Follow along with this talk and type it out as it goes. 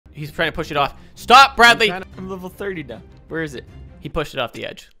He's trying to push it off. Stop, Bradley! I'm level 30 now. Where is it? He pushed it off the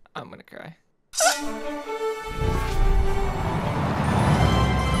edge. I'm gonna cry.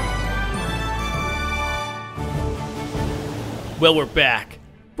 Well, we're back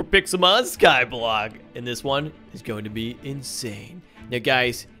for Pixelmon Skyblock, and this one is going to be insane. Now,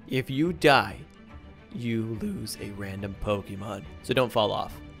 guys, if you die, you lose a random Pokemon, so don't fall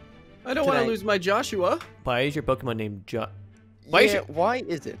off. I don't want to lose my Joshua. Why is your Pokemon named Why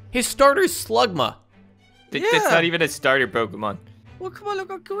is it? His starter's Slugma. That's not even a starter Pokemon. Well, come on, look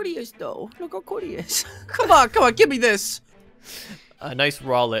how Cody is, though. Look how Cody is. Come on, give me this. A nice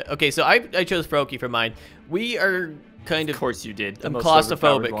Rowlet. Okay, so I chose Froakie for mine. We are kind of... Of course you did. I'm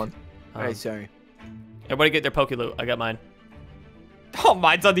claustrophobic. Alright, sorry. Everybody get their Poke Loot. I got mine. Oh,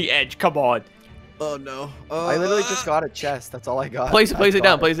 mine's on the edge. Come on. Oh, no. I literally just got a chest. That's all I got. Place it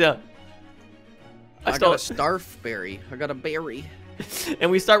down. Place it down. I got a Starf Berry. I got a berry.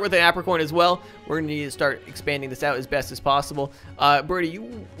 And we start with an Apricorn as well. We're going to need to start expanding this out as best as possible. Birdie,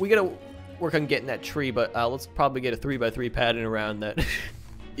 we got to work on getting that tree, but let's probably get a 3x3 pattern around that.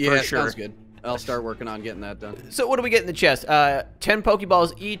 Yeah, for sure. Sounds good. I'll start working on getting that done. So what do we get in the chest? 10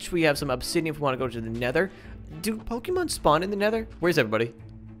 Pokeballs each. We have some obsidian if we want to go to the nether. Do Pokemon spawn in the nether? Where's everybody?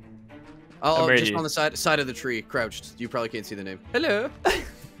 Oh, just on the side of the tree, crouched. You probably can't see the name. Hello.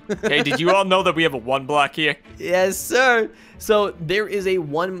 Hey, did you all know that we have a 1 block here? Yes, sir. So there is a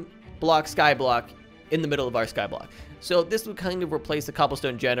 1 block skyblock in the middle of our skyblock. So this would kind of replace the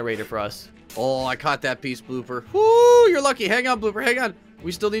cobblestone generator for us. Oh, I caught that piece, Blooper. Woo, you're lucky. Hang on, Blooper. Hang on.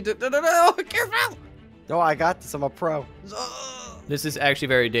 We still need to... No, careful. No, I got this. I'm a pro. This is actually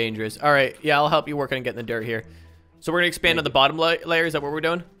very dangerous. All right. Yeah, I'll help you work on getting the dirt here. So we're going to expand on the bottom layer. Is that what we're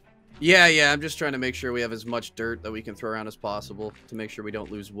doing? Yeah. I'm just trying to make sure we have as much dirt that we can throw around as possible to make sure we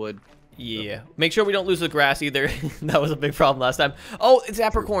don't lose wood. Yeah. Make sure we don't lose the grass either. That was a big problem last time. Oh, it's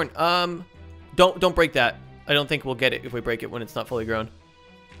Apricorn. Don't break that. I don't think we'll get it if we break it when it's not fully grown.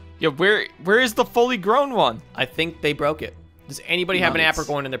 Yeah, where is the fully grown one? I think they broke it. Does anybody have an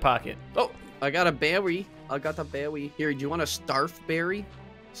Apricorn in their pocket? Oh, I got a berry. I got a berry. Here, do you want a Starf Berry?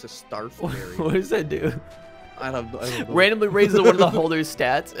 It's a Starf Berry. What does that do? I don't know. Randomly raises one of the holder's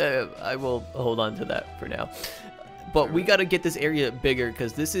stats. I will hold on to that for now. But we got to get this area bigger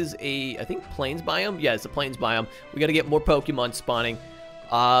because this is I think plains biome. Yeah, it's a plains biome. We got to get more Pokemon spawning.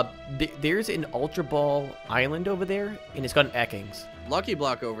 There's an Ultra Ball Island over there, and it's got an Ekans. Lucky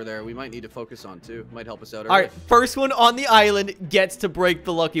Block over there. We might need to focus on too. Might help us out. All right, first one on the island gets to break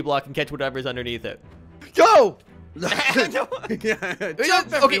the Lucky Block and catch whatever's underneath it. Go! Jump,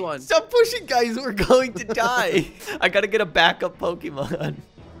 everyone. Okay, stop pushing, guys. We're going to die. I gotta get a backup Pokemon.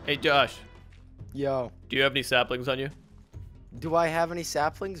 Hey, Josh. Yo. Do you have any saplings on you? Do I have any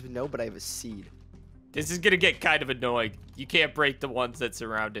saplings? No, but I have a seed. This is gonna get kind of annoying. You can't break the ones that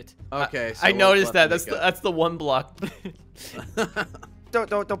surround it. Okay. I noticed that. That's the 1 block.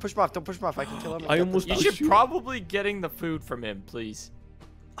 Don't push me off. Don't push me off. I can kill him. You should probably getting the food from him, please.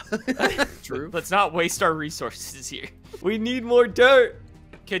 True. Let's not waste our resources here. We need more dirt.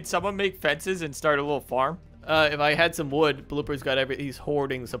 Can someone make fences and start a little farm? If I had some wood, Blooper's got he's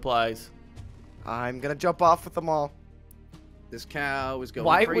hoarding supplies. I'm gonna jump off with them all. This cow is going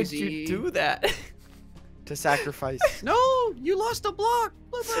Why crazy. would you do that? To sacrifice. No, you lost a block.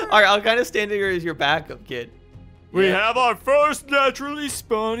 All right, I'll kind of stand here as your backup, kid. We have our first naturally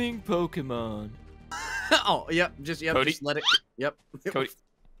spawning Pokemon. Oh, yep. Just let it. Yep. Cody.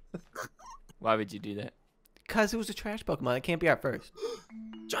 Why would you do that? Because it was a trash Pokemon. It can't be our first.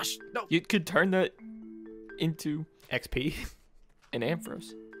 Josh, no. You could turn that into XP. an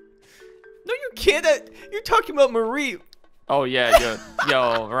Ampharos. No, you can't. You're talking about Marie. Oh, yeah.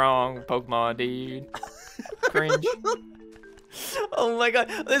 Yo, wrong Pokemon, dude. Cringe. Oh, my God.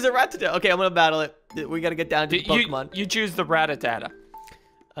 There's a Rattata. Okay, I'm going to battle it. We got to get down to the Pokemon. You choose the Rattata.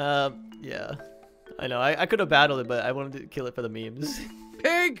 Yeah. I know. I could have battled it, but I wanted to kill it for the memes.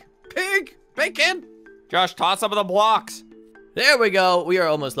 Pig, bacon. Josh, toss some of the blocks. There we go. We are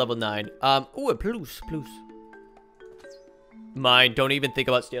almost level 9. Ooh, a plus. Mine. Don't even think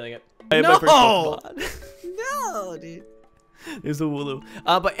about stealing it. I have my first Pokemon. No, dude. There's a Wooloo.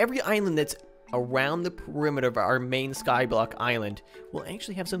 But every island that's around the perimeter of our main Skyblock island will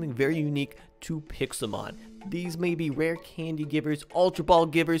actually have something very unique to Pixelmon. These may be rare candy givers, Ultra Ball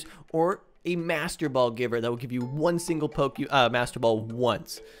givers, or a Master Ball giver that will give you one single Master Ball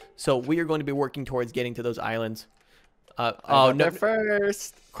once. So we are going to be working towards getting to those islands. Oh, no.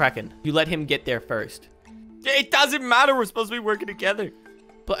 First. Kraken, you let him get there first. It doesn't matter. We're supposed to be working together.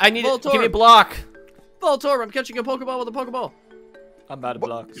 But I need to give me a block. Voltorb, I'm catching a Pokeball with a Pokeball. I'm out of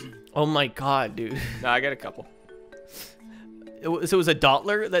blocks. Oh my God, dude. No, I got a couple. So it was a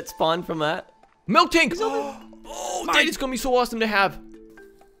Dottler that spawned from that? Milk tank! Oh, that is gonna be so awesome to have.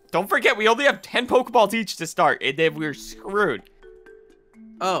 Don't forget, we only have 10 Pokeballs each to start, and then we're screwed.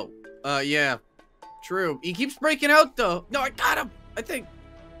 Oh, yeah. True. He keeps breaking out, though. No, I got him, I think.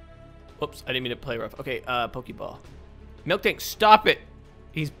 Whoops, I didn't mean to play rough. Okay, Pokeball. Milk tank, stop it!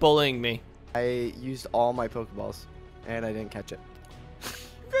 He's bullying me. I used all my Pokeballs, and I didn't catch it.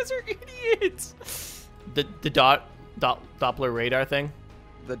 You guys are idiots. The Doppler radar thing?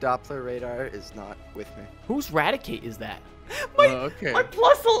 The Doppler radar is not with me. Whose Raticate is that? Okay. My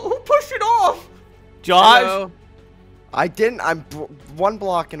Plusle, who pushed it off? Josh? Hello. I didn't. I'm one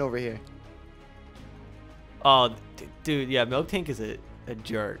blocking over here. Oh, dude, yeah, Milk Tank is a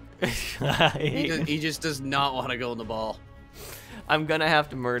jerk. He just does not want to go in the ball. I'm gonna have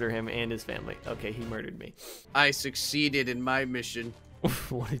to murder him and his family. Okay, he murdered me. I succeeded in my mission.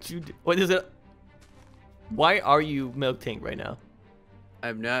 What did you do? What is it? Why are you Milk Tank right now?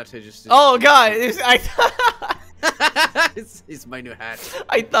 I'm not. I just. Oh God! It's my new hat.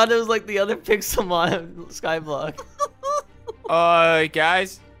 I thought it was like the other Pixelmon Skyblock.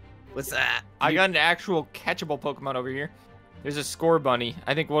 Guys, What's that? I got an actual catchable Pokemon over here. There's a score bunny.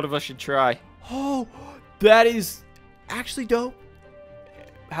 I think one of us should try. Oh, that is actually dope.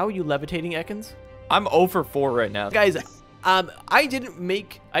 How are you levitating, Ekans? I'm 0 for 4 right now. Guys, I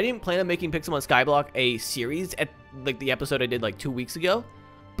didn't plan on making Pixelmon Skyblock a series at like the episode I did like 2 weeks ago,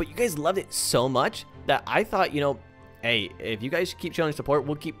 but you guys loved it so much that I thought, you know, hey, if you guys keep showing support,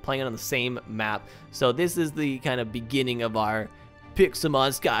 we'll keep playing on the same map. So this is the kind of beginning of our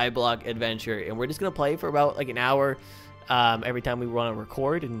Pixelmon Skyblock adventure, and we're just gonna play for about like an hour every time we want to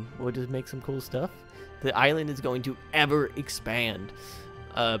record, and we'll just make some cool stuff. The island is going to ever expand.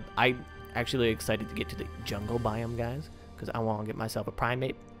 I'm actually excited to get to the jungle biome, guys, because I want to get myself a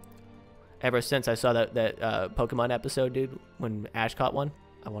primate. Ever since I saw that Pokemon episode, dude, when Ash caught one,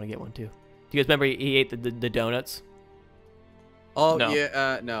 I want to get one too. Do you guys remember he ate the donuts? Oh No.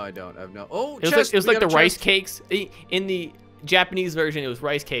 yeah. No, I don't. I've no. Oh, It was chest. like, it was We like got the a rice chest. cakes. In the Japanese version, it was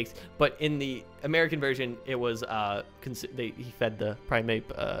rice cakes, but in the American version, it was he fed the primate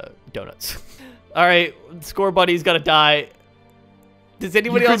donuts. All right, score buddy's gotta die. Does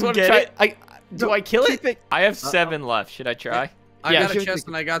anybody else want to try? Do I kill it? I have 7 left. Should I try? I Yeah, got a shoot. chest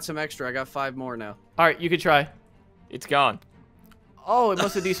and I got some extra. I got 5 more now. All right, you could try. It's gone. Oh, it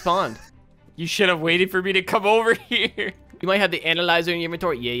must have despawned. You should have waited for me to come over here. You might have the analyzer in your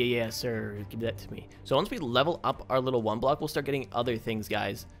inventory. Yeah, sir. Give that to me. So once we level up our little 1 block, we'll start getting other things,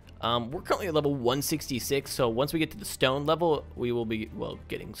 guys. We're currently at level 166, so once we get to the stone level, we will be, well,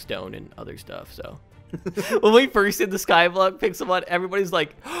 getting stone and other stuff, so. When we first did the Skyblock Pixelmon, everybody's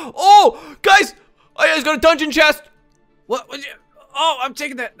like, oh, guys, I just got a dungeon chest. What? Oh, I'm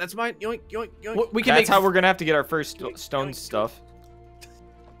taking that. That's mine. Yoink, yoink, yoink. We can That's make, how we're gonna have to get our first stone stuff.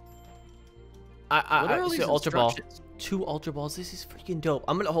 What are all I these say Ultra Ball. instructions? 2 Ultra Balls. This is freaking dope.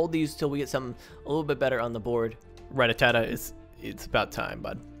 I'm gonna hold these till we get something a little bit better on the board. Rattata, it's about time,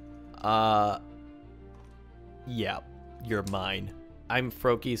 bud. Yeah, you're mine. I'm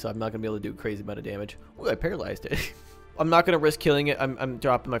Froakie, so I'm not gonna be able to do a crazy amount of damage. Ooh, I paralyzed it. I'm not gonna risk killing it. I'm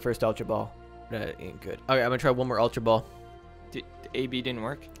dropping my first Ultra Ball. That ain't good. Okay, I'm gonna try one more Ultra Ball. The AB didn't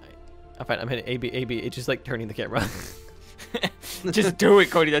work. I'm fine. I'm hitting AB. It's just like turning the camera. Just do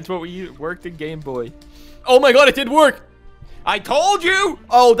it, Cody. That's what we worked in Game Boy. Oh my god, it did work! I told you!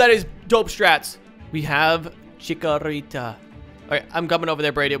 Oh, that is dope strats. We have Chikorita. Alright, I'm coming over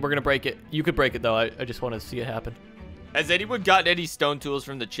there, Brady. We're gonna break it. You could break it, though. I just want to see it happen. Has anyone gotten any stone tools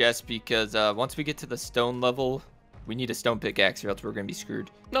from the chest? Because once we get to the stone level, we need a stone pickaxe or else we're going to be screwed.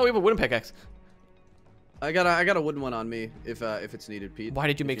 No, we have a wooden pickaxe. I got a wooden one on me if it's needed, Pete. Why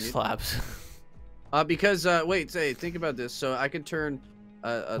did you If make need. slabs? Because wait, think about this. So I can turn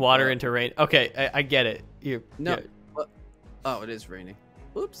Water into rain. Okay, I get it. No. Yeah. Oh, it is raining.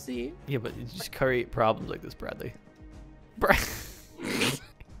 Oopsie. Yeah, but you just create problems like this, Bradley. All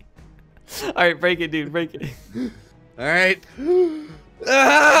right, break it, dude. Break it. All right.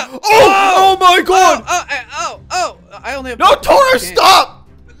 Oh my god! Oh! I only have. No, Taurus, stop!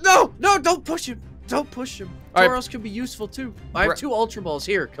 No, don't push him. Don't push him. All right. Tauros can be useful too. I have 2 Ultra Balls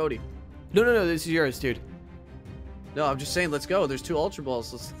here, Cody. No, this is yours, dude. No, I'm just saying, let's go. There's 2 Ultra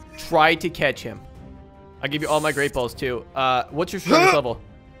Balls. Let's... Try to catch him. I'll give you all my Great Balls, too. What's your strongest level?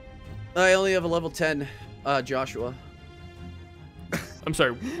 I only have a level 10, Joshua. I'm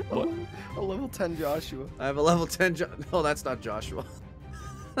sorry, what? A level 10 Joshua. I have a level 10 No, that's not Joshua.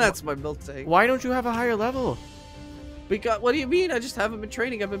 That's my milk tank. Why don't you have a higher level? Because, what do you mean? I just haven't been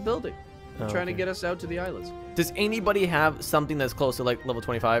training. I've been building. I'm trying to okay. get us out to the islands. Does anybody have something that's close to like level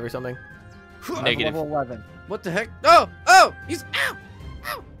 25 or something? Negative. Level 11. What the heck? Oh! No! He's ow!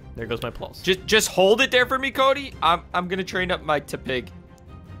 Ow! There goes my pulse. Just hold it there for me, Cody. I'm gonna train up my pig.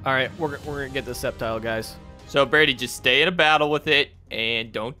 All right, we're gonna get the Sceptile, guys. So Brady, just stay in a battle with it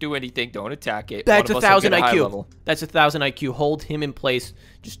and don't do anything. Don't attack it. That's One of us will 1,000 get a high IQ. level. That's 1,000 IQ. Hold him in place.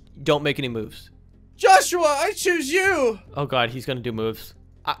 Just don't make any moves. Joshua, I choose you! Oh god, he's gonna do moves.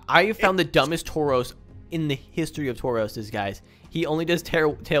 I have found the dumbest Tauros in the history of Tauroses, guys. He only does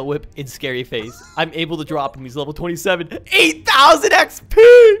tail whip and scary face. I'm able to drop him. He's level 27. 8,000 XP!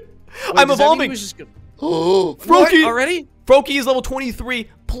 Wait, I'm does that mean evolving. he was just gonna- Oh, What? Froakie Already? Froakie is level 23.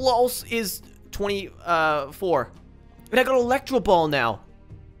 Pulse is 24. And I got Electro Ball now.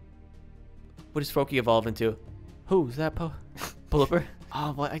 What does Froakie evolve into? Who's that? Blooper?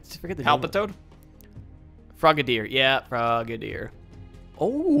 Oh, what? I just forget the name. Palpitoad? Frogadier. Yeah, Frogadier.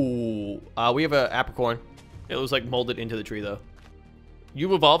 Oh, we have a apricorn. It was like molded into the tree though.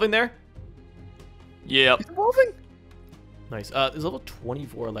 You evolving there? Yep. He's evolving. Nice. There's level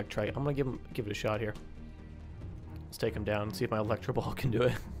 24 Electrite. I'm gonna give it a shot here. Let's take him down and see if my Electro Ball can do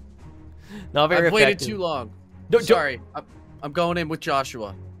it. Not very I've waited effective. too long. No, Sorry. I'm going in with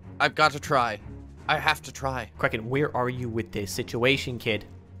Joshua. I've got to try. I have to try. Kraken, where are you with this situation, kid?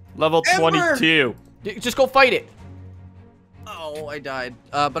 Level Ember! 22. Just go fight it. Oh, I died.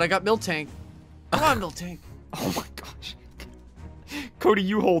 But I got Miltank. Come on, Miltank. Oh my gosh. Cody,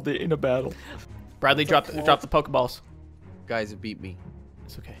 you hold it in a battle. Bradley, drop the Pokeballs. Guys, it beat me.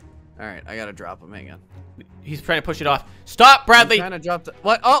 It's okay. All right, I gotta drop him. Hang on. He's trying to push it off. Stop, Bradley. Kind of dropped.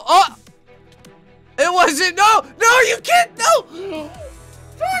 What? Oh! It wasn't. No! No! You can't! No!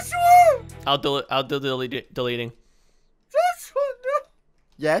 Joshua! I'll do deleting. Joshua! No!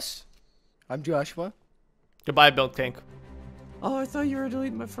 Yes. I'm Joshua. Goodbye, Milk Tank. Oh, I thought you were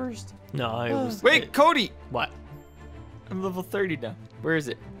deleting my first. No, I was. Wait, Cody. What? I'm level 30 now. Where is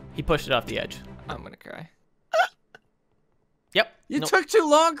it? He pushed it off the edge. I'm gonna cry. Yep. You Nope. took too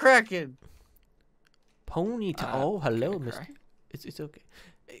long, Kraken. Ponytail. Oh, hello, gonna Mister. cry. It's okay.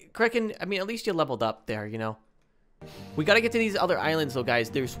 Kraken, I mean, at least you leveled up there, you know. We gotta get to these other islands, though, guys.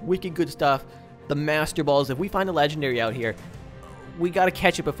 There's wicked good stuff. The Master Balls. If we find a legendary out here, we gotta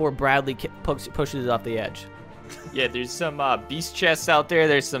catch it before Bradley pushes it off the edge. Yeah, there's some beast chests out there.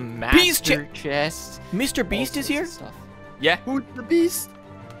 There's some master chests. Mr. Beast All is here? sorts of stuff. Yeah. Who's the beast?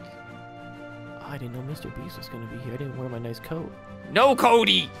 Oh, I didn't know Mr. Beast was gonna be here. I didn't wear my nice coat. No,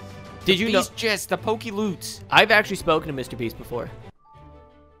 Cody. Did you know? Beast chests, the Poke Loots. I've actually spoken to Mr. Beast before.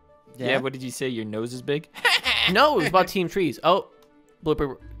 Yeah. What did you say? Your nose is big? No, it was about Team Trees. Oh,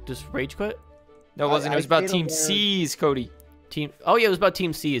 Blooper just rage quit. No, it wasn't. It was about I Team failed C's, Cody. Oh yeah, it was about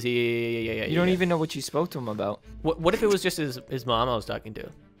Team C's. Yeah. You don't even know what you spoke to him about. What if it was just his mom I was talking to?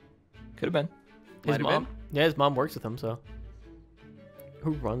 Could have been. His Might have mom? Yeah, his mom works with him, so.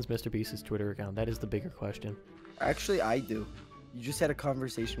 Who runs Mr. Beast's Twitter account? That is the bigger question. Actually, I do. You just had a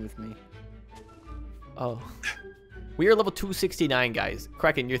conversation with me. Oh. We are level 269, guys.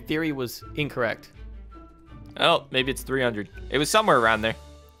 Kraken, your theory was incorrect. Oh, maybe it's 300. It was somewhere around there.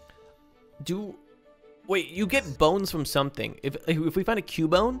 Wait, you get bones from something. If we find a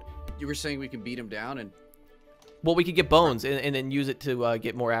Cubone, You were saying we could beat him down and... well, we could get bones and then use it to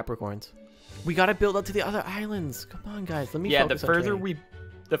get more apricorns. We gotta build up to the other islands. Come on, guys. Let me. Yeah, the focus on further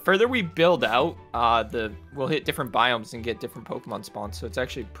training. we build out, we'll hit different biomes and get different Pokemon spawns. So it's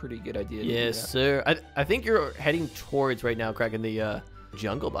actually a pretty good idea. To do Yes, that. sir. I think you're heading towards right now, Kraken, the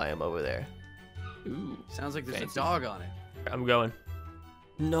jungle biome over there. Ooh. Sounds like there's Fancy. a dog on it. I'm going.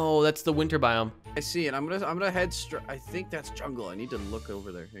 No, that's the winter biome. I see it. I'm gonna head straight. I think that's jungle. I need to look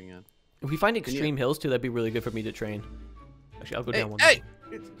over there. Hang on. If we find you- extreme hills too, that'd be really good for me to train. Actually, I'll go Hey, down one. hey!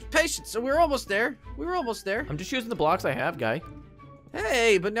 Patience. So we're almost there. We were almost there. I'm just using the blocks I have, guy.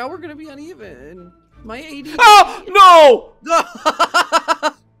 Hey, but now we're gonna be uneven. My AD. Oh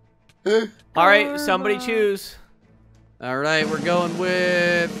no! All right, somebody choose. All right, we're going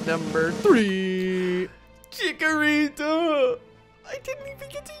with number 3. Chikorita. I didn't even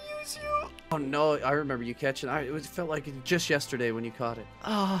get to use you. Oh no! I remember you catching. It felt like just yesterday when you caught it.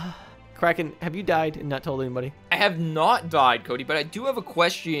 Ah. Kraken, have you died and not told anybody? I have not died, Cody, but I do have a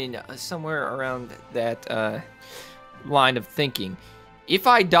question somewhere around that line of thinking. If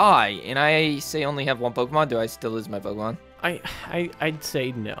I die and I say only have one Pokemon, do I still lose my Pokemon? I'd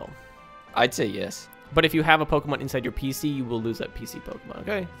say no. I'd say yes. But if you have a Pokemon inside your PC, you will lose that PC Pokemon.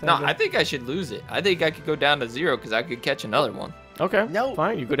 Okay. No, sound I good? think I should lose it. I think I could go down to 0 because I could catch another one. Okay. No.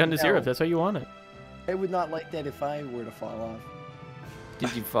 Fine. You go down to 0 No. if that's how you want it. I would not like that if I were to fall off.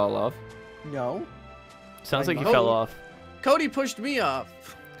 Did you fall off? No. Sounds I like you know. fell off. Cody pushed me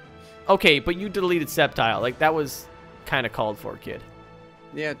off. Okay, but you deleted Sceptile. Like, that was kind of called for, kid.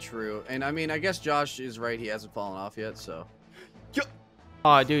 Yeah, true. And I mean, I guess Josh is right. He hasn't fallen off yet, so.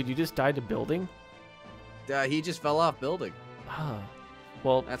 Aw, dude, you just died to building? He just fell off building. Ah,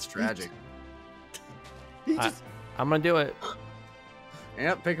 well, That's tragic. I'm gonna do it.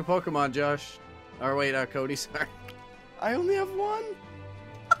 Yep, pick a Pokemon, Josh. Or wait, Cody, sorry. I only have one.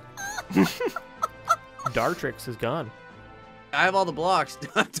 Dartrix is gone. I have all the blocks.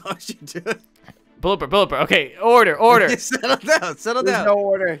 Don't you do it. Blooper. Okay, order. Settle down. Settle There's down. no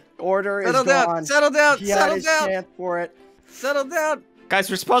order. Order Settle is down. gone. Settle down. He had Settle his down. chance for it. Settle down. Guys,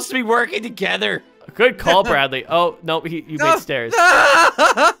 we're supposed to be working together. Good call, Bradley. Oh, no, you made stairs.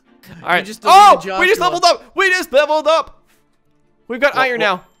 All Alright. just Oh, deleted we just Joshua. leveled up. We've got iron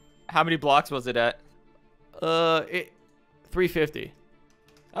now. How many blocks was it at? 350.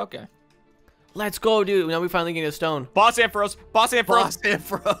 Okay. Let's go, dude. Now we finally get a stone. Boss Ampharos. Boss Ampharos.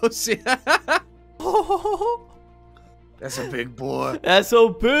 Ampharos. That's a big boy. That's so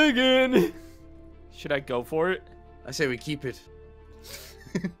big. Should I go for it? I say we keep it.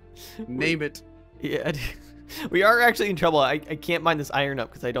 Name it. Yeah, dude. We are actually in trouble. I can't mine this iron up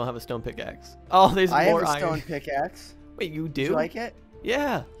because I don't have a stone pickaxe. Oh, there's I more have a iron. stone pickaxe. Wait, you do? Do you like it?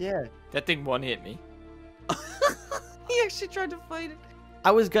 Yeah. Yeah. That thing one hit me. He actually tried to fight it.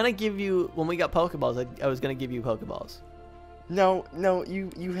 I was gonna give you, when we got Pokeballs, I was gonna give you Pokeballs. No,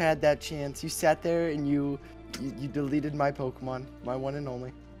 you had that chance. You sat there and you deleted my Pokemon, my one and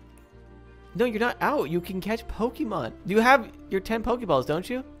only. No, you're not out. You can catch Pokemon. You have your 10 Pokeballs, don't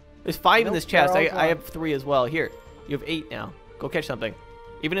you? There's 5 in Nope, this chest. they're all I have gone. 3 as well. Here, you have 8 now. Go catch something.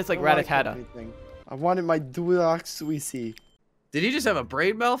 Even if it's like I don't wanna catch Rattata. anything. I wanted my Duloc Suicide. Did he just have a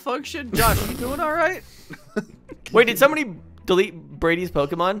brain malfunction? Josh, you doing all right? Wait, did somebody delete Brady's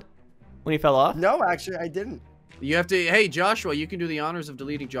Pokemon when he fell off? No, actually, I didn't. You have to. Hey, Joshua, you can do the honors of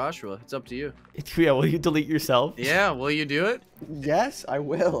deleting Joshua. It's up to you. Yeah, will you delete yourself? Yeah, will you do it? Yes, I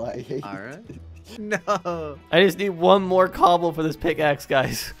will. I hate All right. No. I just need one more cobble for this pickaxe,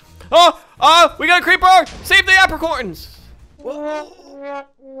 guys. Oh, we got a creeper! Save the apricorns!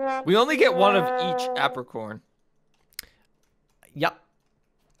 We only get one of each apricorn. Yep.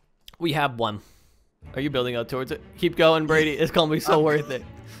 We have one. Are you building up towards it? Keep going, Brady. It's gonna be so worth it.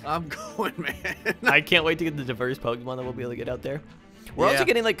 I'm going, man. I can't wait to get the diverse Pokemon that we'll be able to get out there. We're Yeah. also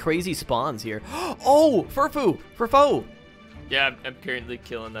getting like crazy spawns here. Oh, Furfoo. Yeah, I'm currently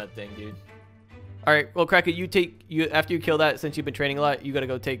killing that thing, dude. All right, well, Cracker, after you kill that, since you've been training a lot, you gotta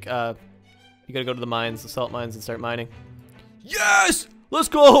go take you gotta go to the mines, the salt mines, and start mining. Yes! Let's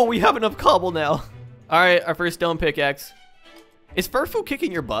go! We have enough cobble now. All right, our first stone pickaxe. Is Furfoo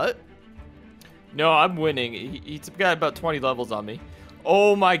kicking your butt? No, I'm winning. He's got about 20 levels on me.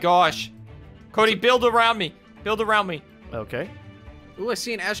 Oh my gosh. Cody, build around me. Build around me. Okay. Ooh, I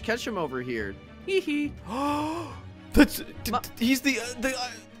see an Ash Ketchum over here. Hee hee. He's the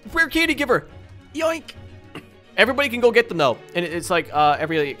rare candy giver. Yoink. Everybody can go get them though, and it's like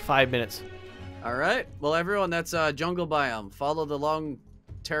every like 5 minutes. All right. Well, everyone, that's jungle biome. Follow the long,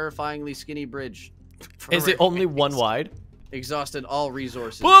 terrifyingly skinny bridge. Is it only one wide? Exhausted all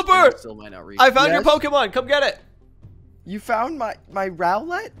resources. Blooper! and Still might not reach. I found your Yes? Pokemon. Come get it. You found my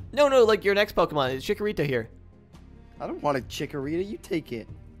Rowlet? No, like your next Pokemon. It's Chikorita here. I don't want a Chikorita. You take it.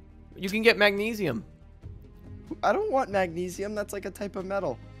 You can get Magnesium. I don't want magnesium. That's like a type of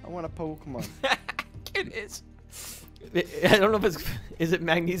metal. I want a Pokemon. It is. I don't know if is it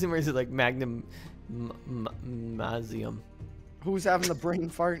Magnesium or is it like Magnum Magnesium? Who's having the brain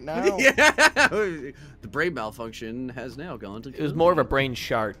fart now? Yeah. The brain malfunction has now gone to. It was more of a brain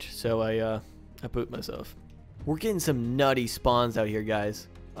shart, so I pooped myself. We're getting some nutty spawns out here, guys.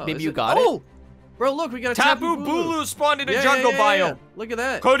 Oh, Maybe is you it? got Oh, it. bro, look, we got a Taboo Bulu spawned in a Yeah, jungle yeah. biome. Look at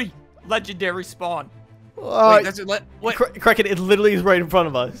that. Cody, legendary spawn. Wait, that's it. What? Cricket, it literally is right in front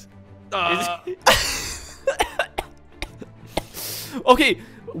of us. Okay,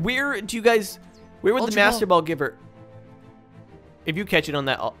 where would the Ultra Master Ball giver? If you catch it on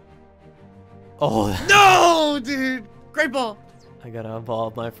that, oh, No, dude. Great ball. I gotta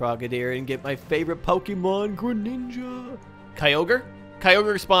evolve my Frogadier and get my favorite Pokemon, Greninja. Kyogre?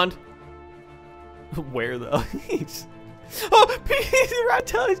 Kyogre spawned. Where though? Oh,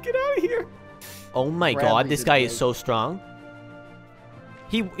 Rattata, get out of here! Oh my god, Bradley's this a guy pig. is so strong.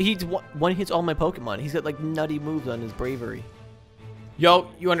 He's one hits all my Pokemon. He's got like nutty moves on his bravery. Yo,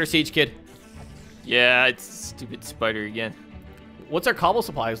 you under siege, kid. Yeah, it's a stupid spider again. What's our cobble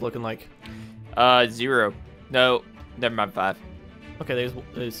supplies looking like? 0. No, never mind, 5. Okay,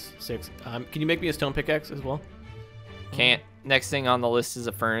 there's 6. Can you make me a stone pickaxe as well? Can't. Next thing on the list is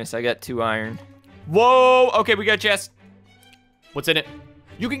a furnace. I got 2 iron. Whoa! Okay, we got a chest. What's in it?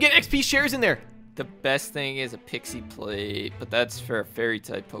 You can get XP shares in there. the best thing is a pixie plate, but that's for a fairy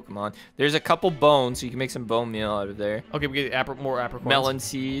type Pokemon. There's a couple bones, so you can make some bone meal out of there. Okay, we get more apricorns. Melon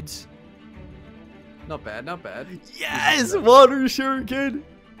seeds. Not bad, not bad. Yes, water shuriken.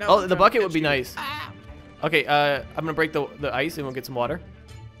 No, Oh, I'm the trying to bucket catch would be you. nice. Okay, I'm gonna break the ice and we'll get some water.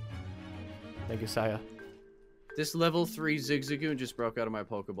 Thank you, Saya. This level 3 Zigzagoon just broke out of my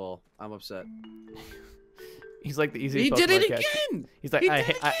Pokeball. I'm upset. He's like the easiest. He Pokemon did it to catch. again! He's like, He I did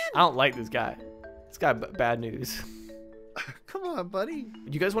it don't like this guy. This guy bad news. Come on, buddy.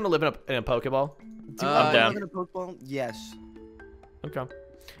 Do you guys want to live in a Pokeball? I'm down. In a Pokeball? Yes. Okay. All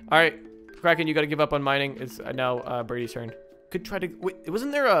right, Kraken, you got to give up on mining. It's now Brady's turn. Could try to. Wait,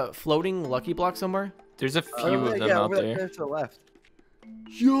 wasn't there a floating lucky block somewhere? There's a few Oh, of them yeah, out over there. there to the left.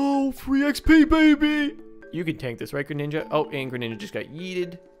 Yo, free XP, baby! You can tank this, right, Greninja? Oh, and Greninja just got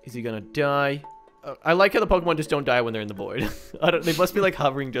yeeted. Is he gonna die? I like how the Pokemon just don't die when they're in the void. They must be like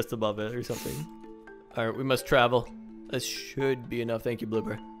hovering just above it or something. All right, we must travel. This should be enough. Thank you,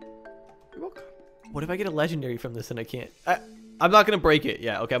 Blooper. You're welcome. What if I get a legendary from this and I can't? I'm not gonna break it.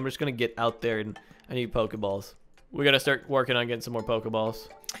 Yeah, okay. I'm just gonna get out there and I need Pokeballs. We gotta start working on getting some more Pokeballs.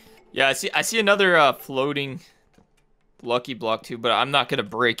 Yeah, I see another floating lucky block too, but I'm not gonna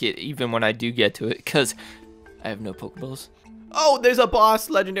break it even when I do get to it because I have no Pokeballs. Oh, there's a boss,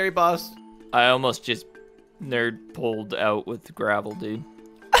 legendary boss. I almost just nerd pulled out with gravel, dude.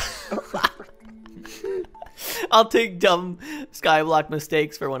 I'll take dumb Skyblock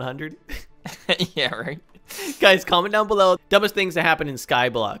mistakes for 100. Yeah, right. Guys, comment down below dumbest things that happen in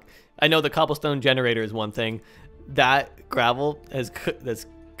Skyblock. I know the cobblestone generator is one thing. That gravel that's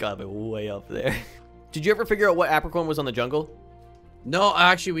gotta be way up there. Did you ever figure out what apricorn was on the jungle? No,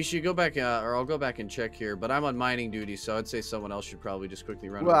 actually, we should go back, or I'll go back and check here. But I'm on mining duty, so I'd say someone else should probably just quickly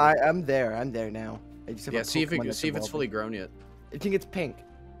run. Well, over. I'm there. I'm there now. I just have Yeah, a see if Pokemon it, that's see if it's fully evolving. grown yet. I think it's pink.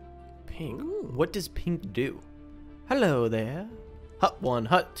 Pink. What does pink do? Hello there. Hut 1,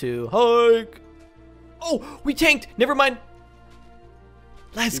 hut 2, hike. Oh, we tanked. Never mind.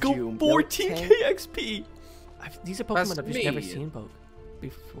 Let's Did go. you 14k milk XP. These are Pokemon That's I've just never me. seen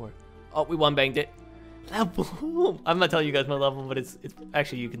before. Oh, we one banged it. Level. I'm not telling you guys my level, but it's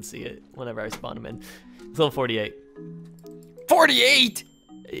actually you can see it whenever I spawn them in. It's level 48. 48.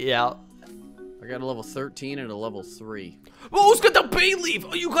 Yeah. I got a level 13 and a level 3. Oh, who's got the bay leaf?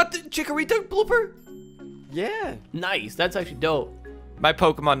 Oh, you got the Chikorita blooper? Yeah. Nice. That's actually dope. My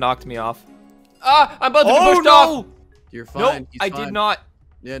Pokemon knocked me off. Ah, I'm about to Oh get pushed no! off. You're fine. Nope, he's I fine. did not.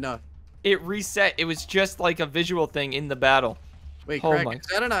 Yeah, no. It reset. It was just like a visual thing in the battle. Wait, Oh Craig, my-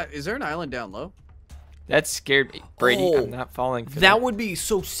 is there an island down low? That scared me. Brady, Oh, I'm not falling for that. That would be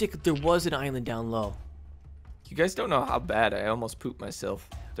so sick if there was an island down low. You guys don't know how bad I almost pooped myself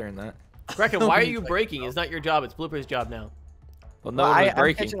during that. Kraken, why are you breaking? It's not your job. It's Blooper's job now. Well, no one was I'm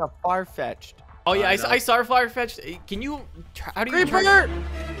breaking. catching a far-fetched. Oh yeah, I know. I saw Firefetched. Can you? How do you? Creeper!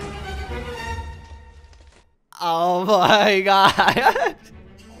 Oh my god!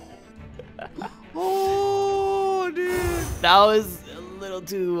 Oh, dude. That was a little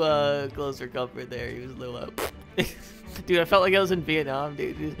too close for comfort there. He was a little up. Dude, I felt like I was in Vietnam,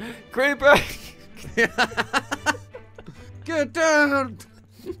 dude. Just, Creeper! Get down.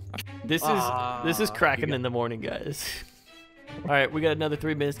 This is Kraken in the morning, guys. All right, we got another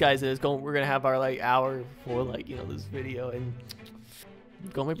 3 minutes, guys. And we're gonna have our like hour for like this video and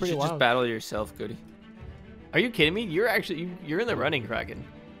it's going to be You pretty should wild. just battle yourself, Cody. Are you kidding me? You're actually you're in the running, Kraken.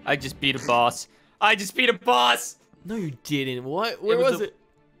 I just beat a boss. I just beat a boss. No, you didn't. What? Where was was a- it?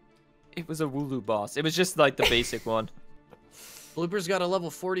 It was a Wooloo boss. It was just like the basic one. Blooper's got a level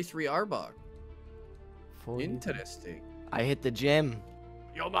 43 Arbok. 40. Interesting. I hit the gym.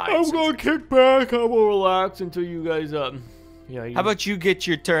 I'm gonna kick back. I will relax until you guys Yeah. How about you get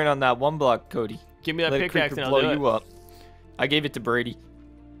your turn on that one block, Cody? give me that Let pickaxe Creeper and I'll blow do you it. up. I gave it to Brady.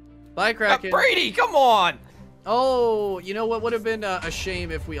 Bye, Kraken. Brady, come on! Oh, you know what would have been a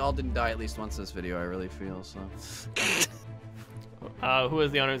shame if we all didn't die at least once in this video, I really feel, so. Who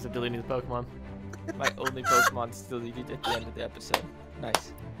has the honors of deleting the Pokemon? My only Pokemon's deleted at the end of the episode.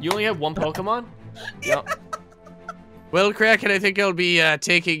 Nice. You only have one Pokemon? Yep. Well, Kraken, I think I'll be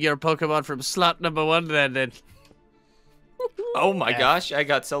taking your Pokemon from slot number 1 then. Oh my gosh, I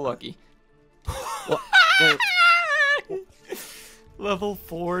got so lucky. Wait, Level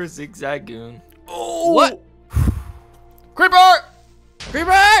 4 Zigzagoon. Oh! What? Creeper!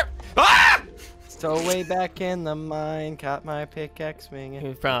 Creeper! Ah! so way back in the mine, caught my pickaxe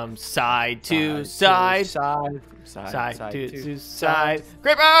swinging. From side to side. Side To side.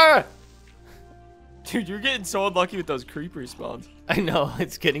 Creeper! Dude, you're getting so unlucky with those creeper spawns. I know,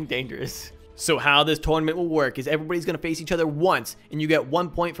 it's getting dangerous. So how this tournament will work is everybody's going to face each other once, and you get 1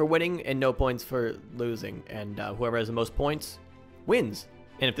 point for winning and no points for losing. And whoever has the most points wins.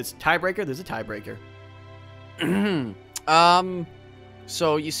 And if it's a tiebreaker, there's a tiebreaker.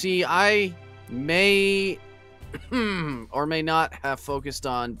 So you see, I may or may not have focused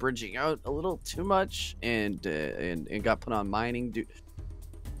on bridging out a little too much and got put on mining. Dude,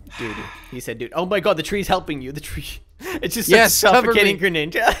 he said, dude. Oh my god, the tree's helping you. The tree. It's just yes, suffocating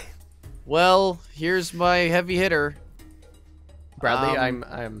Greninja. Well, here's my heavy hitter. Bradley,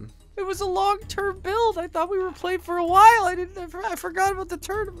 I'm It was a long-term build. I thought we were playing for a while. I forgot about the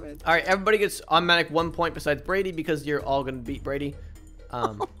tournament. All right, everybody gets automatic 1 point besides Brady because you're all gonna beat Brady.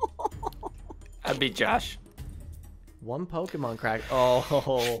 I beat Josh. One Pokemon crack.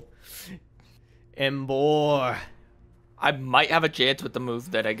 Oh, and boy, I might have a chance with the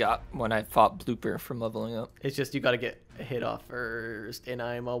move that I got when I fought Blooper from leveling up. it's just you gotta get a hit off first, and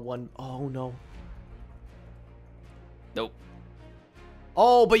I'm a one. Oh no. Nope.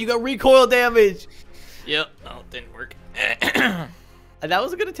 Oh, but you got recoil damage. Yep. Oh, it didn't work. That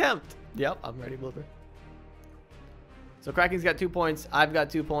was a good attempt. Yep, I'm ready, Blooper. So Krakeng's got 2 points. I've got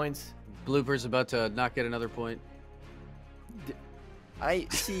 2 points. Blooper's about to not get another point. I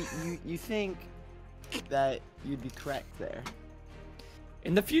see. You think that you'd be correct there?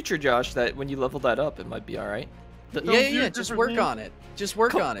 In the future, Josh, that when you level that up, it might be all right. Yeah. Just work on it. Just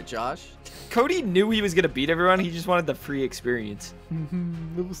work on it, Josh. Cody knew he was gonna beat everyone. He just wanted the free experience.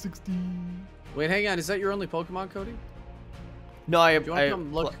 Level 16. Wait, hang on. Is that your only Pokemon, Cody? No, I have. Do you wanna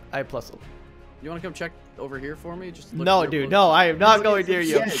come look? I have plus. You want to come check over here for me? Just look No, real dude. close. No, I am not going near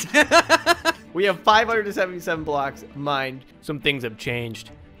you. We have 577 blocks mined. Some things have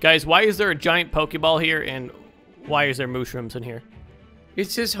changed. Guys, why is there a giant Pokeball here, and why is there mushrooms in here?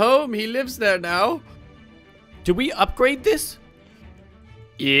 It's his home. He lives there now. Did we upgrade this?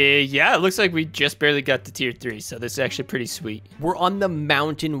 Yeah, it looks like we just barely got to tier 3, so this is actually pretty sweet. We're on the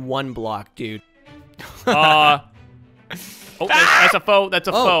mountain 1 block, dude. Oh, that's a foe. That's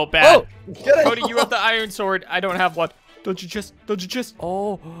a foe. Bad. Oh, Cody, you have the iron sword. I don't have one. Don't you just?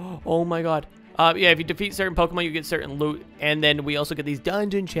 Oh my god. Yeah, if you defeat certain Pokemon, you get certain loot. And then we also get these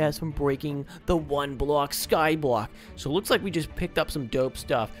dungeon chests from breaking the 1 block Skyblock. So it looks like we just picked up some dope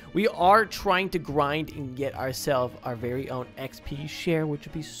stuff. We are trying to grind and get ourselves our very own XP share, which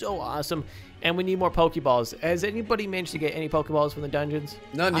would be so awesome. And we need more Pokeballs. Has anybody managed to get any Pokeballs from the dungeons?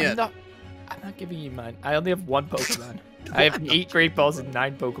 None yet. I'm not giving you mine. I only have 1 Pokemon. I have 8 Great Balls and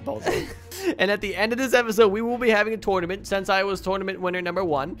 9 Pokeballs. And at the end of this episode, we will be having a tournament. Since I was tournament winner number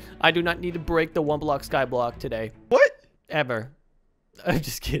 1, I do not need to break the 1 block Skyblock today. What? Ever. I'm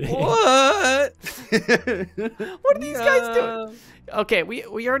just kidding. What? What are these guys doing? Okay,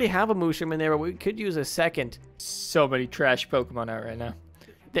 we already have a mushroom in there, but we could use a second. So many trash Pokemon out right now.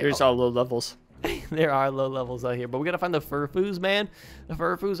 There's all low levels. There are low levels out here, but we gotta find the Furfoos, man. The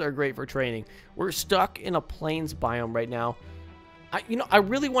Furfoos are great for training. We're stuck in a plains biome right now. I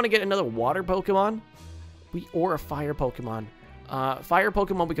really want to get another water Pokemon, or a fire Pokemon. Fire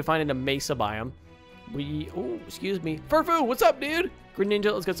Pokemon we can find in a mesa biome. Oh, excuse me, Furfoo, what's up, dude?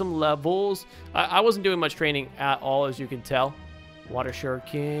 Greninja, let's get some levels. I wasn't doing much training at all, as you can tell. Water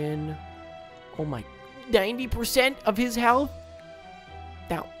Shuriken. Oh my, 90% of his health.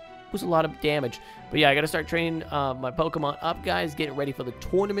 That was a lot of damage. But yeah, I gotta start training my Pokemon up, guys. Getting ready for the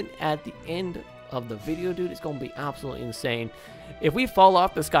tournament at the end of the video, dude. It's gonna be absolutely insane. If we fall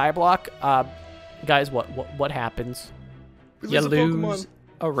off the Skyblock, guys, what happens? You lose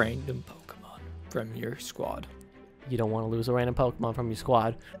a random Pokemon from your squad. You don't want to lose a random Pokemon from your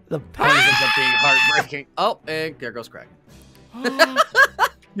squad. The pain ends up being heartbreaking. Oh, and there goes Craig.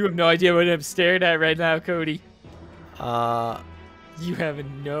 You have no idea what I'm staring at right now, Cody. You have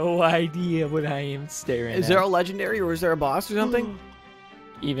no idea what I am staring at. Is there a legendary, or is there a boss or something?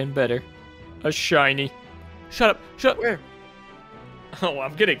 Even better. A shiny. Shut up. Where? Oh,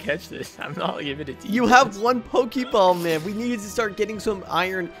 I'm gonna catch this. I'm not giving it to you. You have 1 Pokeball, man. We need to start getting some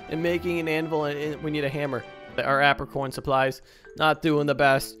iron and making an anvil, and we need a hammer. Our apricorn supplies not doing the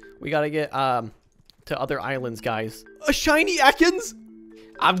best. We gotta get to other islands, guys. A shiny Ekans?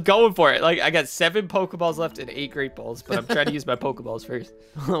 I'm going for it. Like, I got 7 Pokeballs left and 8 Great Balls, but I'm trying to use my Pokeballs first.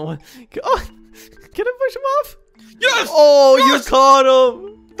 Oh, can I push him off? Yes! Oh, yes! You caught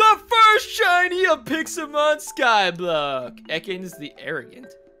him! The first shiny of Pixelmon Skyblock. Ekans the Arrogant.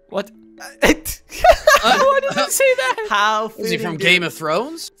 What? Why did it say that? How Is he from Game of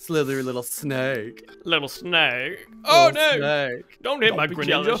Thrones? Slithery little snake. Little snake. Oh, no. Snake. Don't hit my be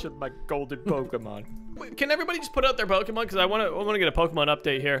Greninja. jealous of my golden Pokemon. Wait, can everybody just put out their Pokemon? Because I want to get a Pokemon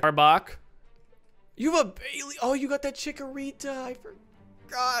update here. Arbok. You have a Bailey. Oh, you got that Chikorita.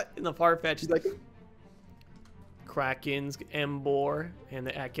 God. In the far-fetched. He's like, Kraken's Embor and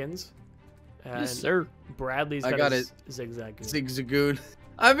the Ekans. And Yes, sir. Bradley's I got got his Zigzag. Zigzagoon.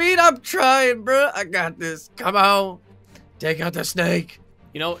 I mean, I'm trying, bro. I got this. Come on. Take out the snake.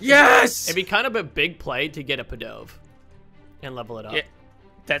 You know, Yes! it'd be kind of a big play to get a Padove and level it up. Yeah.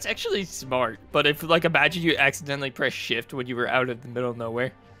 That's actually smart. But if, like, imagine you accidentally press shift when you were out of the middle of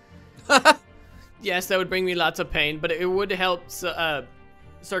nowhere. Yes, that would bring me lots of pain, but it would help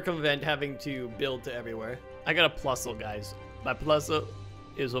circumvent having to build to everywhere. I got a Plusle, guys. My Plusle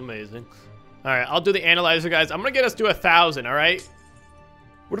is amazing. All right, I'll do the analyzer, guys. I'm gonna get us to 1,000. All right.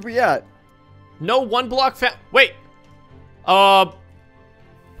 what are we at? No 1 block wait.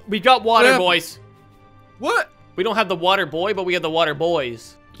 We got water, boys. What? We don't have the water boy, but we have the water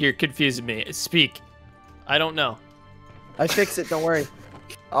boys. You're confusing me. Speak. I don't know. I fixed it, don't worry.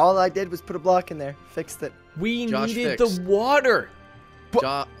 All I did was put a block in there. Fixed it. We Josh needed fixed. the water.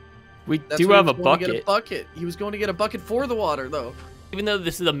 We That's do what have he a was going to get bucket. a bucket. He was going to get a bucket for the water, though. Even though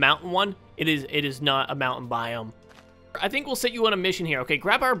this is a mountain one, it is not a mountain biome. I think we'll set you on a mission here. Okay,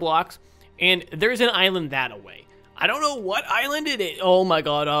 grab our blocks, and there's an island that away. I don't know what island it is. Oh my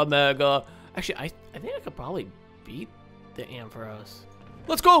god, Omega. Actually, I think I could probably beat the Ampharos.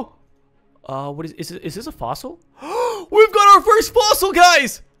 Let's go. What is this a fossil? We've got our first fossil,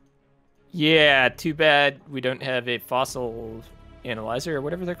 guys. Yeah, too bad we don't have a fossil analyzer or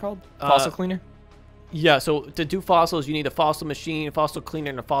whatever they're called. Fossil cleaner. Yeah, so to do fossils, you need a fossil machine, a fossil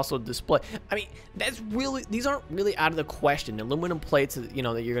cleaner, and a fossil display. I mean, these aren't really out of the question. Aluminum plates, you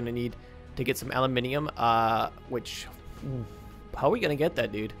know, that you're gonna need to get some aluminium. Which, how are we gonna get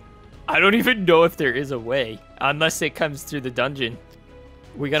that, dude? I don't even know if there is a way, unless it comes through the dungeon.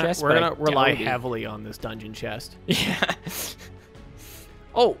 We're gonna Chest, but I rely doubt it. heavily on this dungeon chest. Yeah.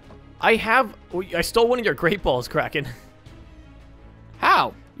 Oh, I stole one of your great balls, Kraken.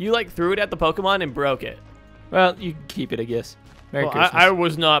 How? You like threw it at the Pokemon and broke it. Well, you can keep it, I guess. Merry Well, Christmas. I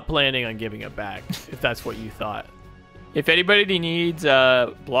was not planning on giving it back, if that's what you thought. If anybody needs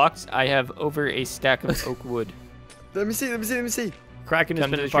blocks, I have over a stack of oak wood. Let me see. Kraken has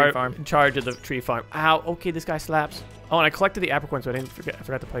Come to been the tree farm. in charge of the tree farm. Ow, okay, this guy slaps. Oh, and I collected the apricorn, so I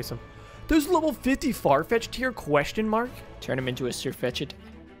forgot to place them. There's level 50 Farfetch'd here, question mark? Turn him into a Surfetch'd.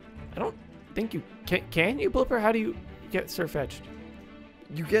 I don't think you can you, Blipper? How do you get Surfetch'd?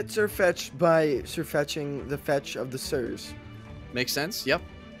 You get Surfetched by Surfetching the fetch of the Sirs. Makes sense. Yep.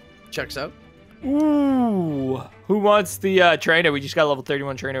 Checks out. Ooh. Who wants the trainer? We just got a level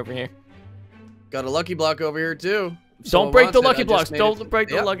 31 trainer over here. Got a lucky block over here, too. Don't break the lucky blocks. Don't break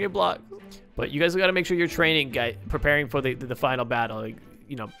the lucky block. But you guys got to make sure you're training, preparing for the final battle. Like,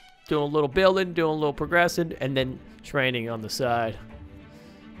 you know, doing a little building, doing a little progressing, and then training on the side.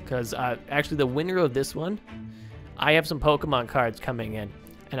 Because actually, the winner of this one, I have some Pokemon cards coming in,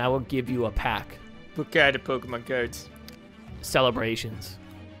 and I will give you a pack. What kind of Pokemon cards? Celebrations.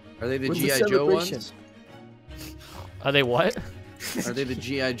 Are they the What's G.I. the Joe celebration? ones? Are they what? Are they the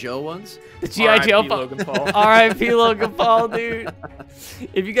G.I. Joe ones? The G.I. Joe. Logan Paul. R.I.P. Logan Paul, dude.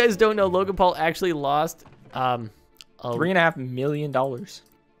 If you guys don't know, Logan Paul actually lost $3.5 million.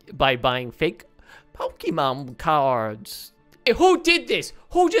 by buying fake Pokemon cards. Hey, who did this?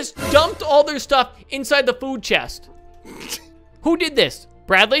 Who just dumped all their stuff inside the food chest? Who did this?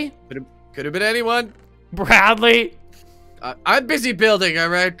 Bradley? Could have been anyone. Bradley? I'm busy building, all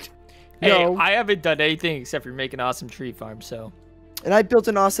right? Hey, No. I haven't done anything except for make an awesome tree farm, so. And I built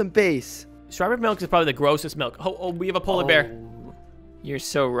an awesome base. Strawberry milk is probably the grossest milk. Oh, we have a polar bear. Oh, you're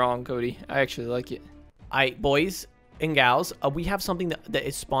so wrong, Cody. I actually like it. Boys and gals, we have something that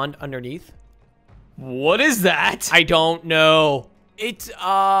is spawned underneath. What is that? I don't know. It's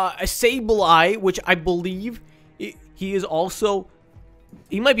a Sableye, which I believe he is also.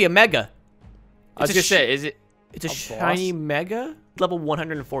 He might be a mega. I was It's a gonna say, is it? It's a boss? shiny mega, level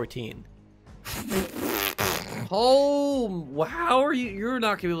 114. Oh, how are you? You're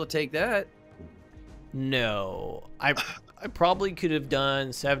not gonna be able to take that. No, I probably could have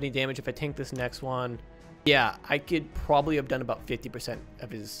done 70 damage if I tank this next one. Yeah, I could probably have done about 50%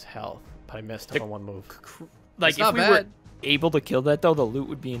 of his health, but I missed up on one move. Like, It's if not we bad. were able to kill that, though, the loot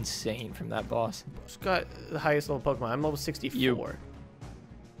would be insane from that boss. Who's got the highest level Pokemon? I'm level 64.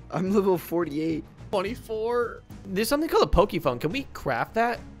 I'm level 48. 24. There's something called a Pokephone. Can we craft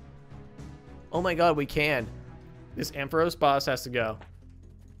that? Oh my god, we can. This Ampharos boss has to go.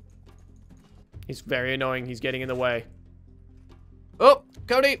 He's very annoying. He's getting in the way. Oh,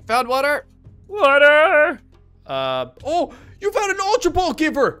 Cody, found water. Water! Oh, you found an Ultra Ball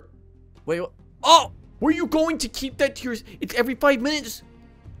giver! Wait, what? Oh, were you going to keep that to yours? It's every 5 minutes.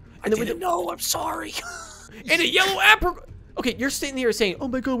 I didn't know. I'm sorry. And a yellow apricot. Okay, you're sitting here saying, oh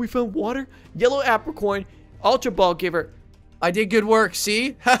my god, we found water. Yellow apricorn, Ultra Ball Giver. I did good work,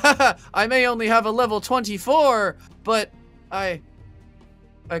 see? I may only have a level 24, but I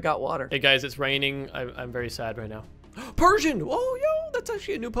got water. Hey guys, it's raining. I'm very sad right now. Persian! Oh, yo, that's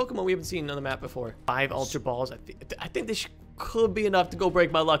actually a new Pokemon we haven't seen on the map before. 5 Ultra Balls. I think this could be enough to go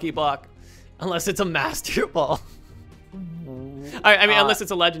break my lucky block. Unless it's a Master Ball. I mean, unless it's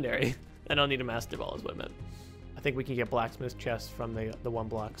a Legendary. I don't need a Master Ball is what I meant. I think we can get Blacksmith Chest from the 1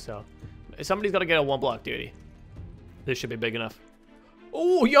 block, so. Somebody's got to get a 1 block duty. This should be big enough.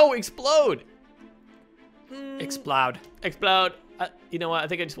 Oh, yo, explode! Explode. Explode. You know what? I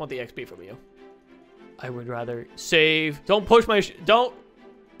think I just want the XP from you. I would rather save. Don't push don't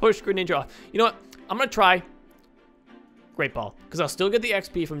push Greninja off. You know what? I'm gonna try Great Ball because I'll still get the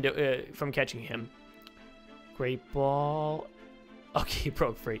XP from catching him. Great Ball. Okay,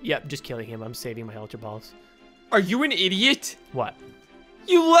 broke free. Yep, just killing him. I'm saving my Ultra Balls. Are you an idiot? What?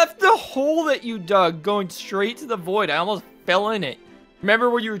 You left the hole that you dug going straight to the void. I almost fell in it. Remember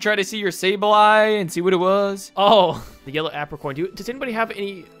where you were trying to see your Sableye and see what it was? Oh, the yellow apricorn. Does anybody have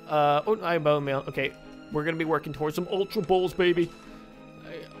any? Oh, I have bone mail. Okay, we're gonna be working towards some Ultra Balls, baby.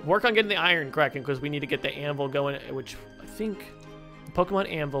 Work on getting the iron cracking because we need to get the anvil going, which I think the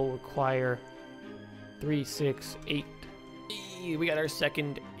Pokemon anvil require 3, 6, 8. We got our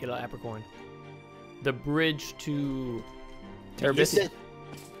second yellow apricorn. The bridge to Terabithia.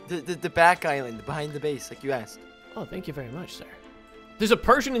 The back island behind the base, like you asked. Oh, thank you very much, sir. There's a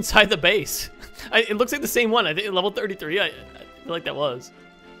Persian inside the base. It looks like the same one. I think level 33. I feel like that was.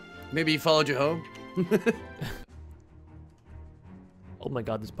 Maybe he followed you home. Oh my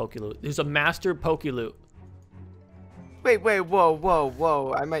god, this Pokeloot. There's a master Pokeloot. Wait,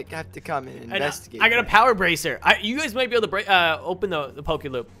 whoa. I might have to come and investigate. I got a power bracer. You guys might be able to open the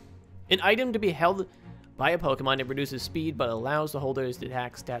Pokeloot. An item to be held by a Pokemon. It reduces speed, but allows the holder's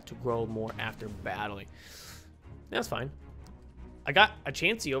attack stat to grow more after battling. That's fine. I got a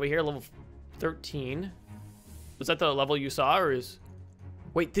Chansey over here, level 13. Was that the level you saw, or is...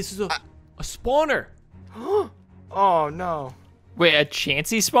 Wait, this is a spawner. Oh, no. Wait, a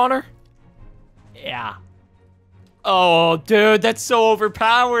Chansey spawner? Yeah. Oh, dude, that's so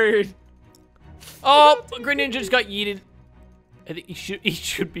overpowered. Oh, Greninja just got yeeted. I think he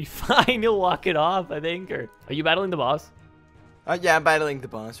should be fine. He'll walk it off, I think. Or are you battling the boss? Yeah, I'm battling the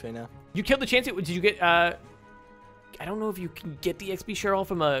boss right now. You killed the Chansey. Did you get... I don't know if you can get the XP share all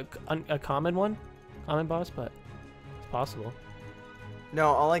from a common boss, but it's possible. No,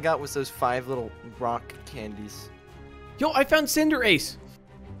 all I got was those 5 little rock candies. Yo, I found Cinderace.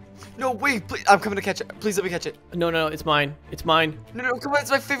 No, wait, please, I'm coming to catch it. Please let me catch it. No, it's mine. It's mine. No, come on,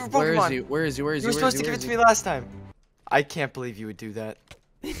 it's my favorite Pokemon. Where is he? Where is he? You were supposed to give it to me last time. I can't believe you would do that.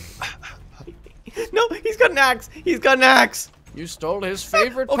 No, he's got an axe. He's got an axe. You stole his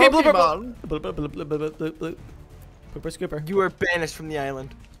favorite Okay, Pokemon. Skipper. You are banished from the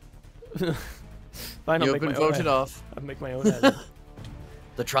island. Fine, You have been voted off. I'll make my own head.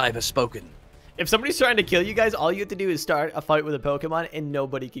 The tribe has spoken. If somebody's trying to kill you guys, all you have to do is start a fight with a Pokemon and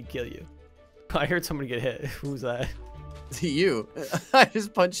nobody can kill you. I heard somebody get hit. Who's that? You. I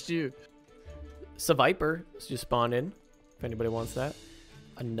just punched you. Seviper just spawned in, if anybody wants that.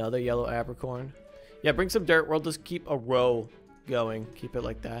 Another yellow apricorn. Yeah, bring some dirt. We'll just keep a row going. Keep it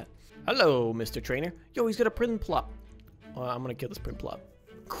like that. Hello, Mr. Trainer. Yo, he's got a Prinplup. I'm going to kill this Prinplup.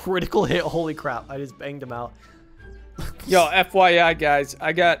 Critical hit. Holy crap. I just banged him out. Yo, FYI, guys,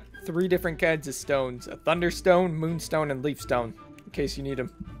 I got 3 different kinds of stones. A Thunderstone, Moonstone, and Leafstone. In case you need them.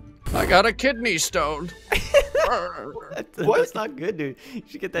 I got a kidney stone. That's not good, dude. You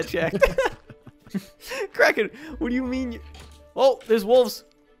should get that checked. Kraken, what do you mean? Oh, there's wolves.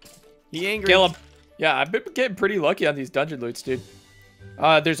 He angry. Kill him. Yeah, I've been getting pretty lucky on these dungeon loots, dude.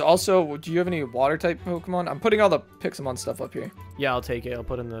 There's also, do you have any water type Pokemon? I'm putting all the Pixelmon stuff up here. Yeah, I'll take it. I'll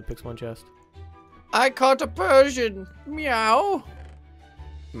put it in the Pixelmon chest. I caught a Persian. Meow.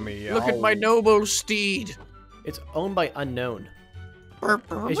 Meow. Look at my noble steed. It's owned by Unknown.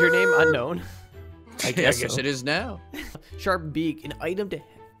 Is your name Unknown? I guess it is now. Sharp Beak, an item to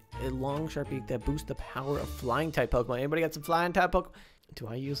a long sharp beak that boosts the power of flying type Pokemon. Anybody got some flying type Pokemon? Do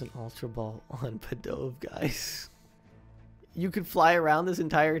I use an Ultra Ball on Pidove, guys? You could fly around this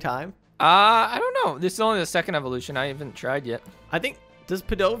entire time? I don't know. This is only the 2nd evolution. I haven't tried yet. I think, does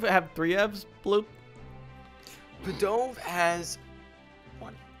Pidove have 3 Evs, Blue? Pidove has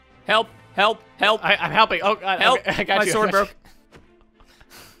 1. Help! Help! Help! I'm helping. Oh, God. Help! I got My you. sword broke.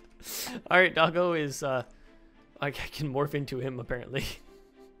 All right, Doggo is, I can morph into him, apparently.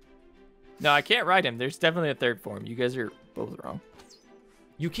 No, I can't ride him. There's definitely a 3rd form. You guys are both wrong.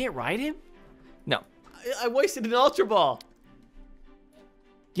 You can't ride him? No. I wasted an Ultra Ball.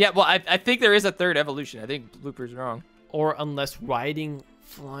 Yeah, well, I think there is a third evolution. I think Blooper's wrong. Or unless riding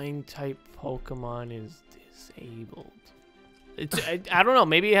flying type Pokemon is disabled. I don't know.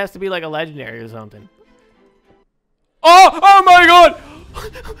 Maybe it has to be like a legendary or something. Oh my god!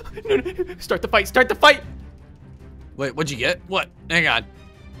 No. Start the fight. Start the fight. Wait, what'd you get? What? Hang on.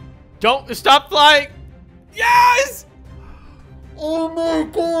 Don't stop flying. Yes! Oh my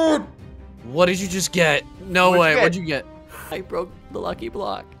god! What did you just get? No way. What'd you get? I broke the lucky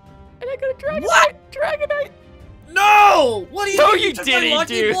block. And I got a Dragonite. What? Dragonite. No! What do you No, think? you took my didn't,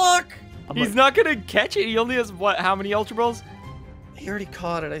 lucky dude. block? He's not gonna catch it. He only has what? How many Ultra Balls? He already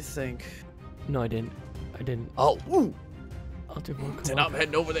caught it, I think. No, I didn't. I didn't. Oh, ooh. Ultra Ball, come Then on. I'm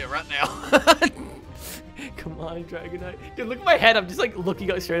heading over there right now. Come on, Dragonite. Dude, look at my head. I'm just like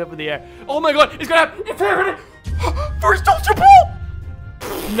looking straight up in the air. Oh my god, it's gonna happen. It's happening. First Ultra Ball.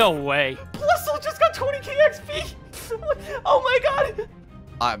 No way. Plusle just got 20k XP. Oh my god.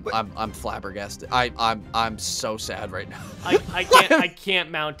 I'm flabbergasted. I'm so sad right now. I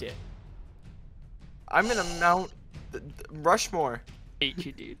can't mount it. I'm gonna mount Rushmore. Hate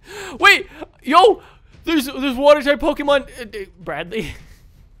you, dude. Wait, yo, there's water type Pokemon. Bradley.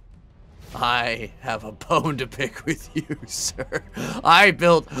 I have a bone to pick with you, sir. I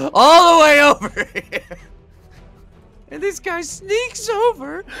built all the way over here. And this guy sneaks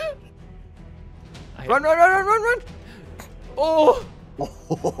over. Run! Oh.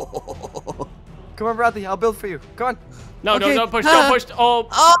 Come on, Bradley. I'll build for you. Come on. No, Okay. don't push. Don't push. Oh.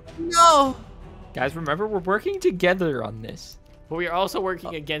 Oh, no. Guys, remember, we're working together on this. But we are also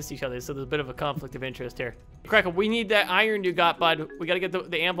working against each other, so there's a bit of a conflict of interest here. Cracker, we need that iron you got, bud. We gotta get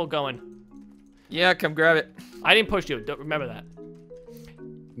the anvil going. Yeah, come grab it. I didn't push you. Don't remember that.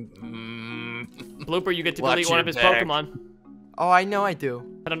 Blooper, you get to Watch delete one your of his back. Pokemon. Oh, I know I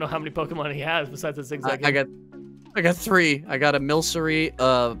do. I don't know how many Pokemon he has besides the zigzag. I got 3. I got a Milcery,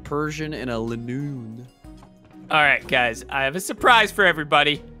 a Persian, and a Lanoon. All right, guys, I have a surprise for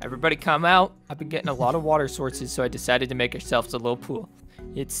everybody. Everybody come out. I've been getting a lot of water sources, so I decided to make ourselves a little pool.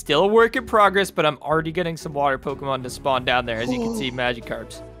 It's still a work in progress, but I'm already getting some water Pokemon to spawn down there. As you can see,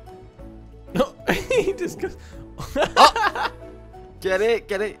 Magikarps. No, he just goes. Get it?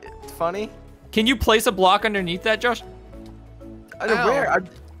 Get it? It's funny. Can you place a block underneath that, Josh? I don't know Ow. where.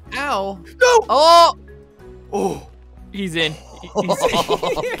 Ow. No! Oh! Oh! He's in.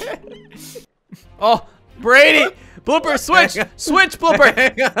 Oh, Brady! Blooper, switch! Switch,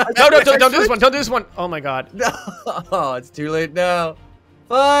 Blooper! No, don't do this one. Don't do this one. Oh my god. No, oh, it's too late now.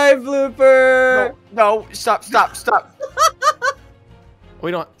 Bye, Blooper. No! Stop!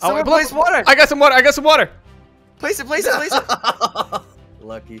 We don't. Someone Blooper, place water. I got some water. I got some water. Place it.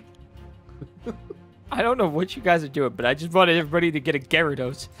 Lucky. I don't know what you guys are doing, but I just wanted everybody to get a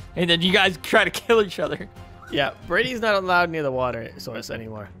Gyarados, and then you guys try to kill each other. Yeah, Brady's not allowed near the water source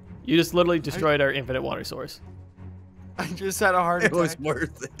anymore. You just literally destroyed our infinite water source. I just had a heart It attack. was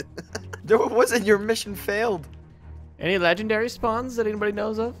worth it. No, it wasn't. Your mission failed. Any legendary spawns that anybody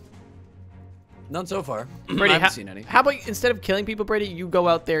knows of? None so far. Brady, I haven't seen any. How about instead of killing people, Brady, you go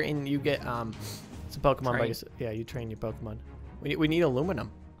out there and you get some Pokemon. By Train. yourself. Yeah, you train your Pokemon. We need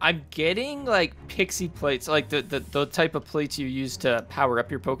aluminum. I'm getting like pixie plates, like the type of plates you use to power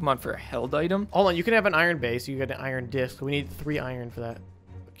up your Pokemon for a held item. Hold on, you can have an iron base. You get an iron disc. We need 3 iron for that.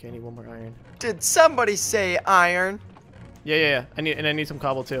 Okay, I need 1 more iron. Did somebody say iron? Yeah. I need some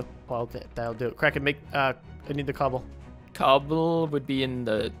cobble too. Well, that'll do it. Kraken, make. I need the cobble. Cobble would be in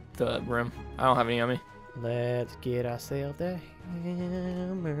the room. I don't have any on me. Let's get ourselves the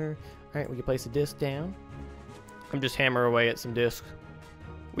hammer. All right, we can place the disc down. I'm just hammer away at some discs.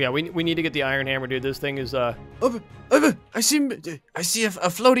 Yeah, we need to get the iron hammer, dude. This thing is I see a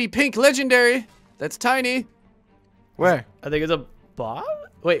floaty pink legendary. That's tiny. Where? I think it's a boss.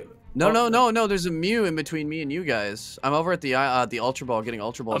 Wait. No. There's a Mew in between me and you guys. I'm over at the Ultra Ball getting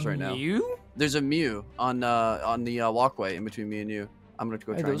Ultra Balls right now. You? There's a Mew on the walkway in between me and you. I'm gonna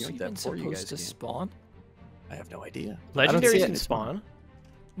go Are try and those get that even before you supposed guys to can. spawn? I have no idea. Legendaries see can it. spawn.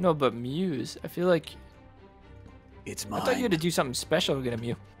 No, but Mews. I feel like It's I mine. thought you had to do something special to get a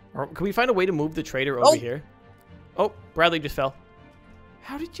Mew. Or can we find a way to move the trader over here? Oh, Bradley just fell.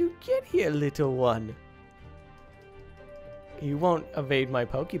 How did you get here, little one? You won't evade my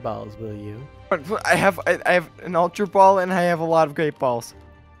Pokeballs, will you? I have an Ultra Ball and I have a lot of Great Balls.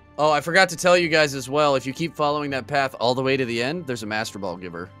 Oh, I forgot to tell you guys as well. If you keep following that path all the way to the end, there's a Master Ball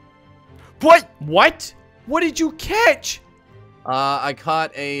giver. What? What? What did you catch? I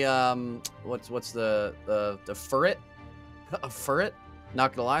caught a what's the furret? A furret?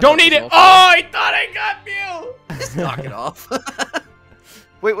 Not gonna lie. Don't eat it! Oh, I thought I got Mew! Just knock it off.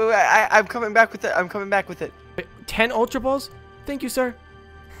 Wait, I'm coming back with it. I'm coming back with it. Wait, 10 Ultra Balls? Thank you, sir.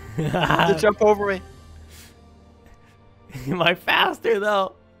 To jump over me. Am I faster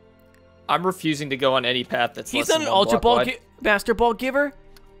though? I'm refusing to go on any path that's He's less not than an 1 Ultra block Ball wide. Master Ball giver.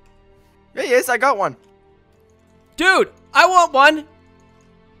 Yeah, yes, I got one. Dude, I want one.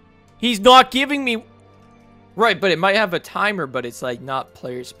 He's not giving me. Right, but it might have a timer, but it's like not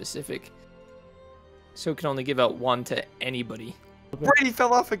player specific. So it can only give out 1 to anybody. Brady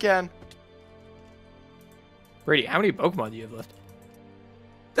fell off again. Brady, how many Pokemon do you have left?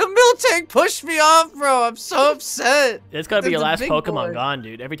 The Miltank pushed me off, bro. I'm so upset. It's gotta be your That's a last big Pokemon boy. gone,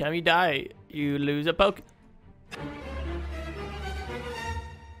 dude. Every time you die, you lose a Poke.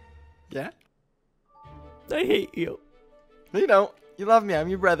 Yeah? I hate you. No, you don't. You love me. I'm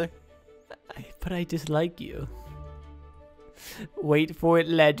your brother. But I dislike you. Wait for it,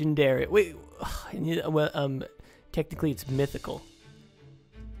 legendary. Wait, well, technically it's mythical.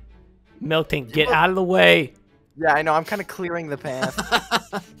 Miltank, get out of the way. Yeah, I know. I'm kind of clearing the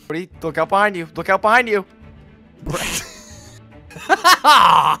path. Brady, look out behind you. Look out behind you.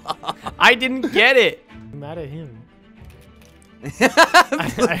 I didn't get it. I'm mad at him.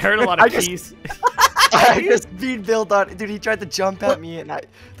 I heard a lot of keys. I just speed build on. Dude, he tried to jump at me, and that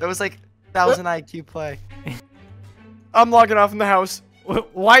was like 1,000 IQ play. I'm logging off in the house.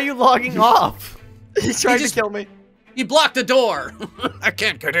 Why are you logging off? He's trying to kill me. You blocked the door. I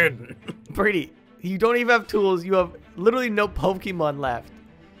can't get in. Brady, you don't even have tools. You have literally no Pokemon left.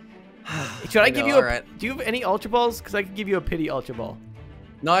 Should I give you a? alright. Do you have any Ultra Balls? Because I could give you a pity Ultra Ball.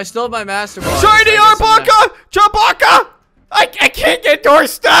 No, I still have my Master Ball. Shiny Arbaka! Chewbacca! I can't get door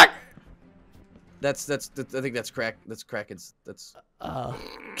stuck! That's I think that's crack. That's crack. That's.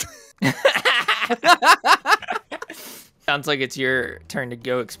 Sounds like it's your turn to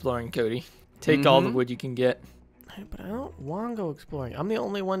go exploring, Cody. Take all the wood you can get. But I don't want to go exploring. I'm the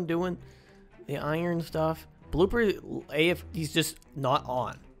only one doing the iron stuff. Blooper, AF, he's just not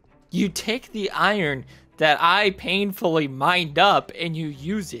on. You take the iron that I painfully mined up and you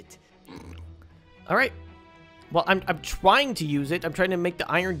use it. All right. Well, I'm trying to use it. I'm trying to make the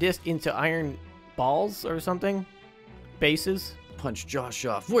iron disc into iron balls or something. Bases. Punch Josh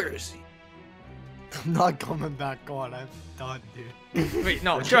off. Where is he? I'm not coming back on. I'm done, dude. Wait,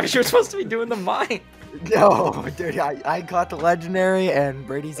 no, Josh, you're supposed to be doing the mine. No, dude. I got the legendary, and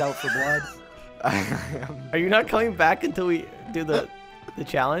Brady's out for blood. Are you not coming back until we do the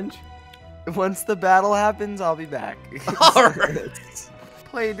challenge? Once the battle happens, I'll be back. Alright.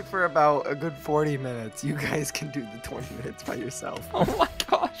 Played for about a good 40 minutes. You guys can do the 20 minutes by yourself. Oh my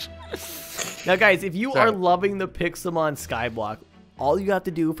gosh. Now, guys, if you are loving the Pixelmon Skyblock, all you have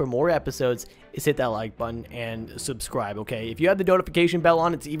to do for more episodes is hit that like button and subscribe, okay? If you have the notification bell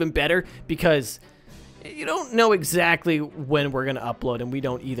on, it's even better because you don't know exactly when we're going to upload, and we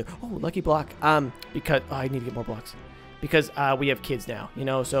don't either. Oh, lucky block. Because I need to get more blocks. Because we have kids now, you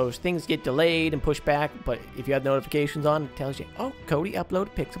know, so things get delayed and pushed back. But if you have notifications on, it tells you, oh, Cody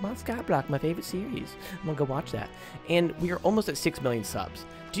uploaded Pixelmon Skyblock, my favorite series. I'm gonna go watch that. And we are almost at 6 million subs.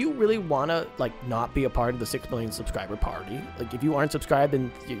 Do you really want to, like, not be a part of the 6 million subscriber party? Like, if you aren't subscribed,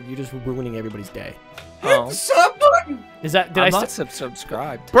 then you're just ruining everybody's day. Oh. Sub button. Is that, did I'm I not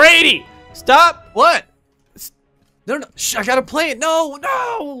subscribed. Brady, stop! What? No. Shh, I gotta play it.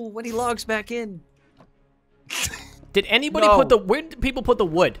 No. When he logs back in. Did anybody put the, where did people put the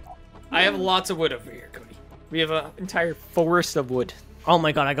wood? I have lots of wood over here, Cody. We have an entire forest of wood. Oh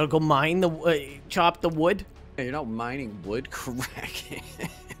my god, I gotta go mine the, chop the wood? Hey, you're not mining wood, crack.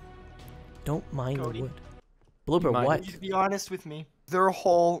 Don't mine Cody. the wood. Blooper, Mine what? To be honest with me, there a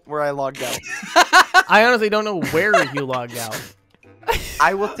hole where I logged out. I honestly don't know where you logged out.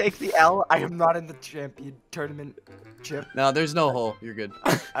 I will take the L. I am not in the champion tournament chip. No, there's no hole. You're good.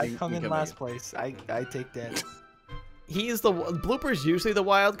 I You- come you in come last place. I take that. He's the Blooper's usually the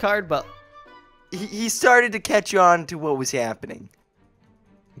wild card, but He started to catch on to what was happening.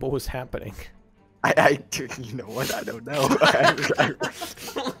 what was happening? You know what? I don't know.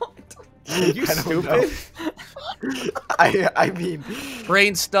 Are you I don't know. stupid? I mean,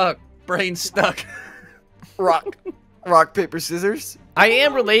 Brain stuck. Brain stuck. rock, paper, scissors. I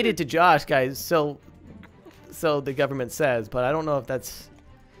am related to Josh, guys. So the government says, but I don't know if that's.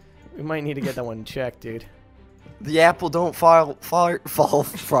 We might need to get that one checked, dude. The apple don't fall far. Oh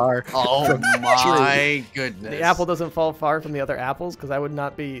from the my goodness. The apple doesn't fall far from the other apples, because I would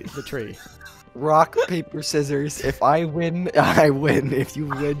not be the tree. Rock, paper, scissors. If I win, I win. If you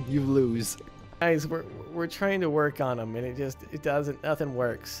win, you lose. Guys, we're trying to work on him, and it doesn't. Nothing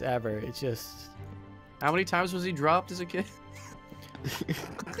works ever. It's just. How many times was he dropped as a kid?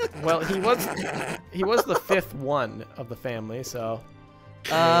 Well, he was the fifth one of the family, so.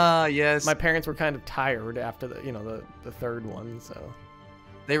 Ah, yes. My parents were kind of tired after the third one, so.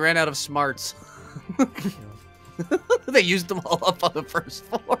 They ran out of smarts. They used them all up on the first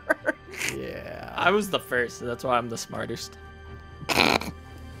floor. Yeah. I was the first, so that's why I'm the smartest.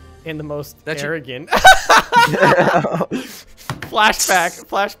 And the most That's arrogant.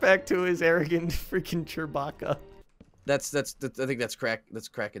 Flashback to his arrogant freaking Chewbacca. That's I think that's crack. That's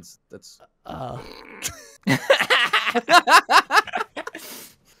Kraken's. That's.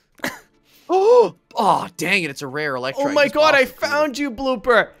 Oh, dang it! It's a rare electrite. Oh my Just god! I off. found you,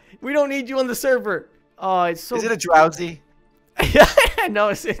 Blooper. We don't need you on the server. Oh, it's so. Is it a drowsy?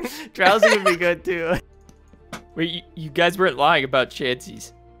 No, drowsy would be good too. Wait, you guys weren't lying about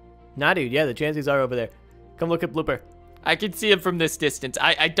chances. Nah, dude. Yeah, the chances are over there. Come look at Blooper. I can see him from this distance.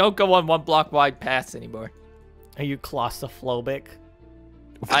 I don't go on 1 block wide paths anymore. Are you claustrophobic?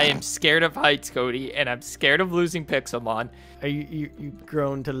 I am scared of heights, Cody, and I'm scared of losing Pixelmon. Are you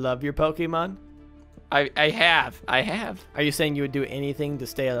grown to love your Pokemon? I have. Are you saying you would do anything to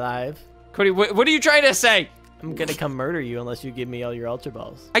stay alive? Cody, what are you trying to say? I'm gonna come murder you unless you give me all your Ultra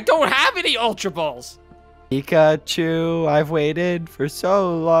Balls. I don't have any Ultra Balls. Pikachu, I've waited for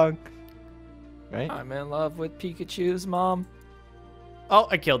so long. Right? I'm in love with Pikachu's mom. Oh,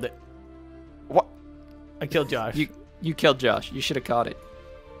 I killed it. What? I killed Josh. You killed Josh. You should have caught it.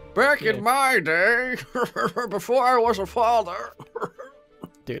 Back in my day, before I was a father.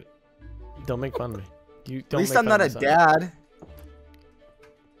 Dude, don't make fun of me. You At don't. least make I'm fun not a of my son. dad.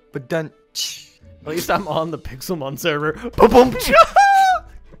 But then. At least I'm on the Pixelmon server. Boom, boom.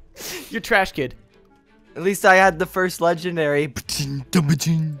 You're trash kid. At least I had the first legendary.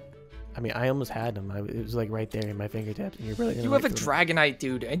 I mean, I almost had him. It was like right there in my fingertips. And you're really gonna You have a like, Dragonite,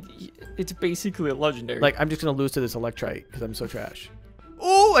 dude, and it's basically a legendary. Like, I'm just gonna lose to this Electrite because I'm so trash.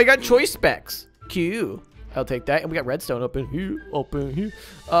 Oh, I got choice specs. Q. I'll take that. And we got redstone open here.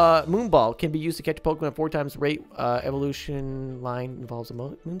 Moonball can be used to catch Pokemon 4 times rate. Evolution line involves a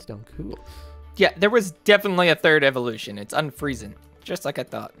moonstone. Cool. yeah, there was definitely a third evolution. It's unfreezing, just like I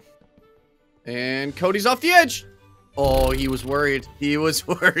thought. And Cody's off the edge. Oh, he was worried. He was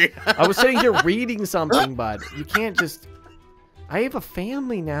worried. I was sitting here reading something, bud. You can't just. I have a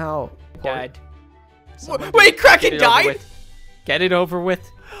family now. Dad. Wait, Kraken died? Get it over with.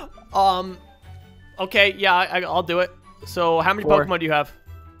 Okay, yeah, I'll do it. So, how many 4. Pokemon do you have?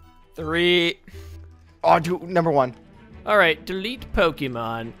 3. Oh, dude, number 1. All right, delete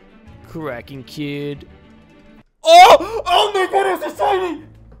Pokemon. Kraken kid. Oh! Oh my god, it's a shiny!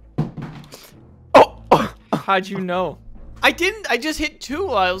 How'd you know? I didn't. I just hit 2.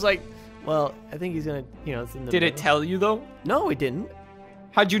 I was like, well, I think he's gonna, you know, it's in the Did it middle. tell you though? No, it didn't.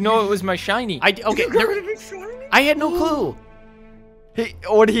 How'd you know it was my shiny? Okay, I had no clue.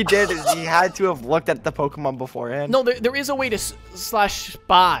 What he did is he had to have looked at the Pokemon beforehand. No, there is a way to slash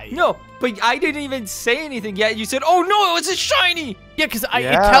spy. No, but I didn't even say anything yet. You said, "Oh no, it was a shiny." Yeah, because it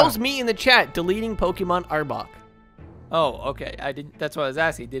Yeah. tells me in the chat, deleting Pokemon Arbok. Oh, okay. I didn't. That's what I was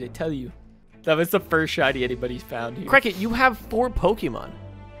asking. Did it tell you? That was the first shiny anybody's found here. Cricket, you have 4 Pokemon.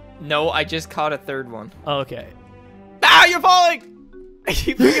 No, I just caught a third one. Okay. Ah, you're falling!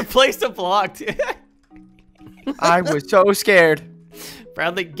 You placed a block. I was so scared.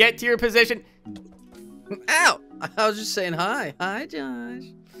 Proudly get to your position. Ow! I was just saying hi. Hi, Josh.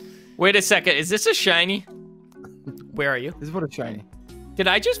 Wait a second. Is this a shiny? Where are you? This is what a shiny. Did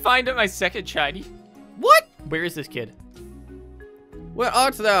I just find my second shiny? What? Where is this kid? Where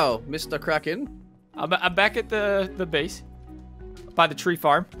art thou, Mr. Kraken? I'm back at the base. By the tree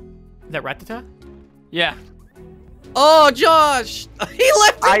farm. Is that Rattata? Yeah. Oh, Josh! He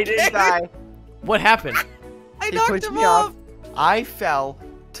left I again. didn't die. What happened? I He knocked pushed him me off. off. I fell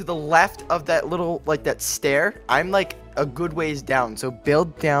to the left of that little, like that stair. I'm like a good ways down, so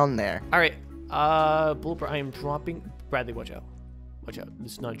build down there. All right. Blooper, I am dropping. Bradley, watch out. Watch out.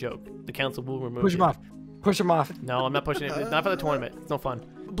 This is not a joke. The council will remove Push him you. off. Push him off. No, I'm not pushing it. It's not for the tournament. It's no fun.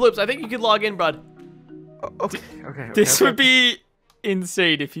 Bloops, I think you could log in, bud. Okay. This would be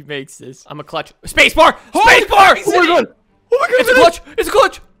insane if he makes this. I'm a clutch. Spacebar! Spacebar! Oh my god! Oh my god, it's a clutch! It's a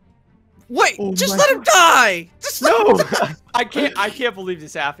clutch! Wait, Oh just my let him die. Just let No! I can't believe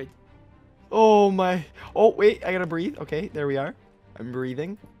this happened. Oh my. Oh, wait. I gotta breathe. Okay, there we are. I'm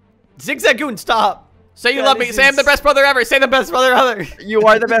breathing. Zigzagoon, stop! Say you That love me. is Say I'm the best brother ever. Say the best brother ever. You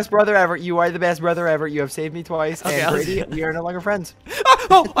are the best brother ever. You are the best brother ever. You have saved me twice. Okay, and I'll- Brady, we are no longer friends.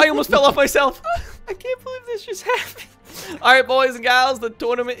 Oh, I almost fell off myself. I can't believe this just happened. All right, boys and gals, the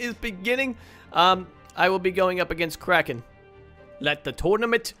tournament is beginning. I will be going up against Kraken. Let the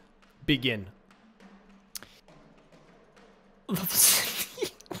tournament begin. What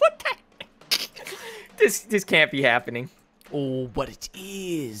the heck? This can't be happening. Oh, but it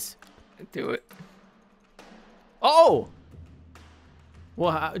is. Do it. Oh!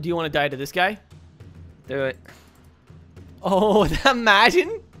 Well, do you want to die to this guy? Do it. Oh,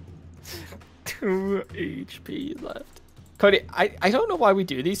 imagine. 2 HP left. Cody, I don't know why we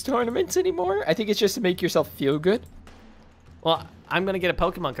do these tournaments anymore. I think it's just to make yourself feel good. Well, I'm gonna get a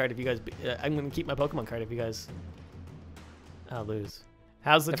Pokemon card if you guys. I'm gonna keep my Pokemon card if you guys. I'll lose.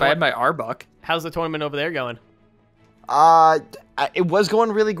 How's the? If I had my Arbok. How's the tournament over there going? It was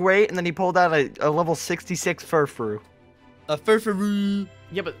going really great, and then he pulled out a level 66 Furfrou. A Furfrou.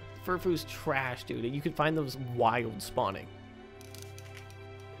 Yeah, but Furfru's trash, dude. You can find those wild spawning.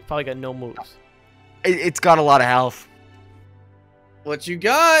 Probably got no moves. It's got a lot of health. What you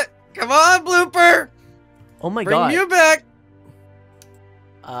got? Come on, Blooper. Oh my Bring god. you back.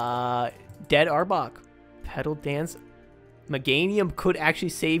 Dead Arbok. Pedal Dance. Meganium could actually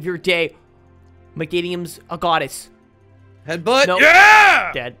save your day. Meganium's a goddess. Headbutt. Nope.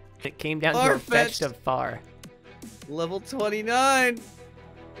 Yeah. Dead. It came down to a Far-fetched. fetched of far. Level 29.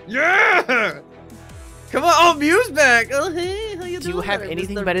 Yeah. Come on. Oh, Mew's back. Oh, hey. How you Do you doing? have there,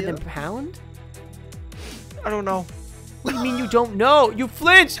 anything Mr. better Mew? than Pound? I don't know. What do you mean you don't know? You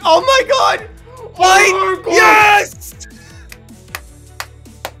flinched! Oh my god! Fight! Oh my god! Yes!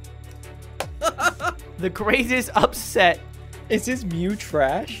 The greatest upset Is his Mew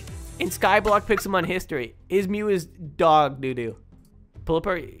trash? in Skyblock Pixelmon history. His Mew is dog doo-doo.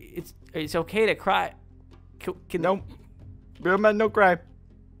 Pulliper, it's okay to cry. Can, Nope. Real man, no cry.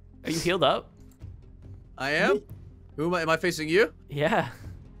 Are you healed up? I am. Who am I? Am I facing you? Yeah.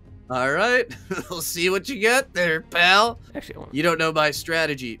 All right. We'll see what you get there, pal. Actually, I won't. You don't know my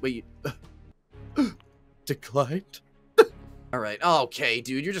strategy. Wait. Declined. All right. Okay,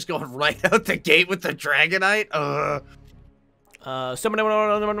 dude. You're just going right out the gate with the Dragonite. Summon.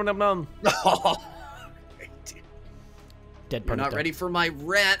 Oh, Dead you're not Ponyta. ready for my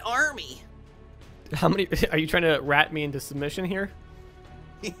rat army. How many? Are you trying to rat me into submission here?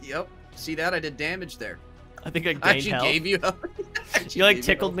 Yep. See that? I did damage there. I think I gained I actually health. gave you. You like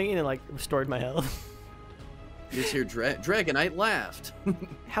tickled me and it like restored my health. This here Dragonite laughed.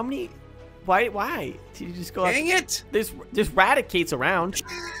 How many? Why? Did you just go? Dang it! There's Raticates around.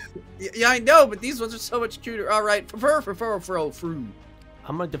 Yeah, I know, but these ones are so much cuter. All right, fru.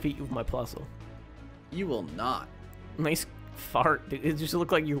 I'm gonna defeat you with my Plusle. You will not. Nice fart, dude. It just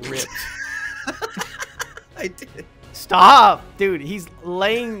looked like you ripped. I did. Stop, dude. He's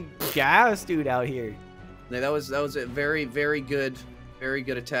laying gas, dude, out here. No, that was a very good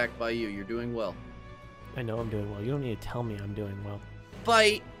attack by you. You're doing well. I know I'm doing well. You don't need to tell me I'm doing well.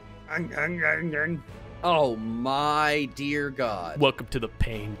 Fight. Oh my dear God. Welcome to the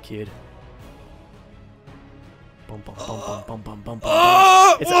pain, kid. Bum, bum, bum, bum, bum, bum, bum, bum.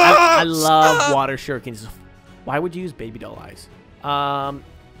 Oh, I love water shurikens. Why would you use baby doll eyes?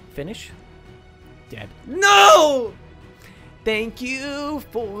 Finish? Dead. No! Thank you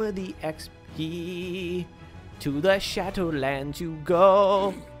for the XP. To the Shadowlands you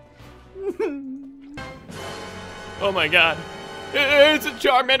go. Oh my god. It's a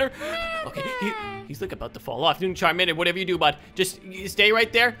Charmander. Okay, he's like about to fall off. Charmander, whatever you do, bud, just stay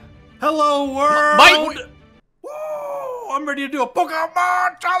right there. Hello, world! Mike! Woo! I'm ready to do a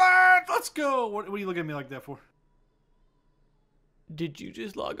Pokemon challenge! Let's go! What are you looking at me like that for? Did you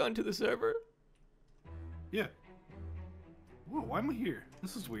just log on to the server? Yeah. Whoa, why am I here?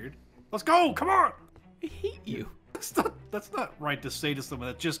 This is weird. Let's go! Come on! I hate you. That's not right to say to someone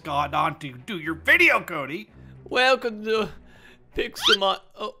that just got on to do your video, Cody! Welcome to Pixelmon.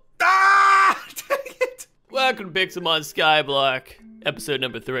 Oh, Ah! Dang it! welcome to Pixelmon Skyblock, episode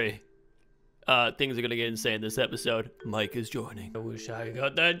number 3. Things are gonna get insane this episode. Mike is joining. I wish I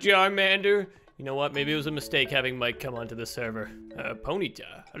got that Charmander. You know what? Maybe it was a mistake having Mike come onto the server.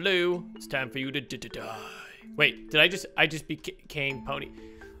 Ponyta, hello. It's time for you to die. Wait, did I just became Pony?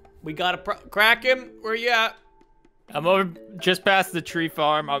 We gotta crack him. Where you at? I'm over just past the tree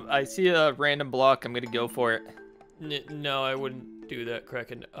farm. I see a random block. I'm gonna go for it. No, I wouldn't do that,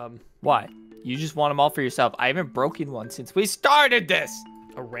 Kraken. Why? You just want them all for yourself. I haven't broken one since we started this.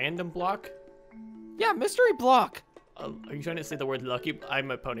 A random block? Yeah, mystery block. Are you trying to say the word lucky?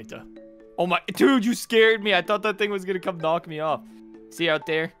 I'm a Ponyta. Oh my, dude, you scared me. I thought that thing was gonna come knock me off. See out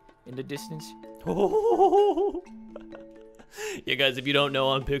there in the distance? Yeah, guys, if you don't know,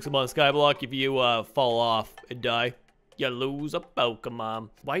 on Pixelmon Skyblock, if you fall off and die, you lose a Pokemon.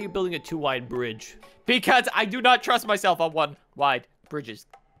 Why are you building a 2-wide bridge? Because I do not trust myself on one wide bridges.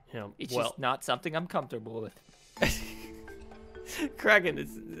 Yeah, It's well, just not something I'm comfortable with. Kraken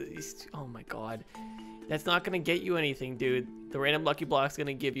is, oh my god. That's not gonna get you anything, dude. The random lucky block's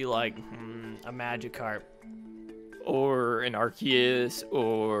gonna give you, like, a Magikarp. Or an Arceus,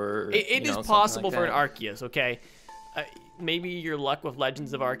 or... It is something possible like for an that. Arceus, okay? maybe your luck with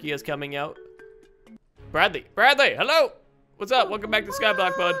Legends of Arceus is coming out. Bradley, hello. What's up? Welcome back to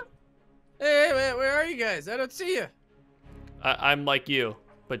Skyblock, bud. Hey, man, where are you guys? I don't see you. I'm like you,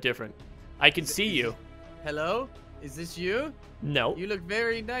 but different. I can see you. Hello? Is this you? No. You look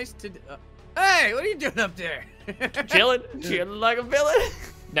very nice to. Hey, what are you doing up there? Chilling like a villain.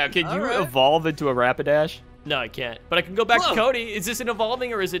 Now, can you Alright. evolve into a Rapidash? No, I can't. But I can go back to Whoa. Cody. Is this an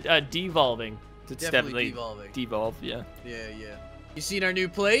evolving or is it devolving? It's Definitely devolving. devolve, yeah. Yeah. You seen our new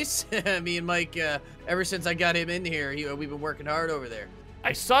place? Me and Mike, ever since I got him in here, we've been working hard over there.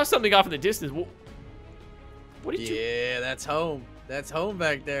 I saw something off in the distance. What did you? Yeah, that's home. That's home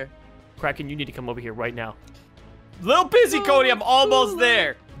back there. Kraken, you need to come over here right now. Little busy, Cody. I'm almost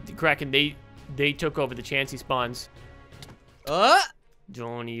there. Kraken, they took over the Chansey spawns.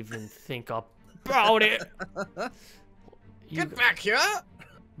 Don't even think about it. Get back here.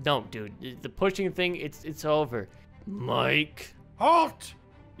 No, dude. The pushing thing, it's over. Mike. Halt!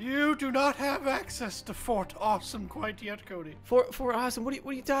 You do not have access to Fort Awesome quite yet, Cody. For awesome. What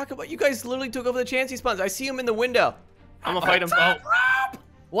are you talking about? You guys literally took over the Chansey spawns. I see him in the window. I'm gonna fight him. Oh.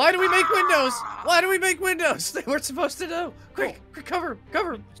 Why do we make windows? Why do we make windows? They weren't supposed to know. Quick, cover.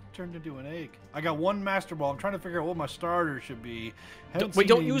 It's turned into an egg. I got one Master Ball. I'm trying to figure out what my starter should be. Wait,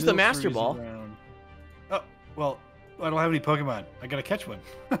 don't use the Master Ball. Around. Oh, well, I don't have any Pokemon. I gotta catch one.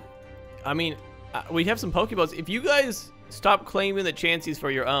 I mean, we have some Pokeballs. If you guys stop claiming the Chanseys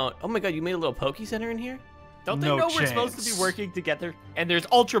for your own. Oh my god, you made a little Poke Center in here? Don't they No know we're supposed to chance. be working together? And there's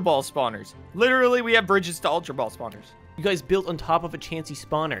Ultra Ball spawners. Literally, we have bridges to Ultra Ball spawners. You guys built on top of a Chansey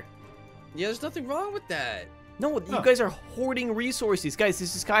spawner. Yeah, there's nothing wrong with that. No, you guys are hoarding resources. Guys,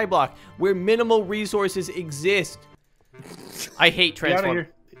 this is Skyblock, where minimal resources exist. I hate Get out of transform. here.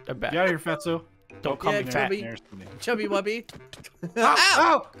 Get out of here, Fatso. Don't call me fat. Chubby. There's somebody. Chubby Wubby.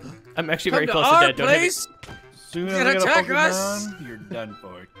 Ow! I'm actually Come very to close to our dead. Don't hit me. place. Soon as You're I gonna get a attack us. Pokemon, you're done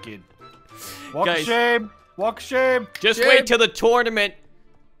for, kid. Walk Guys. of shame. Walk of shame. Just Jim. wait till the tournament.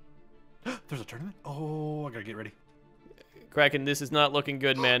 There's a tournament? Oh, I gotta get ready. Kraken, this is not looking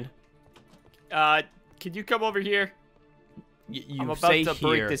good, man. Can you come over here? You I'm about say to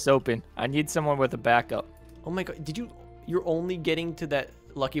break here. this open. I need someone with a backup. Oh my god, you're only getting to that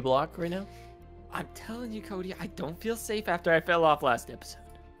lucky block right now? I'm telling you, Cody, I don't feel safe after I fell off last episode.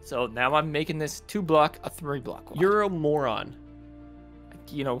 So now I'm making this 2-block a 3-block wall. You're a moron.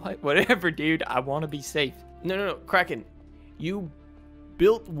 You know what? Whatever, dude. I want to be safe. No, Kraken. You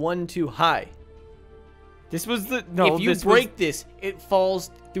built one too high. This was the... No, if you this break this, it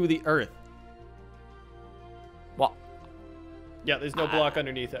falls through the earth. Well, Yeah, there's no block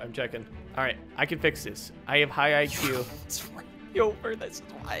underneath it. I'm checking. All right, I can fix this. I have high IQ. it's right over. This is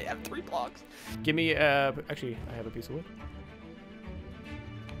why I have 3 blocks. Give me, actually, I have a piece of wood.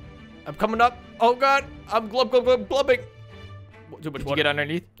 I'm coming up. Oh, God. I'm glubbing. Too much Did you water. get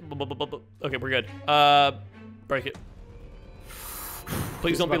underneath? Okay, we're good. Break it.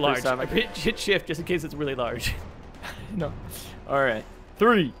 Please don't be my large. first time I Hit shift just in case it's really large. No. All right.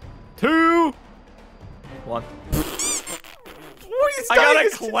 3, 2, 1. I got a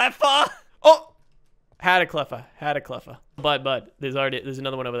Cleffa. Oh! Had a Cleffa. Bud. There's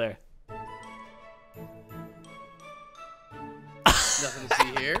another one over there. Nothing to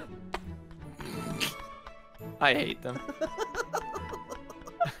see here. I hate them.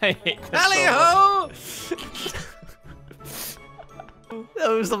 I hate them. Tally so much. ho! That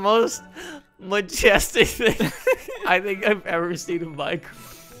was the most majestic thing I think I've ever seen in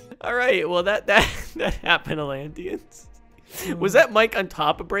Minecraft. All right, well that happened, Atlanteans. Was that Mike on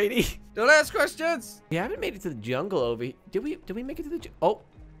top of Brady? Don't ask questions. We haven't made it to the jungle over here. Did we make it to the Oh,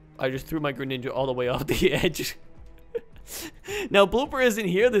 I just threw my Greninja all the way off the edge. Now, Blooper isn't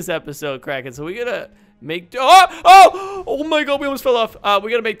here this episode, Kraken, so we gotta make do. Oh my god, we almost fell off.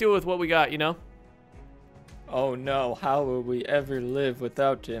 We gotta make do with what we got, you know? Oh no, how will we ever live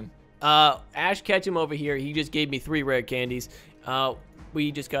without him? Ash Ketchum over here, he just gave me 3 rare candies.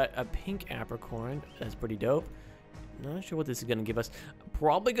 We just got a pink apricorn. That's pretty dope. Not sure what this is gonna give us.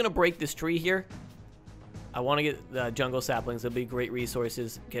 Probably gonna break this tree here. I want to get the jungle saplings. They'll be great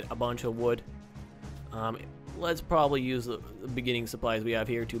resources. Get a bunch of wood. Let's probably use the beginning supplies we have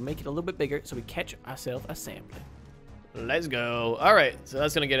here to make it a little bit bigger so we catch ourselves a sapling. Let's go. All right, so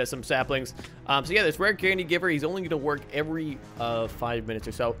that's gonna get us some saplings. So yeah, this rare candy giver, he's only gonna work every 5 minutes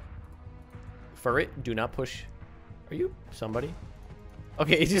or so. For it, do not push. Are you somebody?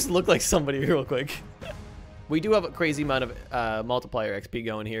 Okay, it just looked like somebody real quick. We do have a crazy amount of multiplier XP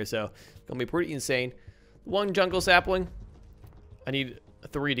going here, so it's gonna be pretty insane. 1 jungle sapling. I need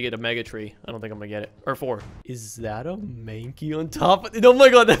 3 to get a mega tree. I don't think I'm gonna get it. Or 4. Is that a Mankey on top of it? Oh my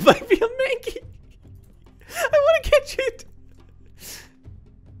god, that might be a Mankey. I want to catch it.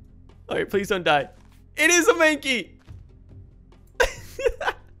 All right, please don't die. It is a Mankey.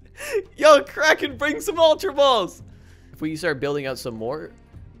 Yo, Kraken, bring some Ultra Balls. If we start building out some more,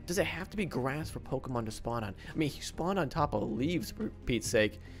 does it have to be grass for Pokemon to spawn on? I mean, he spawned on top of leaves, for Pete's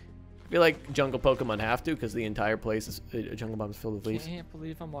sake. I feel like jungle Pokemon have to, because the entire place is a jungle biome is filled with leaves. I can't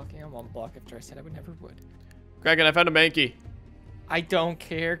believe I'm walking on one block after I said I would never would. Kraken, I found a Mankey. I don't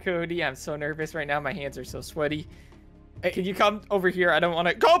care, Cody. I'm so nervous right now. My hands are so sweaty. Hey, can you come over here? I don't want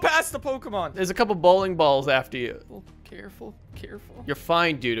to go past the Pokemon. There's a couple bowling balls after you. Careful, careful. You're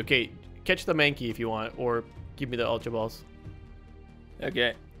fine, dude. Okay, catch the Mankey if you want, or give me the Ultra Balls.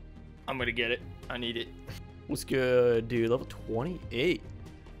 Okay, I'm gonna get it. I need it. What's good, dude? Level 28.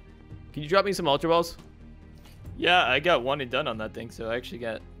 Can you drop me some Ultra Balls? Yeah, I got one and done on that thing, so I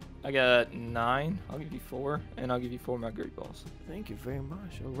got 9. I'll give you 4, and I'll give you 4 more great balls. Thank you very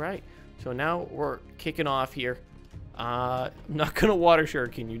much. All right. So now we're kicking off here. I'm not gonna water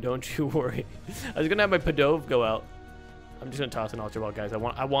shuriken you, don't you worry. I was gonna have my Pidove go out. I'm just gonna toss an Ultra Ball, guys. I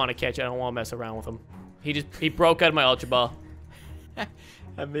want to catch it. I don't want to mess around with him. He broke out of my Ultra Ball.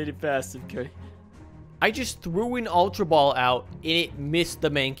 I made it past him, Cody. I just threw an Ultra Ball out and it missed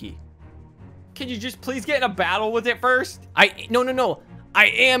the Mankey. Can you just please get in a battle with it first? No. I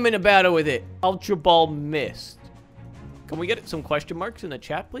am in a battle with it. Ultra Ball missed. Can we get some question marks in the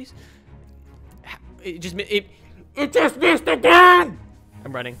chat, please? It just missed again.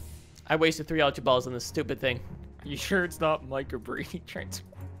 I'm running. I wasted 3 Ultra Balls on this stupid thing. Are you sure it's not microbreeding transfer?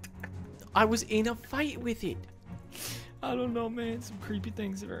 I was in a fight with it. I don't know, man. Some creepy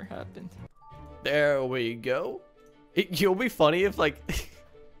things have ever happened. There we go. It'll be funny if, like,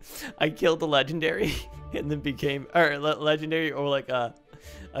 I killed the legendary and then became, or legendary or like a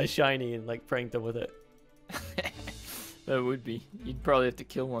shiny and like pranked them with it. That would be. You'd probably have to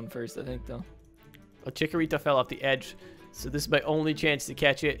kill one first, I think, though. A Chikorita fell off the edge, so this is my only chance to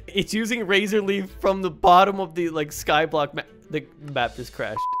catch it. It's using Razor Leaf from the bottom of the like Skyblock map. The map just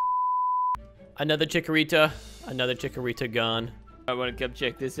crashed. Another Chikorita gone. I want to come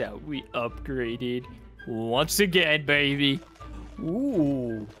check this out. We upgraded once again, baby.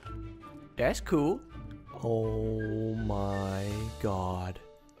 Ooh, that's cool. Oh my god.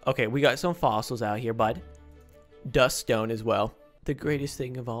 Okay, we got some fossils out here, bud. Dust stone as well. The greatest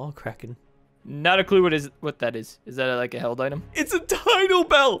thing of all, Kraken. Not a clue what that is. Is that like a held item? It's a tidal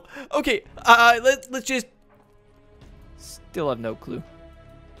bell. Okay, let's just. Still have no clue.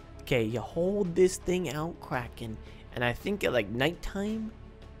 Okay, you hold this thing out, Kraken, and I think at like nighttime,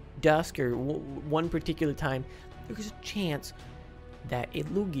 dusk, or one particular time, there's a chance that a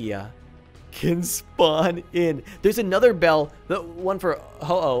Lugia can spawn in. There's another bell, the one for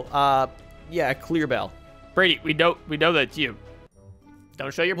Ho-Oh. Yeah, a clear bell. Brady, we know that's you.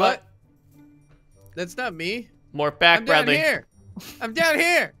 Don't show your butt. That's not me. Morph back, I'm Bradley. down here. I'm down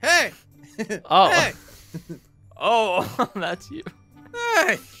here. Hey. Oh. Hey. Oh, that's you.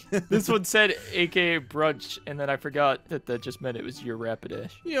 Hey. This one said AKA brunch, and then I forgot that just meant it was your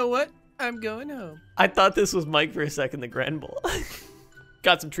Rapidash. You know what? I'm going home. I thought this was Mike for a second, the Granbull.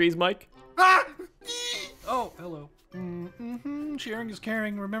 Got some trees, Mike? Ah! Oh, hello. Sharing is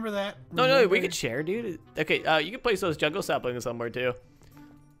caring. Remember that. No, we could share, dude. Okay, you can place those jungle saplings somewhere too.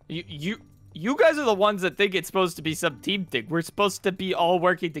 You guys are the ones that think it's supposed to be some team thing. We're supposed to be all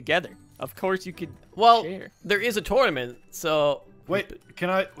working together. Of course you could share. There is a tournament, so... Wait,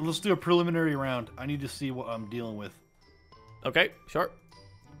 let's do a preliminary round. I need to see what I'm dealing with. Okay, sure.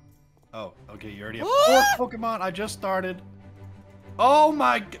 Oh, okay, you already have 4 Pokemon. I just started. Oh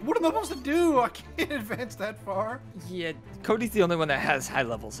my, what am I supposed to do? I can't advance that far. Yeah, Cody's the only one that has high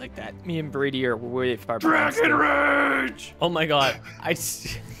levels like that. Me and Brady are way far behind. Dragon Rage! Oh my god.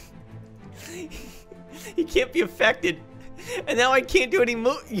 He can't be affected. And now I can't do any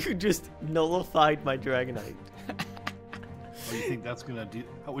more. You just nullified my Dragonite. What do you think that's gonna do?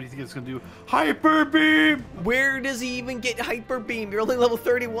 What do you think it's gonna do? Hyper Beam! Where does he even get Hyper Beam? You're only level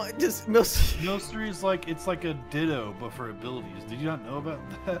 31. Just Milcery is like, it's like a Ditto, but for abilities. Did you not know about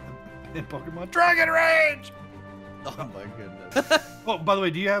that in Pokemon? Dragon Rage! Oh my goodness. Oh, by the way,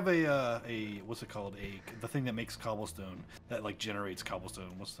 do you have a what's it called? The thing that makes cobblestone, that like generates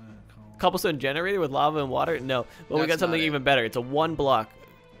cobblestone. What's that called? Cobblestone generator with lava and water? No. But we got That's something not it. even better. It's a 1 block.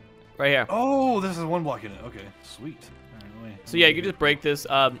 Right here. Oh, this is 1 block in it. Okay, sweet. All right, So yeah, you can just break this.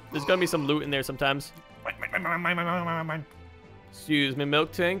 There's gonna be some loot in there sometimes. Excuse me,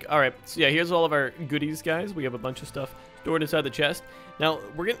 milk tank. All right, so yeah, here's all of our goodies, guys. We have a bunch of stuff stored inside the chest. Now,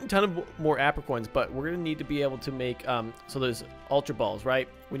 we're getting a ton of more apricorns, but we're gonna need to be able to make, so there's Ultra Balls, right?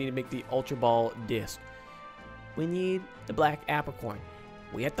 We need to make the Ultra Ball disc. We need the black apricorn.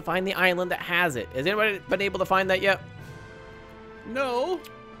 We have to find the island that has it. Has anybody been able to find that yet? No.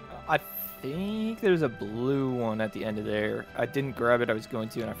 I think there's a blue one at the end of there. I didn't grab it. I was going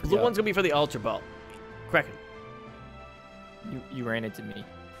to, and I forgot. Blue one's gonna be for the Ultra Ball. Kraken. You ran into me.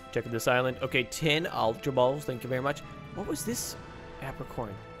 Checking this island. Okay, 10 Ultra Balls. Thank you very much. What was this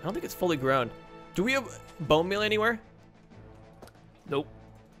apricorn? I don't think it's fully grown. Do we have bone meal anywhere? Nope.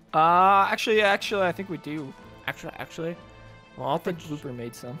 Actually, I think we do. Actually. Well, I'll have to Blooper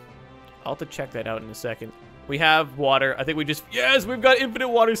made some. I'll have to check that out in a second. We have water. I think we just... Yes, we've got infinite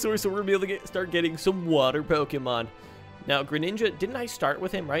water source, so we're going to be able to start getting some water Pokemon. Now, Greninja, didn't I start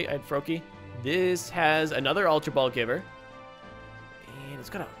with him, right? I had Froakie. This has another Ultra Ball giver. And it's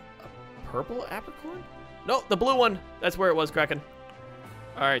got a purple apricorn? No, the blue one. That's where it was, Kraken.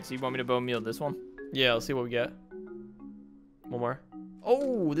 All right, so you want me to bone meal this one? Yeah, let's see what we get. One more.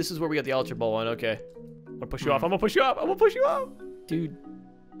 Oh, this is where we got the Ultra Ball one. Okay. I'm going to push you off. I'm going to push you off. I'm going to push you off. Dude,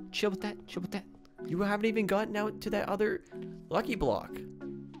 chill with that. Chill with that. You haven't even gotten out to that other lucky block.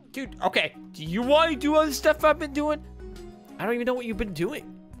 Dude, okay. Do you want to do all the stuff I've been doing? I don't even know what you've been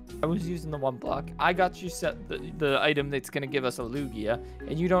doing. I was using the one block. I got you set the item that's going to give us a Lugia,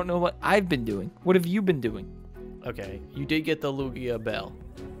 and you don't know what I've been doing. What have you been doing? Okay, you did get the Lugia Bell,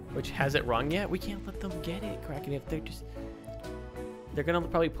 which has it wrong yet. We can't let them get it, Kraken, if they're going to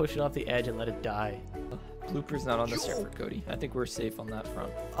probably push it off the edge and let it die. Blooper's not on the server, Cody. I think we're safe on that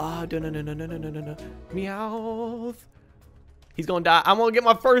front. Oh, no. Meowth. He's going to die. I'm going to get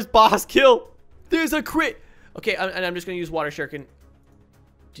my first boss kill. There's a crit. Okay, and I'm just going to use Water Shuriken.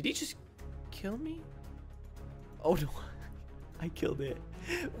 Did he just kill me? Oh, no. I killed it.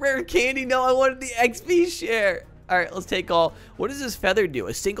 Rare candy. No, I wanted the XP share. All right, let's take all. What does this feather do?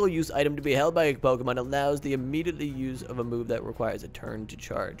 A single-use item to be held by a Pokemon allows the immediately use of a move that requires a turn to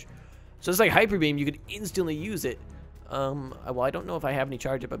charge. So it's like Hyper Beam. You could instantly use it. Well, I don't know if I have any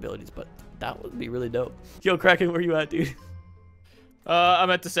charge-up abilities, but that would be really dope. Yo, Kraken, where you at, dude? I'm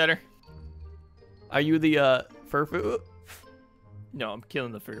at the center. Are you the Furfu? No, I'm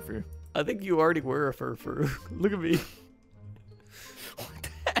killing the Furfu. I think you already were a Furfu. Look at me. What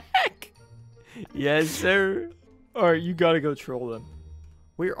the heck? Yes, sir. All right, you gotta go troll them.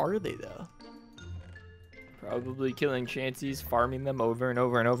 Where are they, though? Probably killing Chanseys, farming them over and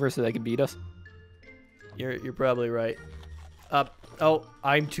over and over so they can beat us. You're probably right. Oh,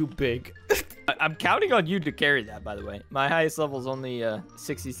 I'm too big. I'm counting on you to carry that, by the way. My highest level is only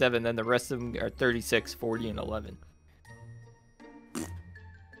 67, then the rest of them are 36, 40, and 11.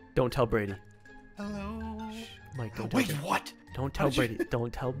 Don't tell Brady. Hello. Shh, Mike, don't Wait, tell Brady. what? Don't tell Brady.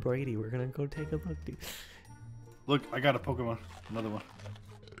 Don't tell Brady. We're gonna go take a look, dude. Look, I got a Pokemon. Another one.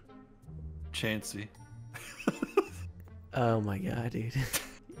 Chansey. Oh my god, dude.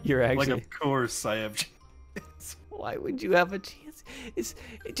 You're actually... Like, of course I have. Why would you have a chance?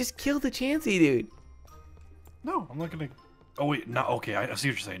 Just kill the Chansey, dude. No, I'm not gonna. Oh wait, no. Okay, I see what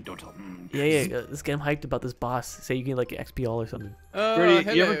you're saying. Don't tell him. Yeah. Let's get him hyped about this boss. Say you can like XP all or something.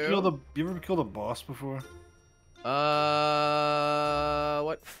 Brady, you ever kill the boss before?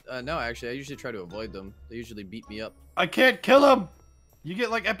 What? No, actually, I usually try to avoid them. They usually beat me up. I can't kill him. You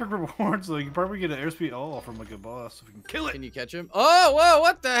get like epic rewards, so you can probably get an airspeed all from like a boss if you can kill it. Can you catch him? Oh, whoa!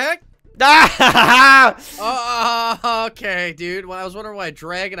 What the heck? Okay, dude. Well, I was wondering why a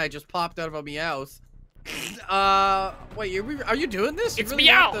Dragonite just popped out of a Meowth. Wait, are you doing this? It's really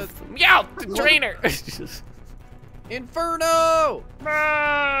Meowth! Meowth, the trainer! Inferno!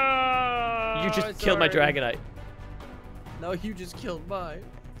 You just killed my Dragonite. No, you just killed mine.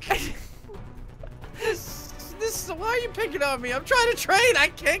 Why are you picking on me? I'm trying to train. I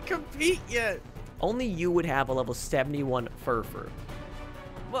can't compete yet. Only you would have a level 71 Furfur.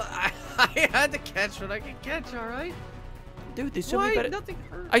 Well, I had to catch what I could catch, all right? Dude, there's so many better... Nothing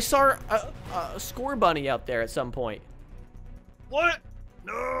hurt. I saw a score bunny out there at some point. What?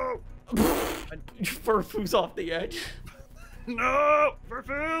 No. Furfu's off the edge. No,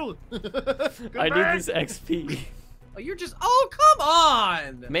 Furfu. I need this XP. Oh, you're just... Oh, come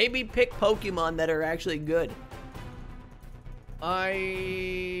on! Maybe pick Pokemon that are actually good.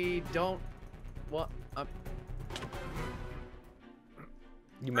 I don't... What?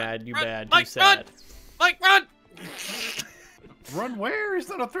 You mad, you bad, Mike, you sad. Mike, run! Run where? He's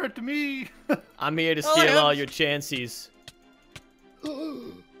not a threat to me. I'm here to steal all your Chanseys.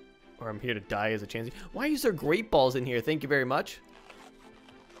 Or I'm here to die as a Chansey. Why is there great balls in here? Thank you very much.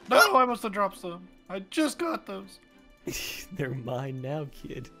 No, I must have dropped some. I just got those. They're mine now,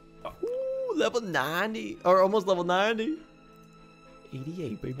 kid. Ooh, level 90. Or almost level 90.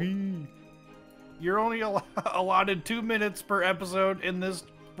 88, baby. You're only allotted 2 minutes per episode in this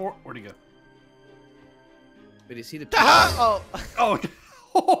sport. Where'd he go? Wait, is he the... Oh, oh,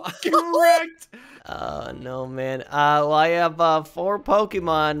 get wrecked. No, man. Well, I have 4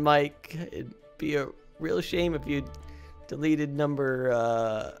 Pokemon, Mike. It'd be a real shame if you deleted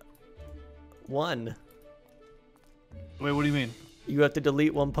number 1. Wait, what do you mean? You have to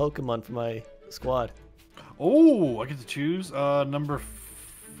delete 1 Pokemon from my squad. Oh, I get to choose number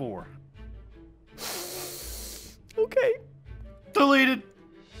 4. Okay. Deleted.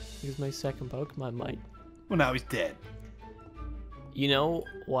 Here's my 2nd Pokemon, Mike. Well, now he's dead. You know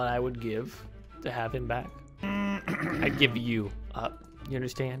what I would give to have him back? I'd give you up. You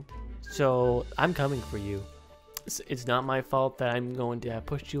understand? So I'm coming for you. It's not my fault that I'm going to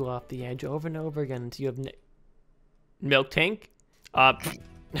push you off the edge over and over again until you have Milk Tank. I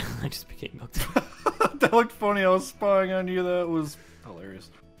just became Milk Tank. That looked funny. I was spying on you. That was hilarious.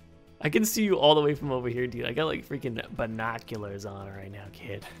 I can see you all the way from over here, dude. I got like freaking binoculars on right now,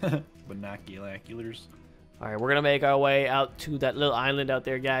 kid. Binoculars. All right, we're gonna make our way out to that little island out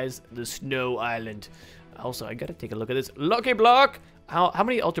there, guys. The Snow Island. Also, I gotta take a look at this Lucky Block. How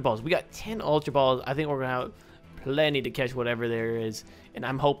many Ultra Balls? We got 10 Ultra Balls. I think we're gonna have plenty to catch whatever there is. And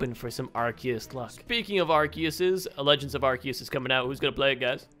I'm hoping for some Arceus luck. Speaking of Arceuses, Legends of Arceus is coming out. Who's gonna play it,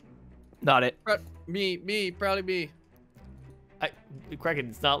 guys? Not it. Me, probably me. Kraken,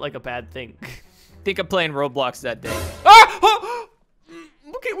 it's not like a bad thing. Think I'm playing Roblox that day. Ah!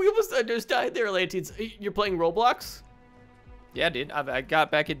 Okay, we almost just died there, Atlanteans. You're playing Roblox? Yeah, dude. I got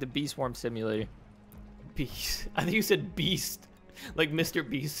back into Bee Swarm Simulator. Beast. I think you said Beast. Like Mr.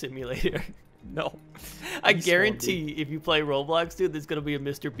 Beast Simulator. No. I guarantee if you play Roblox, dude, there's gonna be a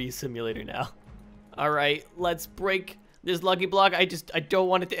Mr. Beast Simulator now. Alright, let's break this Lucky Block. I don't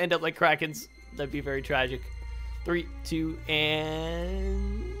want it to end up like Kraken's. That'd be very tragic. 3, 2,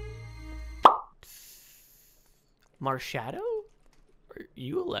 and... Marshadow? Are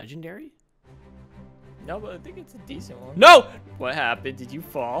you a legendary? No, but I think it's a decent one. No! What happened? Did you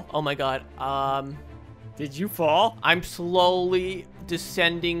fall? Oh my god. Did you fall? I'm slowly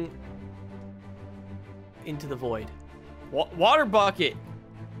descending into the void. Water bucket.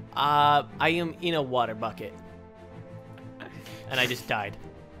 I am in a water bucket. And I just died.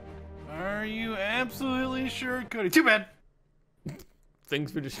 Are you absolutely sure, Cody? Too bad.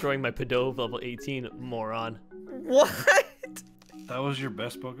 Thanks for destroying my Pidove level 18, moron. What? That was your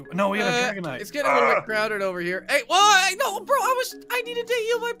best Pokemon? No, we had a Dragonite. It's getting a little bit crowded over here. Hey, why? No, bro, I needed to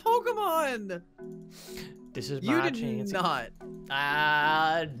heal my Pokemon. This is You my did chance. not.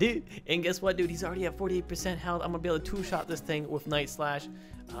 Dude. And guess what, dude? He's already at 48% health. I'm gonna be able to 2-shot this thing with Night Slash.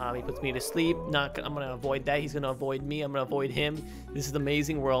 He puts me to sleep. I'm gonna avoid that. He's gonna avoid me. I'm gonna avoid him. This is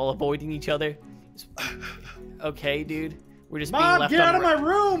amazing. We're all avoiding each other. Okay, dude. We're just being left get out of my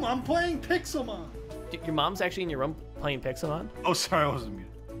room! I'm playing Pixelmon. Dude, your mom's actually in your room playing Pixelmon? Oh, sorry, I wasn't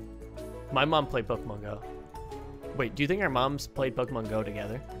muted. My mom played Pokemon Go. Wait, do you think our moms played Pokemon Go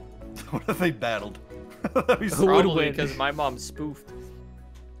together? What if they battled? That'd be Who would Probably win? because my mom spoofed.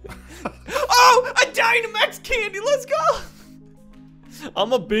 Oh, a Dynamax candy. Let's go.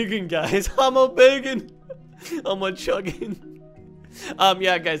 I'm a biggin, guys. I'm a biggin. I'm a chuggin.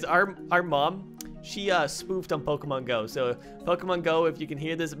 Yeah, guys, our mom, she spoofed on Pokemon Go. So Pokemon Go, if you can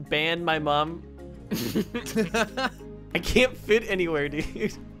hear this, ban my mom. I can't fit anywhere, dude.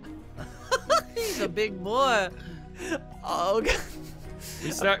 He's a big boy. Oh god.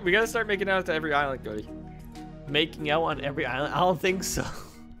 We gotta start making out to every island, Cody. Making out on every island? I don't think so.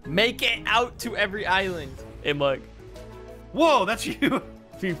 Make it out to every island. Hey, Mike. Whoa, that's you.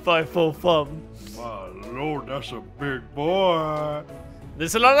 3, 5, 4, 5. My lord, that's a big boy. This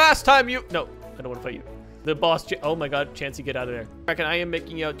is the last time you. No, I don't want to fight you. The boss. Oh my god, Chansey, get out of there. Reckon I am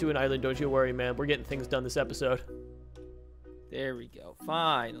making you out to an island. Don't you worry, man. We're getting things done this episode. There we go.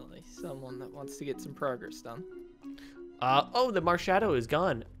 Finally, someone that wants to get some progress done. Oh, the Marshadow is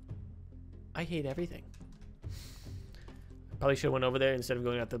gone. I hate everything. Probably should have went over there instead of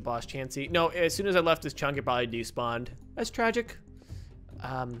going after the boss Chansey. No, as soon as I left this chunk, it probably despawned. That's tragic.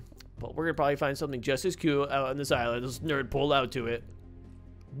 But we're gonna probably find something just as cool out on this island. This nerd pulled out to it.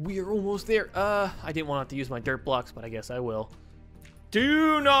 We're almost there. I didn't want to have to use my dirt blocks, but I guess I will.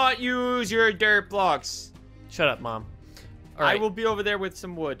 Do not use your dirt blocks. Shut up, Mom. All right. I will be over there with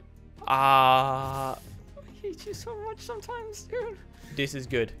some wood. I hate you so much sometimes, dude. This is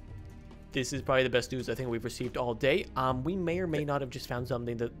good. This is probably the best news I think we've received all day. We may or may not have just found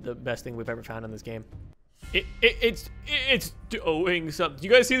something the best thing we've ever found in this game. It's doing something. Do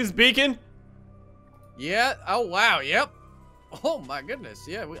you guys see this beacon? Yeah. Oh, wow. Yep. Oh, my goodness.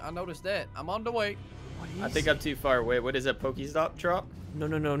 Yeah, I noticed that. I'm on the way. I think I'm too far away. What is that, Pokestop drop?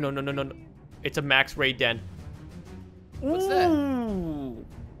 No. It's a max raid den. What's that? Ooh.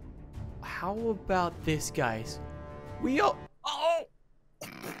 How about this, guys? We all... Oh!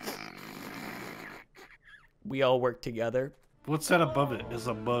 we all work together. What's that above it? Is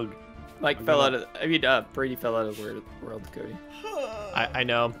a bug. Mike fell out of. I mean, Brady fell out of the world, Cody. I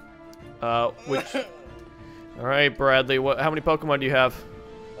know. Which? All right, Bradley. How many Pokemon do you have?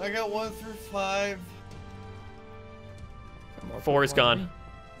 I got 1 through 5. 4 is gone.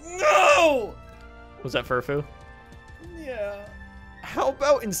 No! Was that Furfu? Yeah. How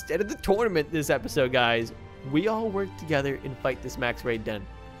about instead of the tournament this episode, guys, we all work together and fight this max raid den?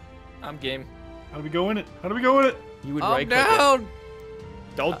 I'm game. How do we go in it? How do we go in it? You would I'm right click it. down.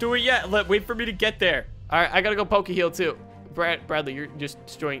 Don't do it yet. Wait for me to get there. All right, I gotta go Poke Heal too. Bradley, you're just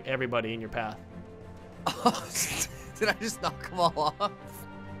destroying everybody in your path. Did I just knock them all off?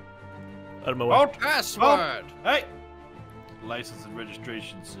 Out of my way. Oh, Password. hey! License and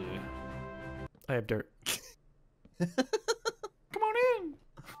registration, sir. I have dirt. Come on in.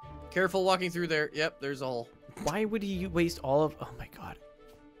 Careful walking through there. Yep, there's a hole. Why would he waste all of? Oh my god.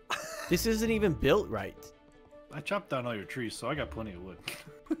 This isn't even built right. I chopped down all your trees, so I got plenty of wood.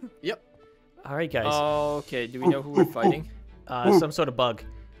 Yep. All right, guys. Okay, do we know who we're fighting? Some sort of bug.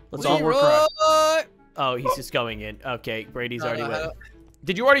 Let's all work. Leroy! Oh, he's just going in. Okay, Brady's No, already no, went. no.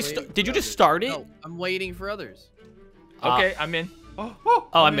 Did you already? Waiting Did you for just others. start it? No, I'm waiting for others. Okay, I'm in. Oh,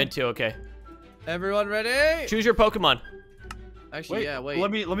 I'm in too. Okay. Everyone ready? Choose your Pokemon. Actually, Wait, yeah, wait. let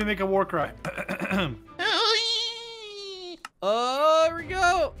me make a war cry. Oh, here we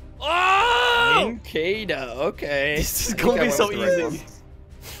go. Oh! Kada, okay. This is I think gonna I be went so with the right easy.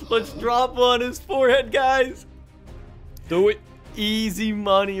 Let's drop on his forehead, guys. Do it. Easy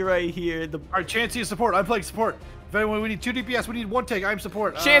money right here. The All right, Chansey is support. I'm playing support. If anyone, we need 2 DPS. We need 1 take. I'm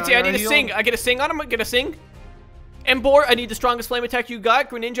support. Chansey, I need to heal. sing. I get a sing on him. I get a sing. Embor, I need the strongest flame attack you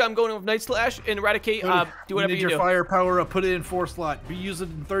got. Greninja, I'm going with Night Slash. And Eradicate, do whatever need you your do. firepower up. Put it in 4 slot. Be used it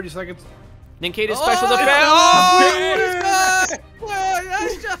in 30 seconds. Ninkata's special defense.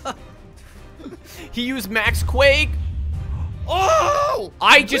 Nice job. He used Max Quake. Oh!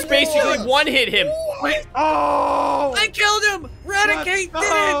 I just basically one-hit him. Wait. Oh! I killed him. Eradicate did it.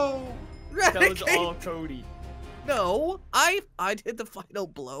 No! That was Eradicate. all Cody. No, I did the final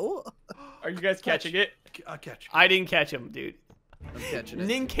blow. Are you guys catching it? I'll catch you. I didn't catch him, dude. I'm catching it.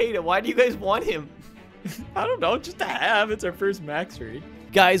 Ninkata, why do you guys want him? I don't know, just to have. It's our first max raid.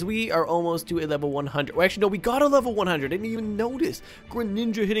 Guys, we are almost to a level 100. Well, actually, no, we got a level 100. I didn't even notice.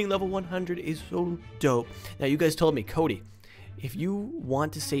 Greninja hitting level 100 is so dope. Now, you guys told me, Cody, if you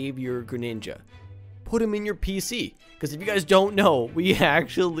want to save your Greninja, put him in your PC. Because if you guys don't know, we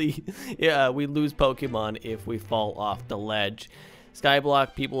actually, we lose Pokemon if we fall off the ledge.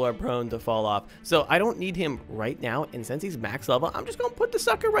 Skyblock, people are prone to fall off. So I don't need him right now, and since he's max level, I'm just going to put the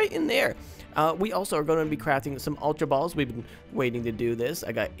sucker right in there. We also are going to be crafting some Ultra Balls. We've been waiting to do this.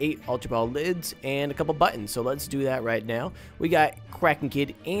 I got 8 Ultra Ball lids and a couple buttons, so let's do that right now. We got Kraken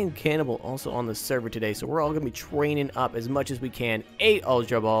Kid and Cannibal also on the server today, so we're all going to be training up as much as we can. 8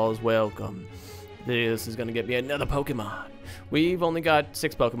 Ultra Balls, welcome. This is going to get me another Pokemon. We've only got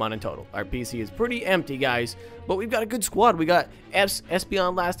 6 Pokemon in total. Our PC is pretty empty, guys, but we've got a good squad. We got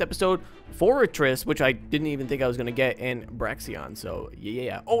Espeon last episode, Fortress, which I didn't even think I was going to get, and Braxion, so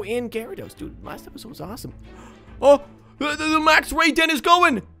yeah. Oh, and Gyarados, dude. Last episode was awesome. Oh, the max raid den is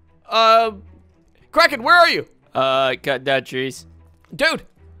going. Kraken, where are you? Cut that trees. Dude,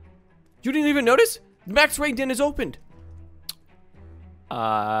 you didn't even notice? The max raid den is opened.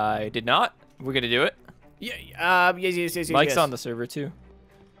 I did not. We're gonna do it. Yeah, yes. Mike's on the server too.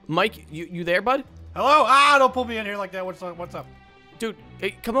 Mike, you there, bud? Hello? Ah, don't pull me in here like that. What's up? Dude,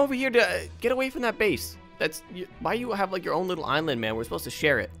 hey, come over here to get away from that base. Why you have like your own little island, man? We're supposed to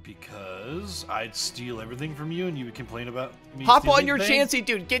share it. Because I'd steal everything from you and you would complain about me Hop on stealing your things? Chansey,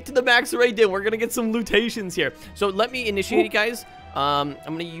 dude. Get to the max raid den. We're gonna get some lutations here. So let me initiate it, guys. I'm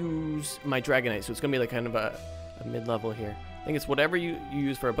gonna use my Dragonite, so it's gonna be like kind of a mid-level here. I think it's whatever you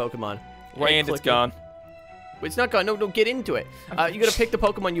use for a Pokemon. And it's gone. It's not gone. No, get into it. You gotta pick the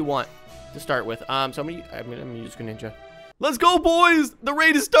Pokemon you want to start with. So I'm gonna use Greninja. Let's go, boys! The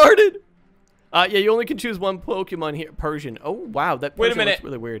raid has started. Yeah, you only can choose one Pokemon here. Persian. Oh wow, that Persian Wait a minute. looks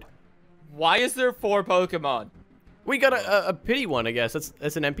really weird. Why is there 4 Pokemon? We got a pity one, I guess.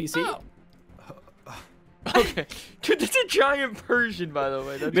 That's an NPC. Oh. Okay. Dude, that's a giant Persian, by the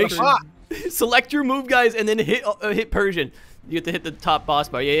way. That's Make crazy. sure select your move, guys, and then hit Persian. You have to hit the top boss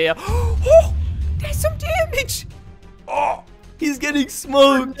bar. Yeah. Oh, that's some damage. Oh, he's getting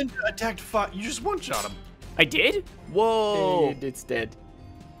smoked. Greninja attacked 5. You just one-shot him. I did? Whoa. And it's dead.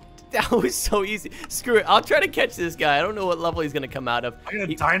 That was so easy. Screw it. I'll try to catch this guy. I don't know what level he's going to come out of. I got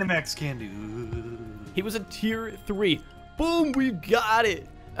a Dynamax candy. He was a tier 3. Boom, we got it.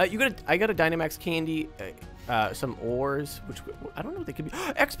 I got a Dynamax candy, some ores, which I don't know what they could be.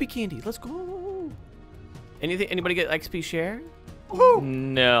 XP candy. Let's go. Anybody get XP share?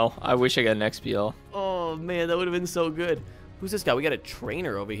 No, I wish I got an XPL. Oh man, that would have been so good. Who's this guy? We got a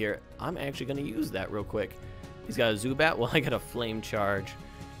trainer over here. I'm actually gonna use that real quick. He's got a Zubat. Well, I got a Flame Charge.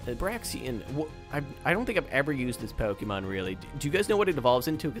 The Braxian. I don't think I've ever used this Pokemon really. Do you guys know what it evolves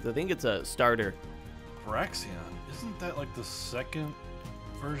into? Because I think it's a starter. Braxian. Isn't that like the second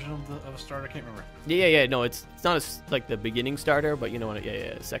version of a starter? I can't remember. Yeah. No, it's not like the beginning starter, but you know what?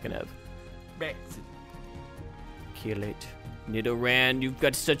 Yeah. Second ev. Braxian. Kill it. Nidoran, you've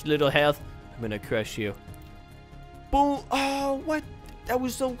got such little health. I'm gonna crush you. Boom. Oh, what? That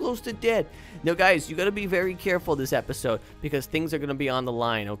was so close to dead. Now, guys, you gotta be very careful this episode because things are gonna be on the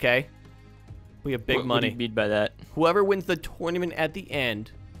line, okay? We have big money. What do you mean by that? Whoever wins the tournament at the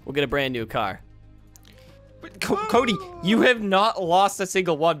end will get a brand new car. But Cody, you have not lost a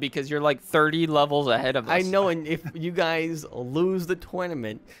single one because you're like 30 levels ahead of us. I know, and if you guys lose the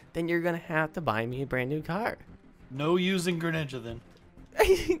tournament, then you're gonna have to buy me a brand new car. No using Greninja then.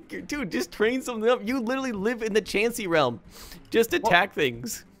 Dude, just train something up. You literally live in the Chansey realm. Just attack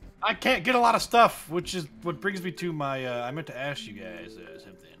things. I can't get a lot of stuff, which is what brings me to my, I meant to ask you guys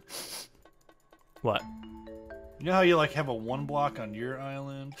something. What? You know how you like have a 1 block on your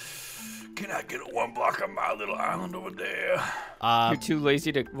island? Can I get a 1 block on my little island over there? You're too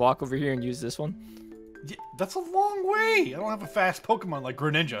lazy to walk over here and use this one? Yeah, that's a long way. I don't have a fast Pokemon like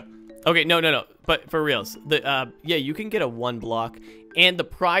Greninja. Okay, no. But for reals, yeah, you can get a 1 block, and the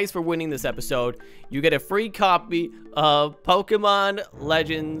prize for winning this episode, you get a free copy of Pokemon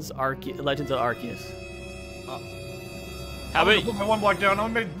Legends of Arceus. How I'm about gonna put my 1 block down?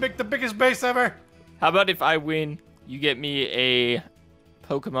 I'm gonna make the biggest base ever. How about if I win, you get me a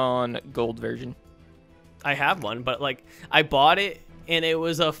Pokemon Gold version? I have one, but like I bought it and it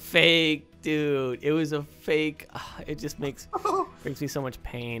was a fake, dude. It was a fake. It just brings me so much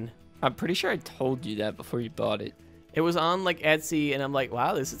pain. I'm pretty sure I told you that before you bought it. It was on like Etsy, and I'm like,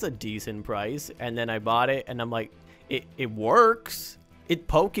 wow, this is a decent price. And then I bought it, and I'm like, it works. It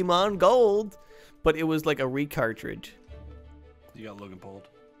Pokemon Gold, but it was like a recartridge. You got Logan pulled.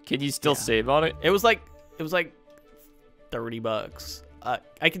 Can you still save on it? It was like $30.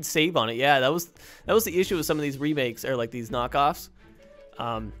 I could save on it. Yeah, that was the issue with some of these remakes or like these knockoffs.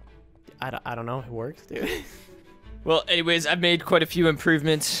 I don't know. It works, dude. Well, anyways, I've made quite a few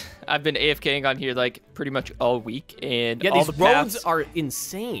improvements. I've been AFKing on here like pretty much all week, and yeah, all these the roads paths, are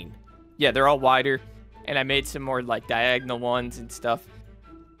insane. yeah, they're all wider, and I made some more like diagonal ones and stuff.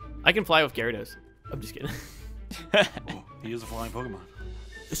 I can fly with Gyarados. I'm just kidding. Oh, he is a flying Pokemon.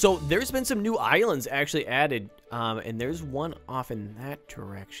 So there's been some new islands actually added, and there's one off in that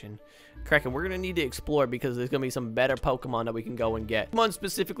direction. Kraken, we're gonna need to explore because there's gonna be some better Pokemon that we can go and get. Pokemon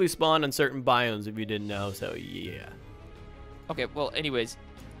specifically spawn on certain biomes if you didn't know, so yeah. Okay, well, anyways,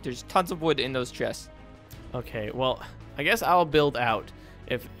 there's tons of wood in those chests. Okay, well, I guess I'll build out.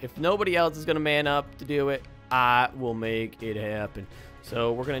 If nobody else is gonna man up to do it, I will make it happen.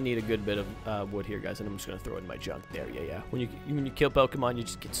 So we're gonna need a good bit of wood here, guys, and I'm just gonna throw it in my junk there. Yeah. When you kill Pokemon, you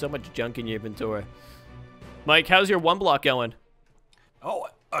just get so much junk in your inventory. Mike, how's your 1 block going? Oh,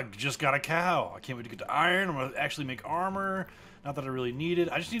 I just got a cow. I can't wait to get to iron. I'm gonna actually make armor. Not that I really need it.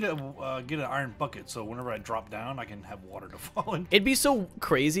 I just need to get an iron bucket, so whenever I drop down, I can have water to fall in. It'd be so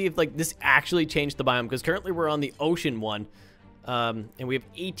crazy if like this actually changed the biome, because currently we're on the ocean one, and we have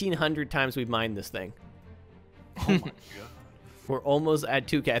 1,800 times we've mined this thing. Oh my god. We're almost at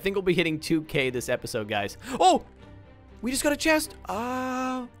 2K. I think we'll be hitting 2K this episode, guys. Oh, we just got a chest.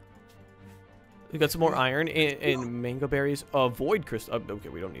 We got some more iron and mango berries. Void crystal. Okay,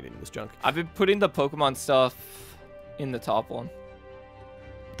 we don't need any of this junk. I've been putting the Pokemon stuff in the top one.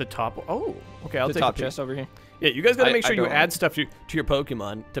 The top. Oh, okay. I'll the take top a peek. chest over here. Yeah, you guys gotta make sure you don't- add stuff to your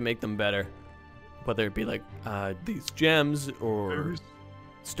Pokemon to make them better. Whether it be like these gems or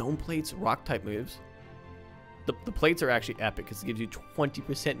stone plates, rock type moves. The plates are actually epic because it gives you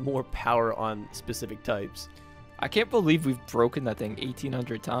 20% more power on specific types. I can't believe we've broken that thing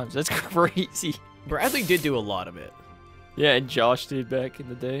 1,800 times. That's crazy. Bradley did do a lot of it. Yeah, and Josh did back in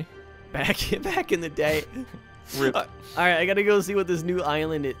the day. Back in the day. Rip. All right, I gotta go see what this new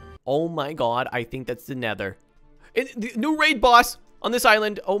island is. Oh my god, I think that's the Nether. The new raid boss on this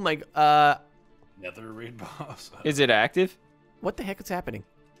island. Oh my. Nether raid boss. Is it active? What the heck is happening?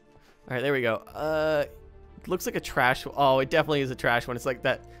 All right, there we go. It looks like a trash. Oh, it definitely is a trash one. It's like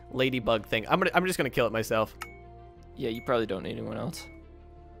that ladybug thing. I'm just gonna kill it myself. Yeah, you probably don't need anyone else.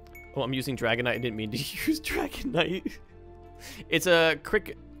 Oh, I'm using Dragonite. I didn't mean to use Dragonite. It's a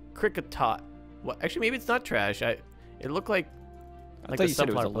cricketot. What? Actually, maybe it's not trash. It looked like I thought you said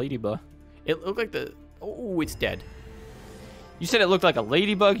it was a sunflower. ladybug. It looked like the. Oh, it's dead. You said it looked like a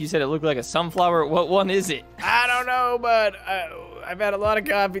ladybug. You said it looked like a sunflower. What one is it? I don't know, but I've had a lot of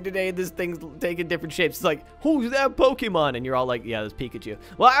coffee today, and this thing's taking different shapes. It's like, who's that Pokemon? And you're all like, yeah, that's Pikachu.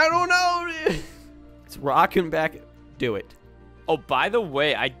 Well, I don't know. It's rocking back. Do it. Oh, by the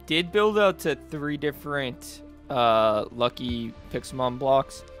way, I did build out to 3 different lucky Pixelmon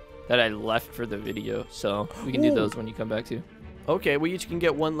blocks that I left for the video, so we can do those when you come back too. Okay, we each can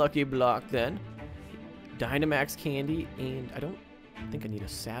get 1 lucky block then. Dynamax candy, and I don't think I need a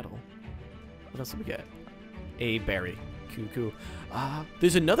saddle. What else do we get? A berry. Cool.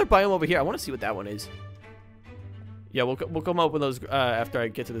 There's another biome over here. I want to see what that one is. Yeah, we'll come open those after I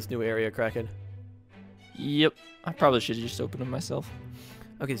get to this new area, Kraken. Yep. I probably should just open them myself.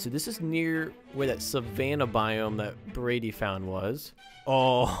 Okay, so this is near where that savanna biome that Brady found was.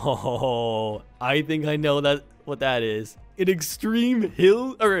 Oh, I think I know what that is. An extreme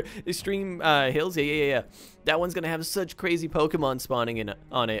hill or extreme hills. Yeah. That one's gonna have such crazy Pokemon spawning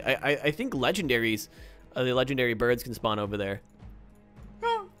on it. I think legendaries, the legendary birds can spawn over there.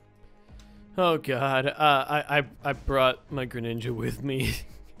 Oh God, I brought my Greninja with me.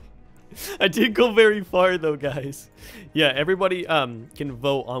 I did go very far though, guys. Yeah, everybody can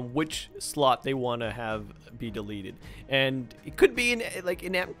vote on which slot they want to have be deleted, and it could be an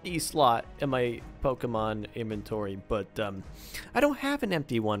empty slot in my Pokemon inventory, but I don't have an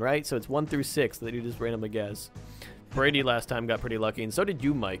empty one, right? So it's 1 through 6 that you just randomly guess. Brady last time got pretty lucky, and so did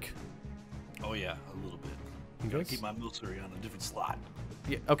you, Mike. Oh yeah, a little bit. I gotta keep my Milcery on a different slot.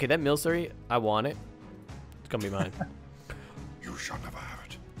 Yeah, okay, that Milcery, I want it. It's gonna be mine. You shall never have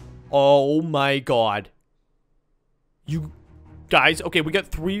it. Oh my God. You guys, okay, we got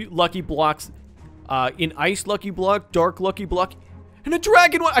 3 lucky blocks. In ice lucky block, dark lucky block, and a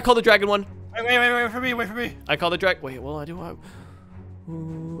dragon one. I call the dragon one. Wait for me. I call the dragon. Wait, well,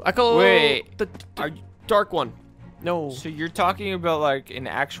 I call the dark one. No. So you're talking about like an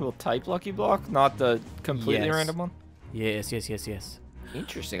actual type lucky block, not the completely Yes. random one? Yes.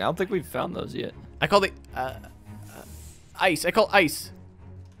 Interesting. I don't think we've found those yet. I call the ice. I call ice.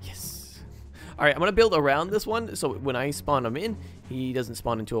 Yes. All right, I'm gonna build around this one, so when I spawn him in, he doesn't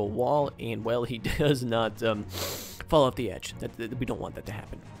spawn into a wall, and well, he does not fall off the edge. We don't want that to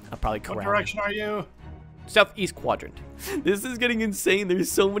happen. I'll probably corral What him. direction are you? Southeast quadrant. This is getting insane.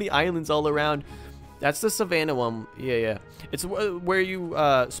 There's so many islands all around. That's the Savannah one. Yeah. It's where you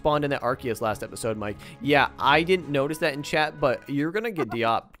spawned in that Arceus last episode, Mike. Yeah, I didn't notice that in chat, but you're gonna get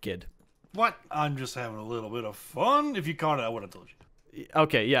Diop, kid. What? I'm just having a little bit of fun. If you caught it, I would have told you.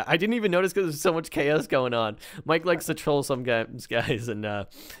 Okay, yeah, I didn't even notice because there's so much chaos going on. Mike likes to troll some guys, and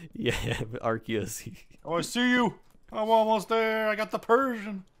yeah, Arceus. Oh, I see you. I'm almost there. I got the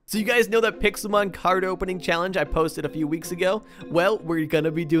Persian. So you guys know that Pixelmon card opening challenge I posted a few weeks ago? Well, we're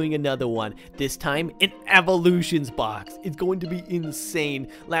gonna be doing another one. This time, an Evolutions box. It's going to be insane.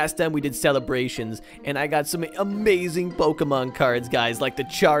 Last time we did Celebrations, and I got some amazing Pokemon cards, guys, like the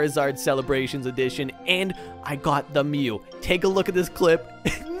Charizard Celebrations edition, and I got the Mew. Take a look at this clip.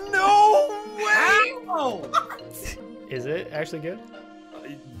 No way! Is it actually good?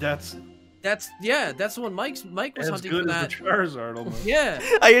 That's That's the one Mike was as hunting good for as that. the Charizard almost. Yeah.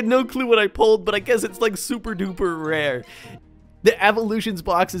 I had no clue what I pulled, but I guess it's like super duper rare. The Evolutions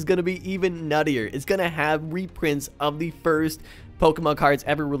box is going to be even nuttier. It's going to have reprints of the first Pokemon cards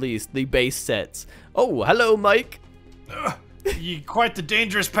ever released, the base sets. Oh, hello, Mike. Quite the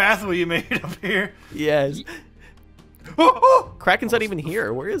dangerous pathway you made up here. Yes. Kraken's not even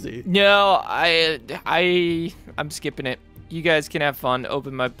here. Where is he? No, I'm skipping it. You guys can have fun.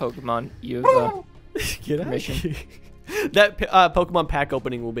 Open my Pokemon. You have Get out permission. That Pokemon pack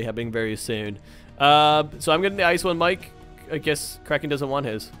opening will be happening very soon. So I'm getting the ice one, Mike. I guess Kraken doesn't want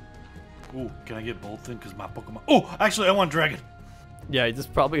his. Ooh, can I get both then? Because my Pokemon... Oh, actually, I want Dragon. Yeah, this is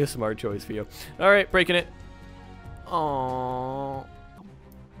probably a smart choice for you. All right, breaking it. Aww.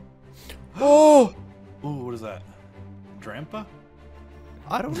 Oh! Ooh, what is that? Drampa?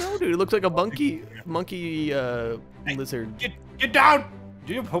 I don't know, dude. It looks like a monkey lizard. Get down!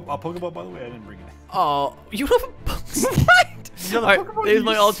 Do you have a Pokeball, by the way? I didn't bring it. Oh, you have a what? You know, the All right, Pokemon there's you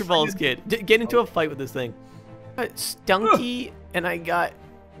my just Ultra Balls, friggin- kid. Get into a fight with this thing. I got Stunky, and I got...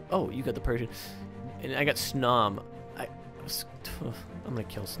 Oh, you got the Persian. And I got Snom. I'm gonna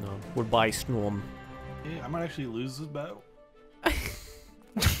kill Snom. Goodbye, Snom. Yeah, I might actually lose this battle.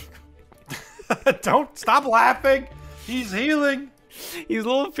 Don't stop laughing. He's healing. He's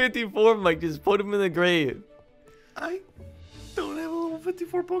level 54, Mike. Just put him in the grave. I don't have a level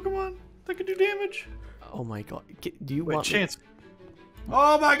 54 Pokemon that can do damage. Oh my god. Do you Wait, want chance.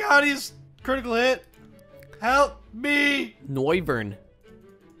 Oh my god, he's critical hit. Help me. Noivern?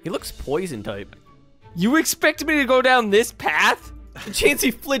 He looks poison type. You expect me to go down this path?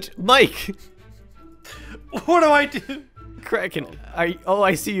 Chansey flinched. Mike! What do I do? Kraken. Oh,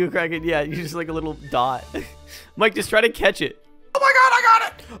 I see you, Kraken. Yeah, you're just like a little dot. Mike, just try to catch it. Oh my god, I got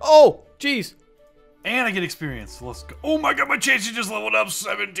it! Oh, jeez. And I get experience. Let's go. Oh my god, my Chansey just leveled up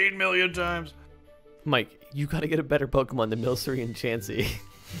 17 million times. Mike, you gotta get a better Pokemon than Milcery and Chansey.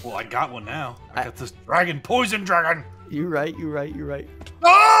 Well, I got one now. I got this dragon, poison dragon. You're right.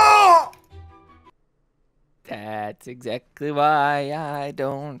 Oh! That's exactly why I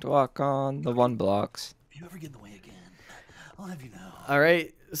don't walk on the 1 blocks. If you ever get in the way again, I'll have you know. All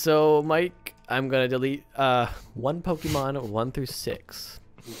right, so Mike, I'm gonna delete 1 Pokemon 1 through 6.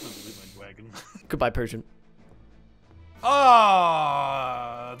 My wagon. Goodbye, Persian.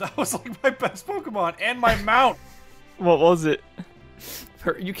 Ah, that was like my best Pokemon and my mount. What was it?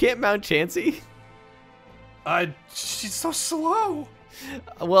 You can't mount Chansey? She's so slow.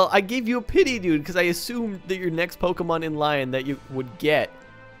 Well, I gave you a pity, dude, because I assumed that your next Pokemon in line that you would get.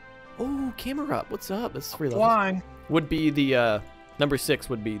 Oh, camera up. What's up? That's 3 levels. Flying. Would be the number 6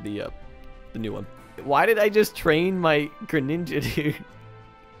 would be the new one. Why did I just train my Greninja, dude?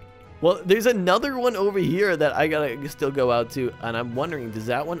 Well, there's another one over here that I gotta still go out to, and I'm wondering, does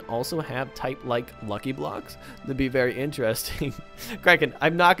that one also have type-like Lucky Blocks? That'd be very interesting. Kraken,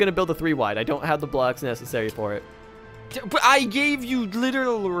 I'm not gonna build a 3-wide. I don't have the blocks necessary for it. But I gave you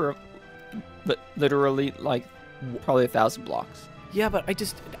literally like probably 1,000 blocks. Yeah, but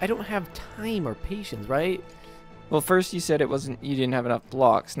I don't have time or patience, right? Well, first you said you didn't have enough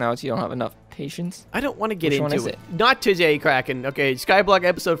blocks. Now it's you don't have enough patience. I don't want to get Which one into is it. Not today, Kraken. Okay, Skyblock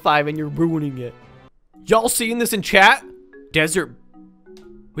episode 5, and you're ruining it. Y'all seeing this in chat? Desert.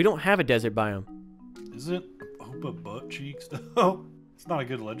 We don't have a desert biome. Isn't Hoopa butt cheeks though? It's not a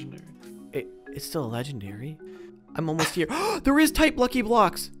good legendary. It's still a legendary. I'm almost here. There is type Lucky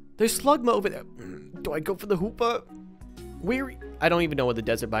Blocks. There's Slugma over there. Do I go for the Hoopa? I don't even know what the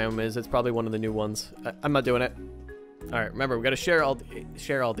desert biome is. It's probably one of the new ones. I'm not doing it. All right, remember we gotta share all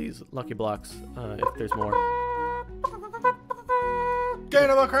these Lucky Blocks if there's more.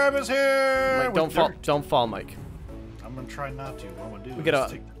 Cannibal Crab is here. Mike, don't fall, Mike. I'm gonna try not to. What I'm gonna do? We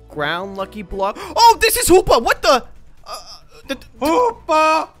got a ground Lucky Block. Oh, this is Hoopa. What the?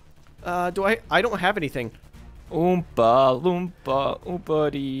 Hoopa. I don't have anything. Oompa loompa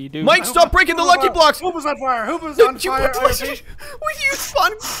oompa dee doo. Mike, stop breaking the Lucky Blocks. Hoopa's on fire. Hoopa's on fire. What you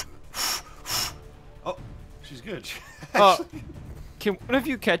fun? Oh, she's good. What if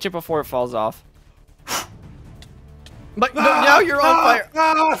you catch it before it falls off? Mike, no, now you're on fire.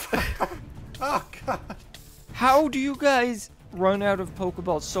 Oh god. How do you guys run out of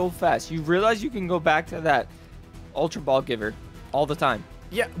Pokeballs so fast? You realize you can go back to that Ultra Ball giver all the time.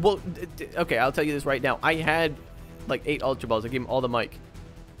 Yeah, well, okay, I'll tell you this right now. I had like 8 Ultra Balls. I gave them all to Mike.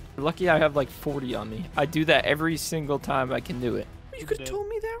 Lucky I have like 40 on me. I do that every single time I can do it. You could have told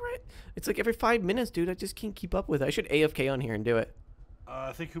me that, right? It's like every 5 minutes, dude. I just can't keep up with it. I should AFK on here and do it.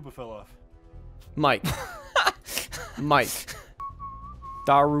 I think Hoopa fell off. Mike. Mike.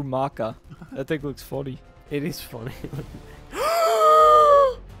 Darumaka. That thing looks funny. It is funny.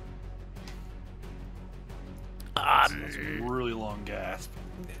 Really long gasp.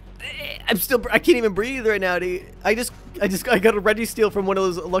 I can't even breathe right now, dude. I got a ready steal from one of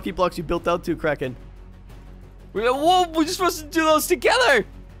those Lucky Blocks you built out to, Kraken. Whoa, we're just supposed to do those together.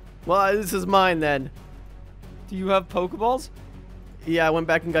 Well, this is mine then. Do you have Pokeballs? Yeah, I went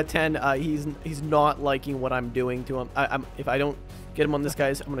back and got 10. He's not liking what I'm doing to him. If I don't get him on this,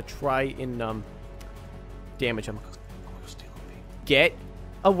 guys, I'm gonna try and damage him. Get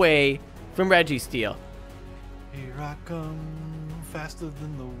away from Registeel. Here I come, faster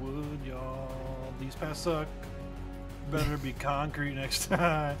than the wood, y'all. These paths suck. Better be concrete next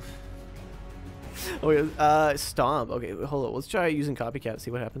time. Oh, Stomp. Okay, hold on. Let's try using Copycat. See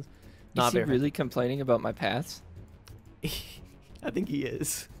what happens. Is he really complaining about my paths? I think he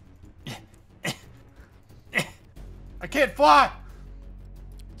is. I can't fly.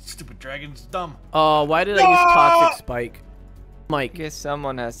 Stupid dragon's dumb. Oh, why did I use Toxic Spike? I Mike. guess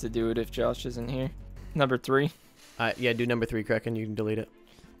someone has to do it if Josh isn't here. Number 3. Yeah, do number 3, Kraken. You can delete it.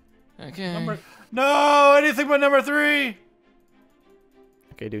 Okay. No, anything but number 3.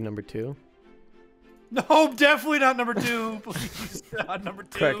 Okay, do number 2. No, definitely not number 2. Please, not number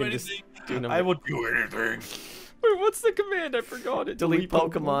 2. Kraken, just do number. I will do anything. Wait, what's the command? I forgot it. Delete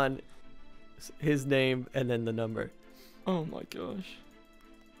Pokemon, his name, and then the number. Oh my gosh.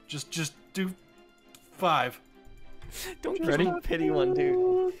 Just do 5. Don't give me a pity one,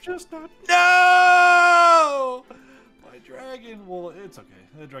 dude. Just not. No! My dragon. Well, it's okay.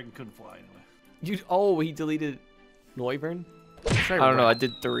 That dragon couldn't fly anyway. Oh, he deleted Noivern? I don't know. I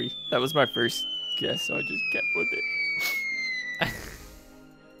did 3. That was my first guess so I just kept with it.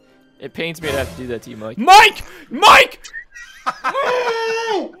 It pains me to have to do that to you, Mike. Mike! Mike!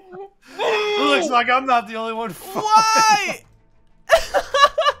 It looks like I'm not the only one. Why?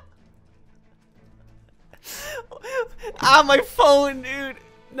 Ah, my phone, dude.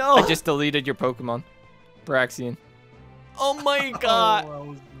 No. I just deleted your Pokemon, Braxian. Oh my god.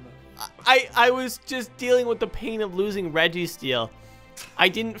 Oh, I was just dealing with the pain of losing Registeel. I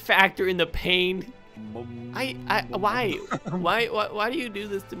didn't factor in the pain. Why? Why do you do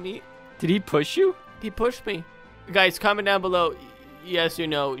this to me? Did he push you? He pushed me. Guys, comment down below, yes or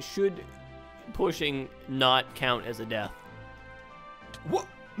no, should pushing not count as a death? What?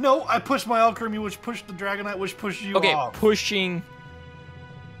 No, I pushed my Alchemy, which pushed the Dragonite, which pushed you Okay, off. pushing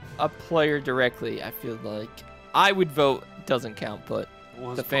a player directly, I feel like. I would vote doesn't count, but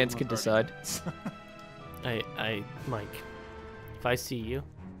Well, the his fans Pokemon's can already- decide. Mike, if I see you,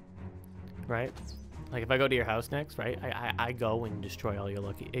 right? Like if I go to your house next, right? I go and destroy all your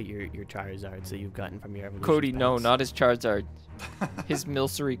your Charizards that you've gotten from your evolution Cody, no, packs. not his Charizard. His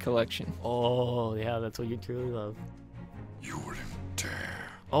Milcery collection. Oh, yeah, that's what you truly love. You wouldn't dare.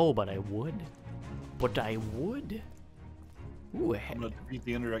 Oh, but I would. But I would. Ooh, I'm gonna beat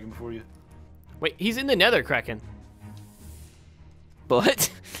the Ender Dragon before you. wait, he's in the Nether, Kraken. But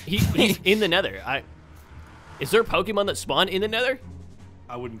He's in the Nether. Is there a Pokemon that spawn in the Nether?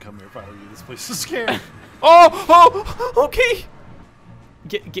 I wouldn't come here if I were you. This place is scary. Oh, okay.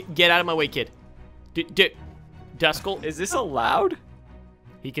 Get out of my way, kid. Duskull, is this allowed?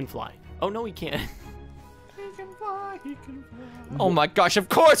 he can fly. Oh no, he can't. He can fly. He can fly. Oh my gosh, of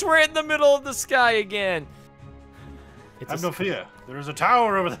course we're in the middle of the sky again. It's Have no fear. There is a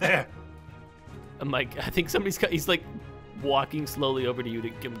tower over there. Mike, I think he's like walking slowly over to you to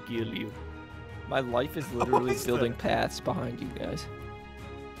come kill you. My life is literally is building that? paths behind you guys.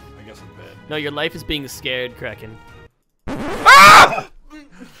 I guess I'm bad. No, your life is being scared, Kraken.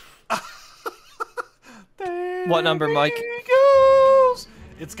 What number, Mike? There he goes.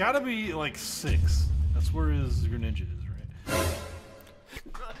 It's gotta be like 6. That's where your ninja is, right?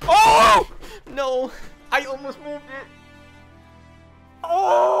 Oh! No, I almost moved it.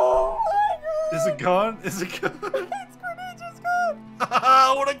 Oh! Is it gone? Is it gone? It's Greninja's gone.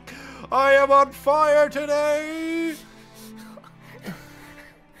 I am on fire today.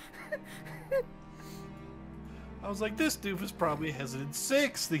 I was like, this doofus probably hesitant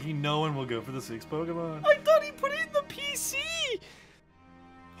 6, thinking no one will go for the 6 Pokemon. I thought he put it in the PC.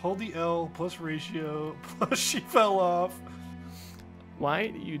 Hold the L plus ratio plus she fell off. Why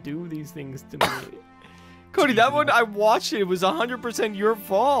do you do these things to me? Cody, that one I watched it. It was 100% your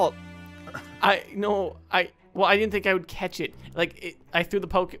fault. I didn't think I would catch it. Like I threw the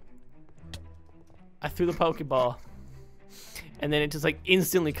Pokeball, and then it just like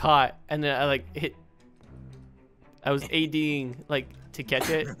instantly caught, and then I like hit. I was ADing like to catch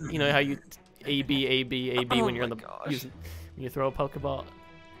it. You know how you AB Oh when you're on my the gosh. when you throw a Pokeball.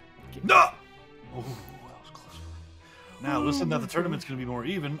 No! Oh, that was close. Now, listen, that the tournament's gonna be more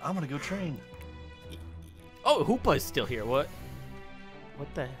even. I'm gonna go train. Oh, Hoopa is still here. What? What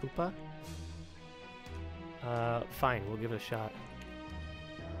the Hoopa? Fine, we'll give it a shot.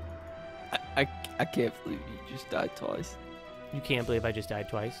 I can't believe you just died twice. You can't believe I just died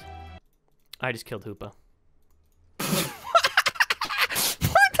twice. I just killed Hoopa. What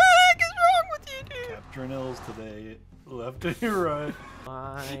the heck is wrong with you, dude? Capturing L's today. Left and right.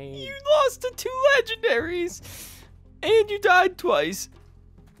 You lost to 2 legendaries, and you died twice.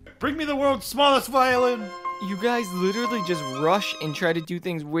 Bring me the world's smallest violin. You guys literally just rush and try to do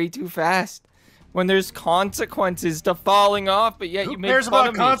things way too fast when there's consequences to falling off, but yet Who you make cares fun about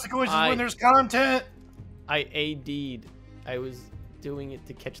of me. consequences when there's content? I AD'd. I was doing it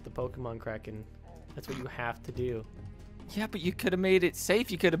to catch the Pokemon, Kraken. That's what you have to do. Yeah, but you could have made it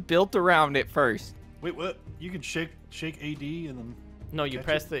safe. You could have built around it first. Wait, what? You can shake AD and then... No, you Catch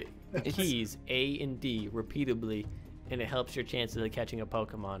press the keys A and D repeatedly, and it helps your chances of catching a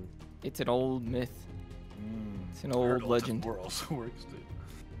Pokemon. It's an old myth. It's an old legend. Also works, dude.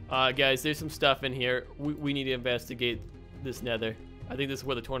 Guys, there's some stuff in here. We need to investigate this Nether. I think this is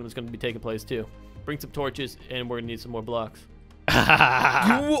where the tournament's going to be taking place too. Bring some torches, and we're gonna need some more blocks.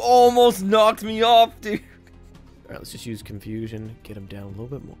 You almost knocked me off, dude. All right, let's just use confusion. Get him down a little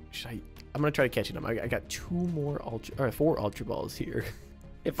bit more. I'm gonna try to catch him. I got 4 Ultra Balls here.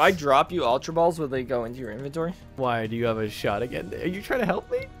 If I drop you Ultra Balls, will they go into your inventory? Why do you have a shot again? Are you trying to help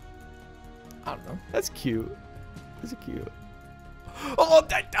me? I don't know. That's cute. That's cute. Oh,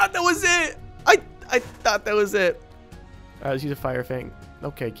 I thought that was it. I thought that was it. All right, let's use a Fire Fang.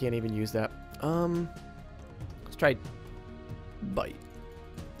 Okay, can't even use that. Let's try Bite.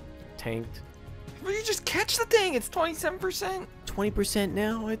 Tanked. Will you just catch the thing? It's 27%. 20%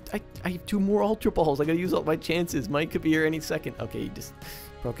 now. I have 2 more Ultra Balls. I gotta use all my chances. Mike could be here any second. Okay, you just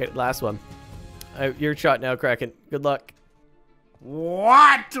broke it. Last one. Your shot now, Kraken. Good luck.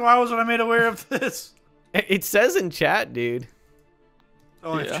 What? Why wasn't I made aware of this? It says in chat, dude.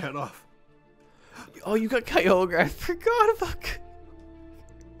 Oh, I Yeah. shut off. Oh, you got Kyogre. I forgot about.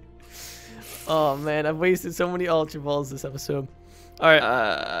 Oh man, I've wasted so many Ultra Balls this episode. All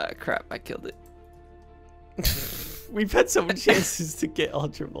right. Crap, I killed it. We've had so many chances to get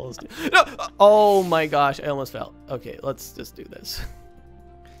Ultra Balls. No! Oh my gosh, I almost fell. Okay, let's just do this.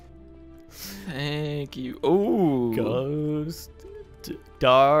 Thank you. Oh. Ghost.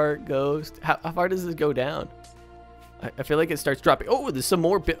 Dark Ghost. How far does this go down? I feel like it starts dropping. Oh, there's some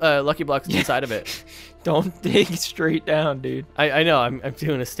more Lucky Blocks inside of it. Don't dig straight down, dude. I know, I'm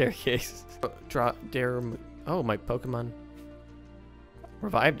doing a staircase. Drop, dare. Oh, my Pokemon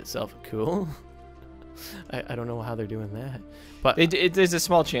revived itself. Cool. I don't know how they're doing that. But There's a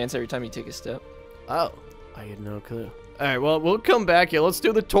small chance every time you take a step. oh, I had no clue. All right, well, we'll come back here. Let's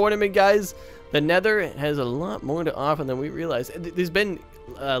do the tournament, guys. The Nether has a lot more to offer than we realize. There's been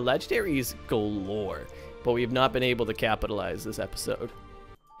legendaries galore, but we've not been able to capitalize this episode.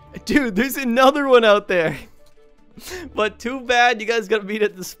 Dude, there's another one out there. But too bad you guys gotta meet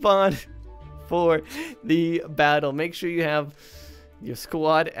at the spawn for the battle. Make sure you have your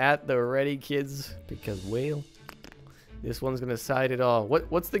squad at the ready, kids, because, well, this one's gonna decide it all.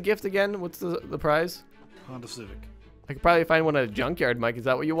 What's the gift again? What's the prize? Honda Civic. I could probably find one at a junkyard, Mike. Is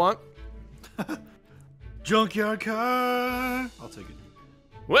that what you want? Junkyard car. I'll take it.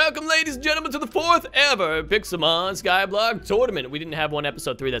 Welcome, ladies and gentlemen, to the 4th ever Pixelmon Skyblock tournament. We didn't have one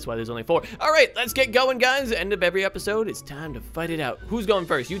episode 3, that's why there's only 4. All right, let's get going, guys. End of every episode, it's time to fight it out. Who's going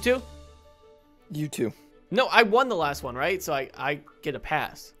first? You two? You too. No, I won the last one, right? So I get a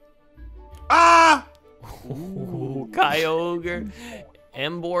pass. Ah! Ooh, Kyogre,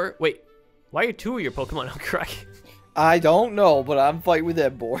 Embor. Wait, why are 2 of your Pokemon on crack? I don't know, but I'm fighting with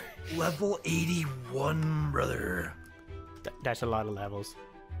that boy. Level 81, brother. That's a lot of levels.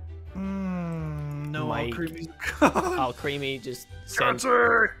 No, Mike. all creepy. All creamy, just sent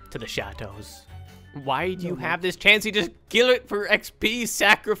to the shadows. Why do you have this chance? You just kill it for XP,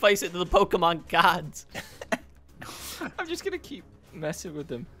 sacrifice it to the Pokemon gods. I'm just gonna keep messing with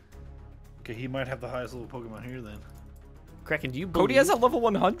him. Okay, he might have the highest level Pokemon here then. Kraken, do you believe? Cody has a level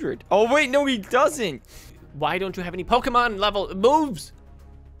 100. Oh wait, no, he doesn't. Why don't you have any Pokemon level moves?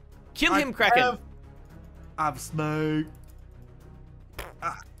 Kill him, Kraken. I've Snake.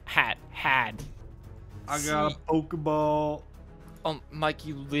 Had. I got a Pokeball. Mike,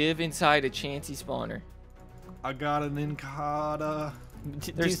 you live inside a Chansey spawner. I got an Incada.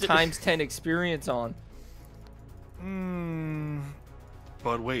 There's times 10 experience on.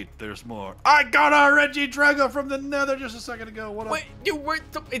 But wait, there's more. I got a Regidrago from the Nether just a second ago. What up? Wait,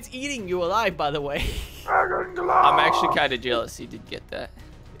 it's eating you alive, by the way. I'm actually kind of jealous he did get that.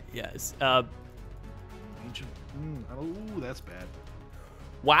 Yes. Ancient. Oh, that's bad.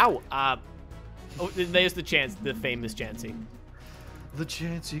 Wow. Oh, there's the famous Chansey. The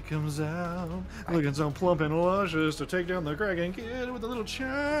Chansey comes out, looking so plump and luscious to take down the Kraken kid with a little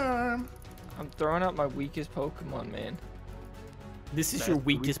charm. I'm throwing out my weakest Pokemon, man. This is your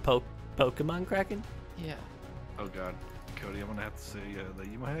weakest Pokemon, Kraken? Yeah. Oh God, Cody, I'm gonna have to say that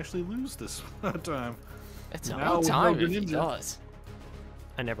you might actually lose this time. It's No. about Now time we're if he ninja. does.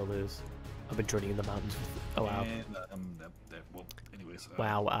 I never lose. I've been training in the mountains. Oh wow. And, well, anyways.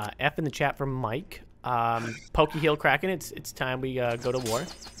 Wow. F in the chat from Mike. Pokeheel Kraken. It's time we go to war.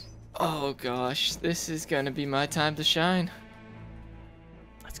 Oh gosh, this is gonna be my time to shine.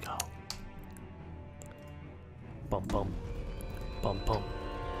 Let's go. Bum bum. Bum bum.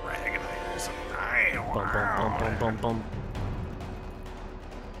 Bum bum bum bum bum bum.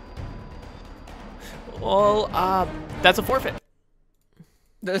 Well, that's a forfeit.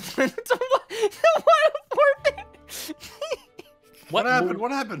 That's a forfeit. What happened? move-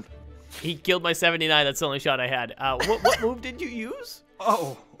 What happened? He killed my 79. That's the only shot I had. What move did you use?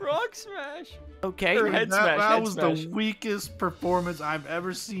 Oh, Rock smash. Okay. Or head smash, that head was smash. the weakest performance I've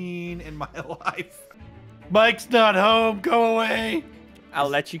ever seen in my life. Mike's not home. Go away. I'll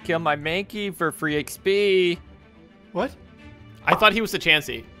let you kill my Mankey for free XP. What? I thought he was the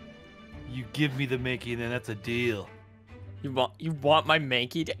Chansey. You give me the Mickey, then that's a deal. You want my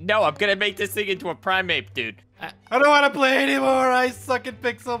Mankey? No, I'm gonna make this thing into a Primeape, dude. I don't want to play anymore. I suck at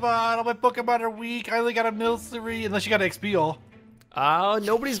Pixelmon. All my Pokemon are weak. I only got a Milcery, unless you got an XP all.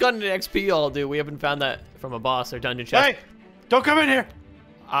 Nobody's gotten an XP all, dude. We haven't found that from a boss or dungeon chest. Hey, don't come in here.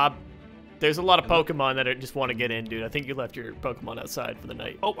 There's a lot of Pokemon that just want to get in, dude. I think you left your Pokemon outside for the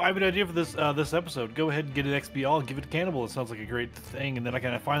night. Oh, I have an idea for this episode. Go ahead and get an XP all and give it to Cannibal. It sounds like a great thing. And then I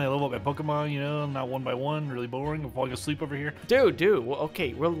can finally level up my Pokemon, you know, not one by one. Really boring. I'm falling asleep over here. Dude. Well,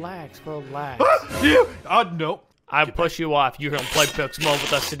 okay, relax. Yeah. No. I'll push you off. You're going to play Pixelmon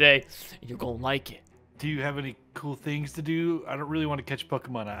with us today, and you're going to like it. Do you have any cool things to do? I don't really want to catch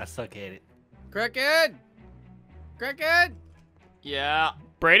Pokemon. I suck at it. Kraken! Kraken! Yeah.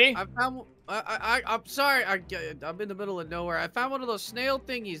 Brady? I found. I'm sorry. I'm in the middle of nowhere. I found one of those snail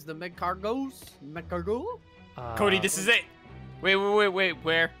thingies, the Megcargos. Megcargo? Cody, this is it. Wait.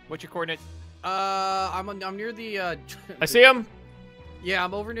 Where? What's your coordinates? I'm near the. I see him. Yeah,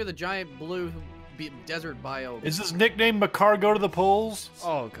 I'm over near the giant blue desert biome. Is this nickname Makar go to the polls?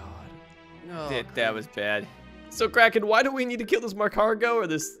 Oh, God. Oh, That was bad. So, Kraken, why do we need to kill this Marcargo or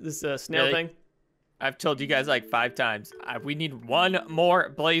this snail Really? thing? I've told you guys like 5 times. We need one more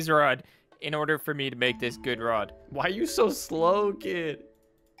blaze rod in order for me to make this good rod. Why are you so slow, kid?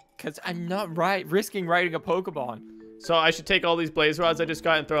 Because I'm not risking riding a Pokemon. So I should take all these blaze rods I just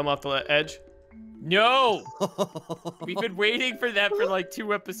got and throw them off the edge? No! We've been waiting for that for like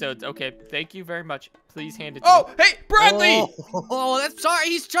 2 episodes. Okay, thank you very much. Please hand it to me. Oh, hey, Bradley! Oh, that's sorry.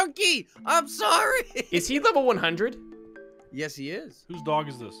 He's chunky. I'm sorry. Is he level 100? Yes, he is. Whose dog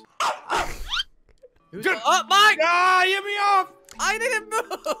is this? Oh, Mike! Ah, get me off! I didn't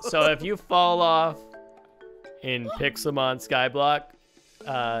move. So if you fall off in Pixelmon Skyblock,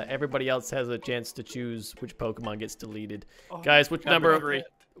 everybody else has a chance to choose which Pokemon gets deleted. Oh, Guys, which number number?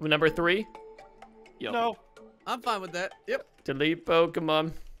 Number 3? Yep. No. I'm fine with that. Yep. Delete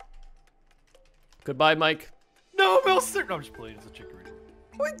Pokemon. Goodbye, Mike. No, Milster. No, I'm just playing. It's a Chikorita.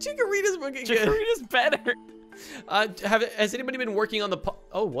 What? Chikorita's looking good. Chikorita's better. Has anybody been working on the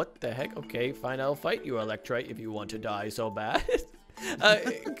oh, what the heck? Okay, fine, I'll fight you, Electrite, if you want to die so bad.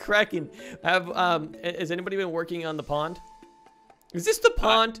 Kraken, has anybody been working on the pond? Is this the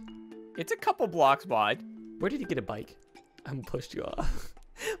pond? It's a couple blocks wide. Where did he get a bike? I'm pushed you off.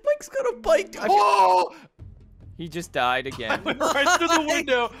 Mike's got a bike. Oh! He just died again. Right through the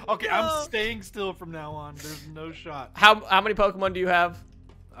window. Okay, I'm staying still from now on. There's no shot. How many Pokemon do you have?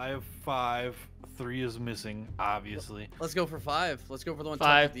 I have 5. 3 is missing, obviously. Let's go for 5. Let's go for the one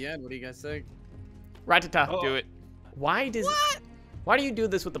 5. at the end. What do you guys think? Ratata. Oh. Do it. Why do you do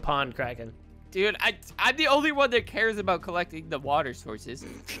this with the pond, Kraken? Dude, I'm the only one that cares about collecting the water sources.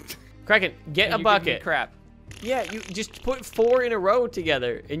 Kraken, get And a you give me bucket. crap. Yeah, you just put 4 in a row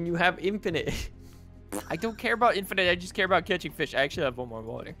together, and you have infinite. I don't care about infinite. I just care about catching fish. I actually have 1 more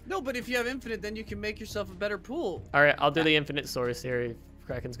water. No, but if you have infinite, then you can make yourself a better pool. All right, I'll do the infinite source here.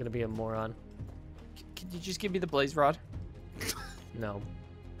 Kraken's gonna be a moron. Can you just give me the blaze rod? No.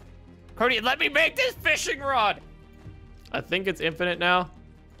 Cody, let me make this fishing rod. I think it's infinite now.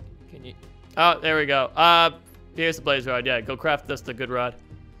 Can you? Oh, there we go. Here's the blaze rod. Yeah, go craft us the good rod.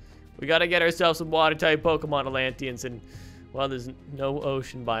 We gotta get ourselves some water-type Pokemon Atlanteans, and well, there's no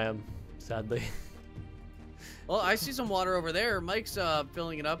ocean biome, sadly. Well, I see some water over there. Mike's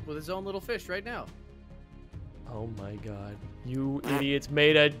filling it up with his own little fish right now. Oh my God! You idiots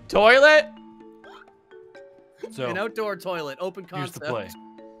made a toilet. So, An outdoor toilet, open here's concept. the play.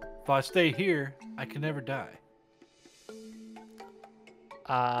 If I stay here, I can never die.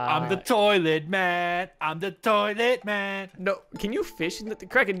 I'm the toilet man. I'm the toilet man. No, can you fish in the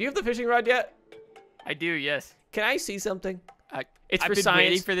Kraken? Do you have the fishing rod yet? I do, yes. Can I see something? It's I've for been science.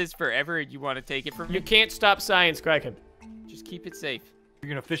 waiting for this forever, and you want to take it from me? You can't stop science, Kraken. Just keep it safe. You're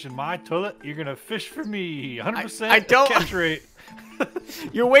gonna fish in my toilet. You're gonna fish for me. 100% I don't- catch rate.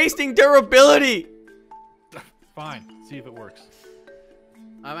 You're wasting durability. Fine. See if it works.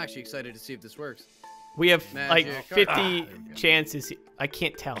 I'm actually excited to see if this works. We have like Magic. 50 there we go. chances. I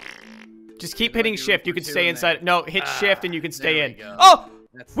can't tell. Just keep Yeah, hitting like you shift. You were can doing stay that. inside. No, hit shift and you can stay there in. we go. Oh,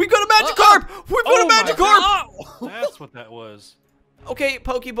 That's- we got a Magikarp. We've got Oh a my Magikarp. That's what that was. Okay,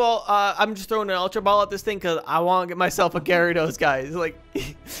 Pokeball. I'm just throwing an Ultra Ball at this thing because I want to get myself a Gyarados, guys. Like,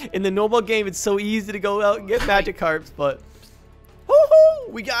 in the normal game, it's so easy to go out and get Magikarps, but woohoo,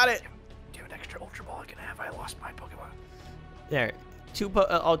 we got it. Do you have an extra Ultra Ball I can have? I lost my Pokemon. There, 2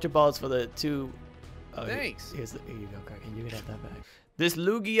 Ultra Balls for the 2. Oh, Thanks. Here you go, Kraken. You can have that back. This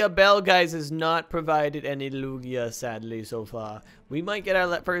Lugia Bell, guys, has not provided any Lugia, sadly, so far. We might get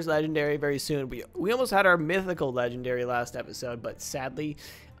our first legendary very soon. We almost had our mythical legendary last episode, but sadly,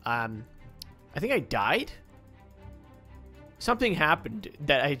 I think I died. Something happened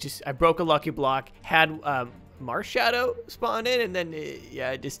that I broke a lucky block, had Marshadow spawn in, and then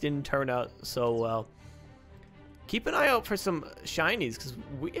yeah, it just didn't turn out so well. Keep an eye out for some shinies, because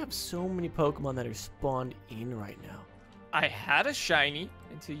we have so many Pokemon that are spawned in right now. I had a shiny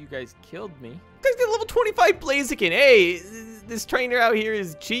until you guys killed me. Guys got level 25 Blaziken. Hey, this trainer out here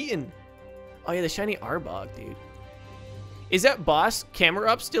is cheating. Oh yeah, the shiny Arbok, dude. Is that boss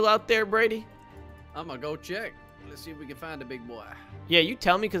camera up still out there, Brady? I'm gonna go check. Let's see if we can find a big boy. Yeah, you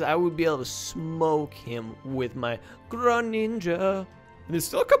tell me, because I would be able to smoke him with my Greninja. And there's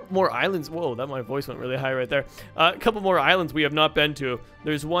still a couple more islands. Whoa, my voice went really high right there. A couple more islands we have not been to.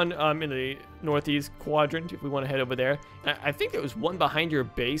 There's one in the northeast quadrant, if we want to head over there. I think there was one behind your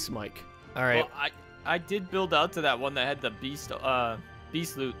base, Mike. All right. Well, I did build out to that one that had the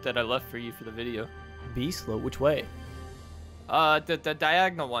beast loot that I left for you for the video. Beast loot? Which way? The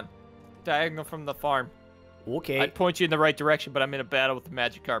diagonal one. Diagonal from the farm. Okay. I'd point you in the right direction, but I'm in a battle with the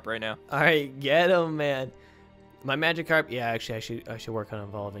Magikarp right now. All right, get him, man. My Magikarp. Yeah, actually, I should work on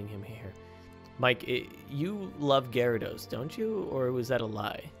evolving him here. Mike, you love Gyarados, don't you? Or was that a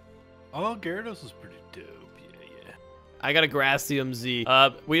lie? Oh, Gyarados is pretty dope. Yeah. I got a Grassium Z.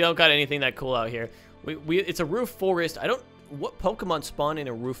 We don't got anything that cool out here. It's a roof forest. What Pokemon spawn in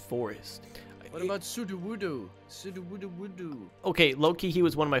a roof forest? What about Sudowoodo? Sudowoodo. Okay, low-key, he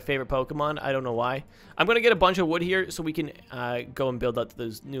was one of my favorite Pokemon. I don't know why. I'm going to get a bunch of wood here so we can go and build up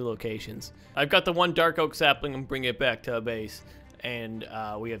those new locations. I've got the one Dark Oak sapling and bring it back to our base. And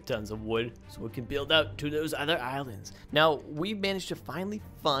we have tons of wood so we can build out to those other islands. Now, we managed to finally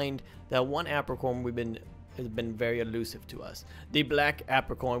find that one apricorn has been very elusive to us. The black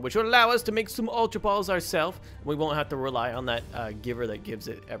apricorn, which will allow us to make some Ultra Balls ourselves. We won't have to rely on that giver that gives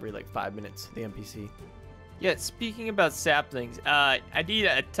it every like 5 minutes, the NPC. Yeah, speaking about saplings, I need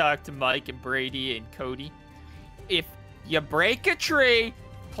to talk to Mike and Brady and Cody. If you break a tree,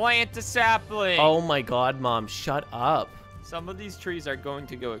 plant a sapling. Oh my god, Mom, shut up. Some of these trees are going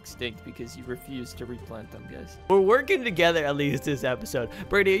to go extinct because you refuse to replant them, guys. We're working together at least this episode.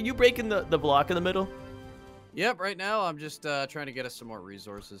 Brady, are you breaking the block in the middle? Yep, right now I'm just trying to get us some more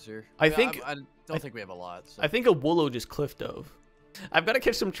resources here. I don't think we have a lot. So. I think a Woolo just cliff dove. I've got to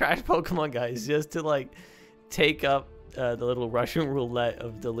catch some trash Pokemon, guys, just to like take up the little Russian roulette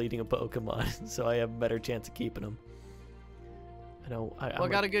of deleting a Pokemon, so I have a better chance of keeping them. I know. I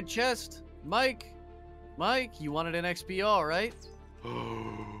got a good chest, Mike, you wanted an XPO, right?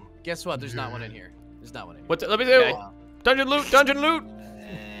 Guess what? There's not one in here. There's not one in here. Let me see. Dungeon loot. Dungeon loot.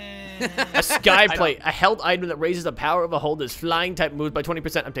 A sky plate, a held item that raises the power of a holder's flying type moves by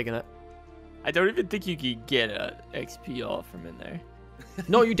 20%. I'm taking that. I don't even think you can get a XP all from in there.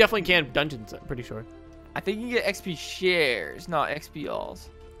 No, you definitely can. Dungeons, I'm pretty sure. I think you can get XP shares, not XP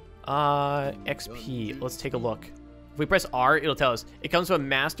alls. XP. Let's take a look. If we press R, it'll tell us. It comes from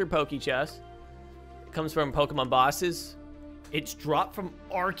Master Poke Chest. It comes from Pokemon bosses. It's dropped from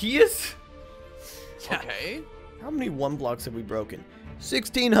Arceus. Okay. How many 1 blocks have we broken?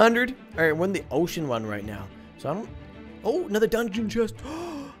 1,600. All right, we're in the ocean one right now. So I don't. Oh, another dungeon chest.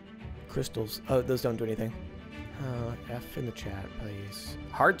 Crystals. Oh, those don't do anything. F in the chat, please.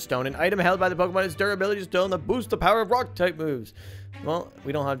 Heartstone, an item held by the Pokemon is durability stone that boosts the power of rock type moves. Well,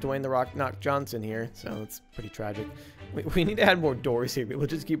 we don't have Dwayne the Rock Knock Johnson here, so it's pretty tragic. We need to add more doors here. People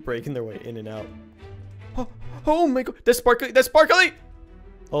just keep breaking their way in and out. Oh my god, that's sparkly. That's sparkly.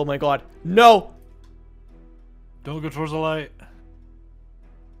 Oh my god, no. Don't go towards the light.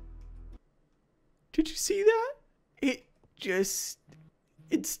 Did you see that? It just,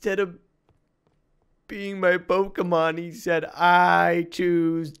 instead of being my Pokemon, he said, I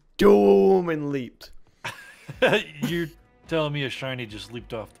choose doom, and leaped. You're telling me a shiny just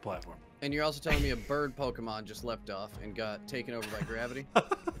leaped off the platform. And you're also telling me a bird Pokemon just leapt off and got taken over by gravity?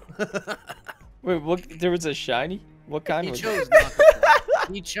 Wait, what? There was a shiny? What kind He was chose it? not to fly.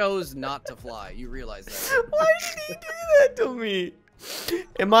 He chose not to fly. You realize that? Why did he do that to me?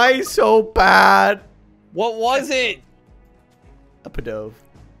 Am I so bad? What was it? A Pidove.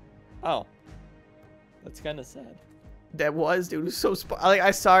 Oh. That's kind of sad. That was, dude. It was so like I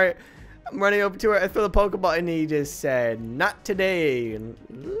saw it. I'm running over to her. I throw the Pokeball, and he just said, "Not today." And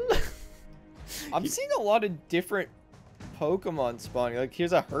I'm seeing a lot of different Pokemon spawning. Like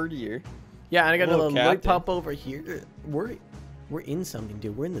here's a Herdier. yeah, and I got a little light Captain. pop over here. We're in something,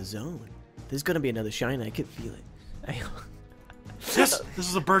 dude. We're in the zone. There's gonna be another shine. I could feel it. This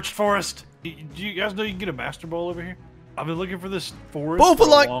is a birch forest. Do you guys know you can get a Master Ball over here? I've been looking for this forest for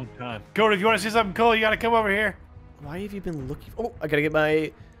a long time. Cody, if you want to see something cool, you gotta come over here. Why have you been looking? Oh, I gotta get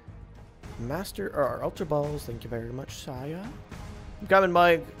my Master or Ultra Balls. Thank you very much, Saya. I'm coming,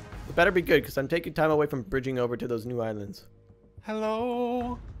 Mike. It better be good, because I'm taking time away from bridging over to those new islands.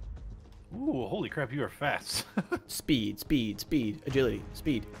 Hello. Ooh, holy crap, you are fast. Speed, speed, speed, agility,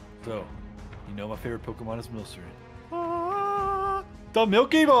 speed. So, you know my favorite Pokemon is Milcery. The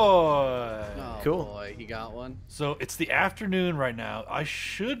Milky Boy. Oh, Cool. boy, he got one. So it's the afternoon right now. I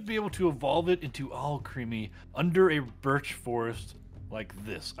should be able to evolve it into all creamy under a birch forest like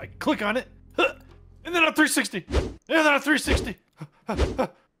this. I click on it, and then a 360, and then a 360.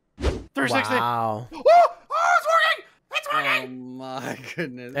 360. Wow. Oh, it's working! It's Oh working! my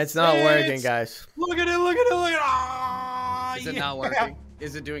goodness. It's not working, It's- guys. Look at it! Look at it! Look at it! Ah, Is it yeah. not working?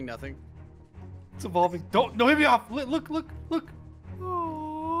 Is it doing nothing? It's evolving. Don't hit me off. Look! Look!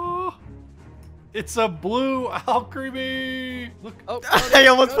 Oh, it's a blue alchemy. Look, Oh, I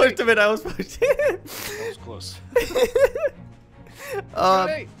almost Cody, pushed him in. I almost pushed him. that was close.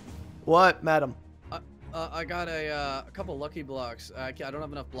 Cody, What, madam? I got a couple lucky blocks. I don't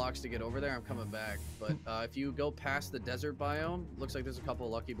have enough blocks to get over there. I'm coming back. But if you go past the desert biome, looks like there's a couple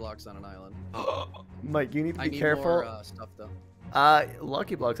of lucky blocks on an island. Mike, you need to I be need careful. more stuff though.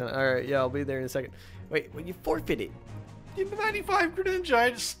 Lucky blocks on. All right, yeah, I'll be there in a second. Wait, you forfeited. In the 95 Greninja,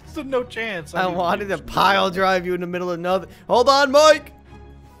 I just stood no chance. I wanted to pile drive you in the middle of nothing. Hold on, Mike.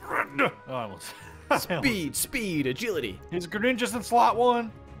 Oh, I almost. Speed, agility. Is Greninja's in slot 1?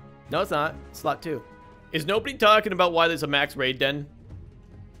 No, it's not. Slot 2. Is nobody talking about why there's a max raid den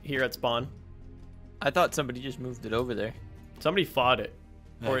here at spawn? I thought somebody just moved it over there. Somebody fought it.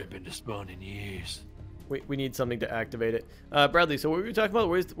 Or it's been to spawn in years. We need something to activate it. Bradley, so what were we talking about?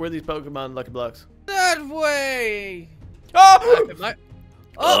 Where are these Pokemon Lucky Blocks? That way. Oh!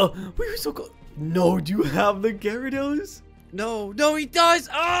 Oh We were so close. No, do you have the Gyarados? no, he does.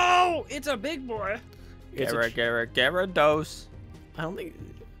 Oh, it's a big boy. It's a Gyarados. I don't think.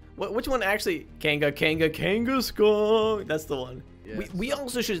 Which one actually? Kangaskong. That's the one. Yes. We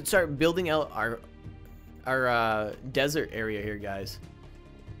also should start building out our desert area here, guys.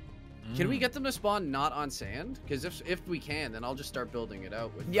 Can we get them to spawn not on sand? Because if we can, then I'll just start building it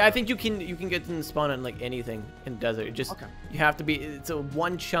out. With, Yeah, I think you can get them to spawn on like anything in the desert. It just Okay. you have to be. It's a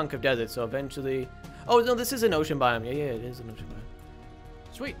one chunk of desert, so eventually. Oh no, this is an ocean biome. Yeah, it is an ocean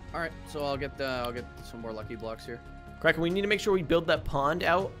biome. Sweet. All right, so I'll get some more lucky blocks here. Kraken, we need to make sure we build that pond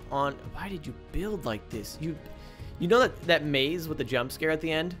out on. Why did you build like this? You know that maze with the jump scare at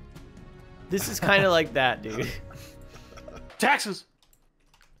the end? This is kind of like that, dude. Taxes!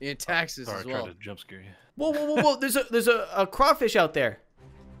 And taxes Sorry, as I well. tried to jump scare you. Whoa! There's a crawfish out there.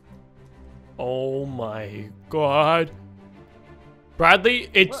 Oh my god, Bradley,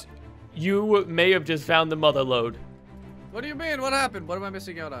 you may have just found the mother lode. What do you mean? What happened? What am I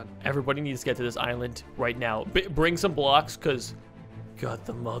missing out on? Everybody needs to get to this island right now. Bring some blocks, cause got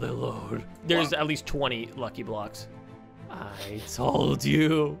the mother lode. There's at least 20 lucky blocks. I told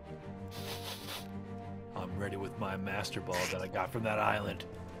you. I'm ready with my Master Ball that I got from that island.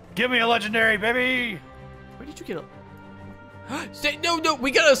 Give me a legendary, baby! Where did you get a... No,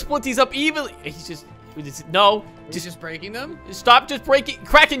 we gotta split these up evenly. No, He's just breaking them? stop just breaking.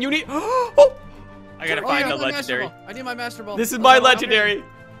 Kraken, you need... Oh, I gotta Oh, find yeah, the my Master legendary. Ball. I need my Master Ball. this is Oh, my okay. legendary.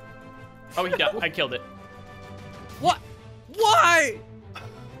 Oh, he died. I killed it. What? Why?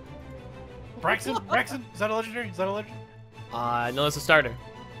 Braxton? Is that a legendary? Is that a legendary? No, it's a starter.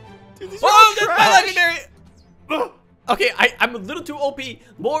 Dude, these Oh, are that's my trash. legendary. Ugh. Okay, I'm a little too OP.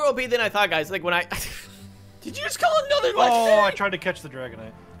 More OP than I thought, guys. Like when I... Did you just call another legendary? Oh, I tried to catch the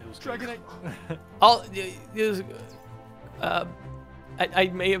Dragonite. It was Dragonite.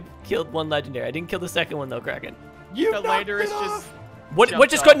 I may have killed one legendary. I didn't kill the second one though, Kraken. You The knocked Landorus it just off. What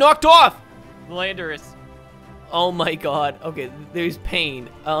Jumped just off. got knocked off? Landorus. Oh my god. Okay, there's pain.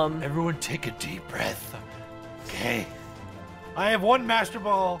 Everyone take a deep breath. Okay. I have one Master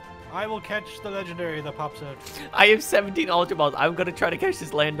Ball. I will catch the legendary that pops out. I have 17 Ultra Balls. I'm gonna try to catch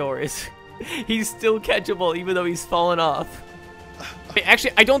this Landorus. He's still catchable even though he's fallen off. Wait,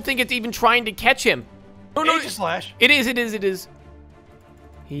 actually, I don't think it's even trying to catch him. Oh no, Slash. it is.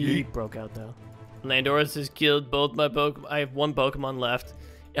 He Yeet. broke out though. Landorus has killed both my Pokemon. I have one Pokemon left.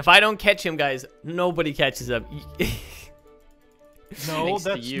 If I don't catch him, guys, nobody catches him. No, Thanks to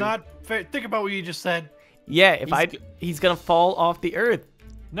that's you. not fair. Think about what you just said. Yeah, he's gonna fall off the earth.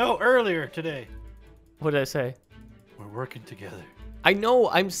 No, earlier today. What did I say? We're working together. I know.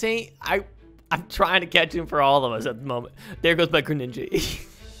 I'm saying I'm trying to catch him for all of us at the moment. There goes my Greninja.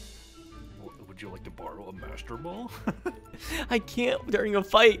 Would you like to borrow a Master Ball? I can't during a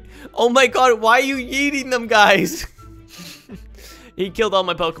fight. Oh my god, why are you eating them, guys? He killed all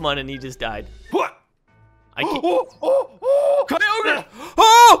my Pokemon and he just died. What? I can't. Oh! Kyogre!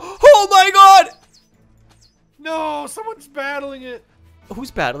 Oh my god! No, someone's battling it. Who's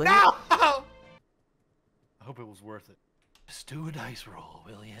battling? No! I hope it was worth it. Just do a dice roll,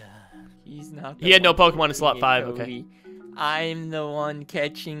 will ya? He's not. He had no the one Pokemon in slot catching 5, it, okay. Cody. I'm the one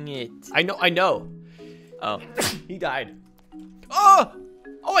catching it. I know. Oh. He died. Oh!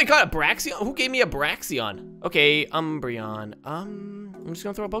 Oh, I got a Braxion. Who gave me a Braxion? Okay, Umbreon. I'm just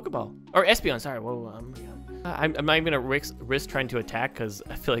gonna throw a Pokeball. Or Espeon, sorry. Whoa, Umbreon. I'm not even gonna risk trying to attack because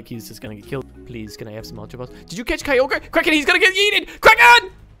I feel like he's just gonna get killed. Please, can I have some Ultra Balls? Did you catch Kyogre? Kraken, he's gonna get eaten!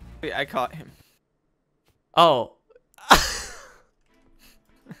 Kraken! Wait, I caught him. Oh.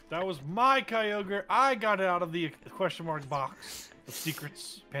 That was my Kyogre. I got it out of the question mark box of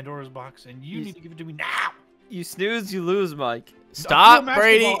secrets, Pandora's box, and you need to give it to me now. You snooze, you lose, Mike. Stop, Master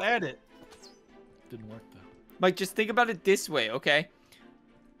Brady. Ball at it. Didn't work though. Mike, just think about it this way, okay?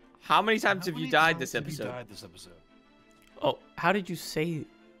 How many times have you died this episode? Oh, how did you say?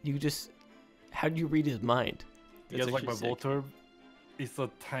 How did you read his mind? You guys like my Voltorb? He's so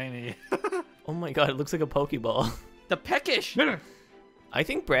tiny. Oh my god, it looks like a Pokeball. The Peckish. I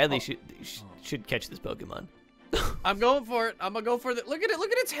think Bradley should catch this Pokemon. I'm going for it. I'm gonna go for it. Look at it.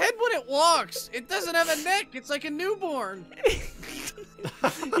 Look at its head when it walks. It doesn't have a neck. It's like a newborn. He's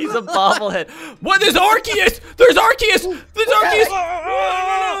a bobblehead. What? There's Arceus! There's Arceus! There's Arceus!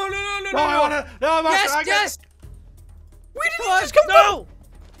 No, Yes, yes. Where did he just come from?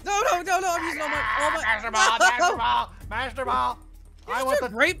 No. I'm using all my. Master Ball. I want the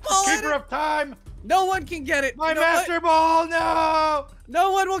great ball. keeper of time. No one can get it. My You know Master what? Ball, no.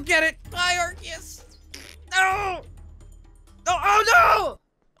 No one will get it. Bye, Arceus. No. No. Oh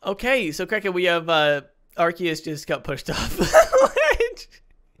no. Okay, so Kraken, we have Arceus just got pushed off.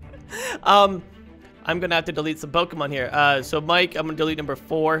 I'm gonna have to delete some Pokemon here. So Mike, I'm gonna delete number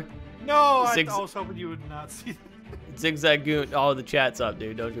 4. No, I was hoping you would not see that. Zigzagoon, all the chat's up,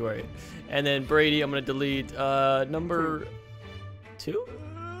 dude. Don't you worry. And then Brady, I'm gonna delete number 2.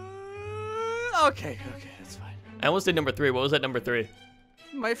 Okay, that's fine. I almost did number 3. What was that number 3?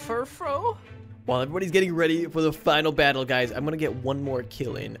 My Furfro. While everybody's getting ready for the final battle, guys, I'm gonna get one more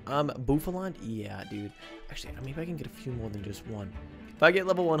kill in. Buffalant? Yeah, dude. Actually, maybe I can get a few more than just one. If I get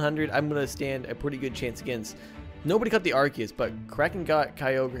level 100, I'm gonna stand a pretty good chance against. Nobody got the Arceus, but Kraken got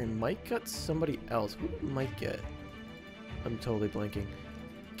Kyogre and Mike got somebody else. Who did Mike get? I'm totally blanking.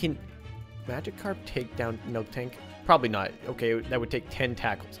 Can Magikarp take down Miltank? Probably not. Okay, that would take 10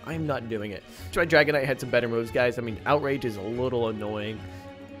 tackles. I'm not doing it. Try Dragonite had some better moves, guys. I mean, Outrage is a little annoying.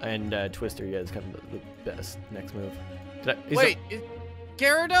 And Twister, yeah, is kind of the best next move. Wait,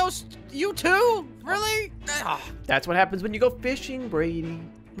 Gyarados, you too? Really? That's what happens when you go fishing, Brady.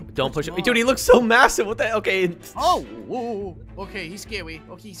 Don't push it. Dude, he looks so massive. What the? Okay. Oh, whoa. Okay, he's scary.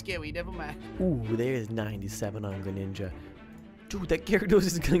 Okay, he's scary. Never mind. Ooh, there's 97 on Greninja. Dude, that Gyarados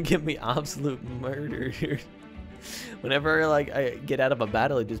is gonna get me absolute murder. Whenever like I get out of a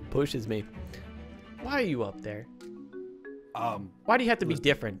battle, it just pushes me. Why are you up there? Why do you have to be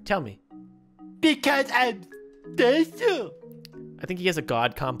different? Tell me. Because I'm special. I think he has a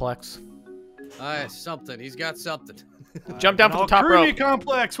god complex. Something. He's got something. Jump down from the top rope.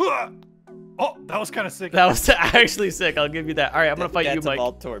 Complex. Oh, that was kind of sick. That was actually sick. I'll give you that. All right, I'm gonna fight you, Mike.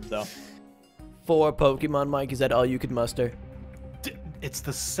 That's a Voltorb, though. 4 Pokemon, Mike. Is that all you could muster? It's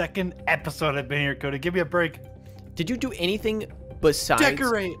the 2nd episode I've been here, Cody. Give me a break. Did you do anything besides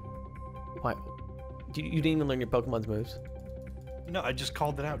Decorate. What? You didn't even learn your Pokemon's moves? No, I just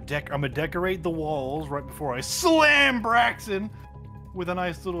called it out. I'm gonna decorate the walls right before I slam Braxton with a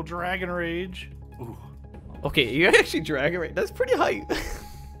nice little Dragon Rage. Ooh. Okay, you actually Dragon Rage. That's pretty hype.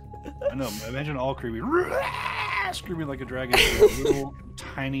 I know. Imagine all creepy, screaming like a dragon. A little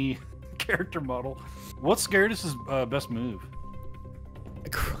tiny character model. What's Gyarados' best move?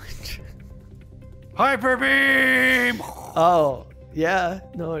 Crunch. Hyper Beam. Oh, yeah.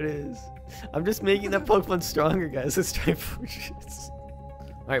 No, it is. I'm just making that Pokemon stronger, guys. Let's try push it.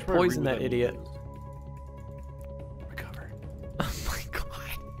 All right, poison that idiot. Recover. Oh my god.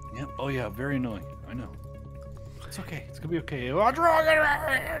 Yeah. Oh yeah, very annoying. I know. It's okay. It's gonna be okay. Oh, Dragon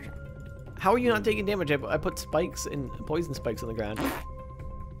Rage! How are you not taking damage? I put spikes and poison spikes on the ground.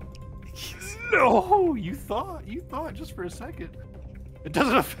 No, you thought just for a second. It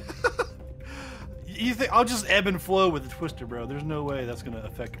doesn't. You think I'll just ebb and flow with the Twister, bro? There's no way that's gonna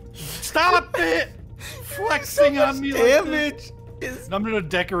affect. Stop it! Flexing on me. Damage. I'm gonna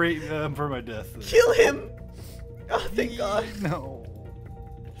decorate for my death. Kill him. Oh, thank God. No.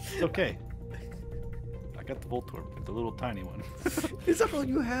 It's okay. I got the Voltorb, the little tiny one. Is that all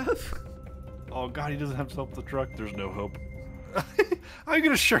you have? Oh God, he doesn't have self-destruct. There's no hope. I'm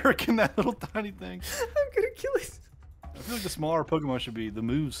gonna shuriken that little tiny thing. I'm gonna kill it. I feel like the smaller Pokemon should be, the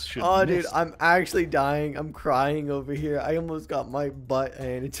moves should Oh, miss. dude, I'm actually dying. I'm crying over here. I almost got my butt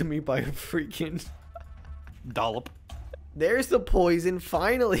handed to me by a freaking Dollop. There's the poison,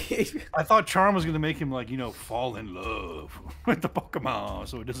 finally. I thought Charm was gonna make him like, you know, fall in love with the Pokemon,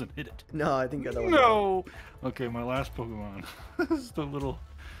 so it doesn't hit it. No, I think that was No. Okay, my last Pokemon. This is the little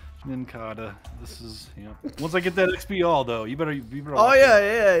Nincada. This is, once I get that XP all though, you better. Oh watch yeah.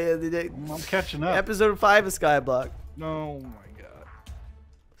 it. I'm catching up. Episode 5 of Skyblock. Oh my god.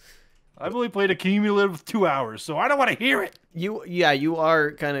 I've only played a cumulative 2 hours, so I don't want to hear it. You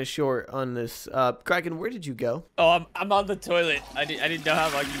are kind of short on this. Kraken, where did you go? Oh, I'm on the toilet. I didn't know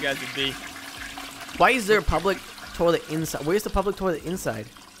how long you guys would be. Why is there a public toilet inside? Where's the public toilet inside?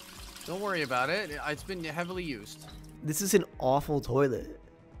 Don't worry about it. It's been heavily used. This is an awful toilet.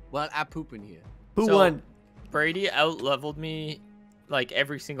 Well, I poop in here. Who So- won? Brady out-leveled me like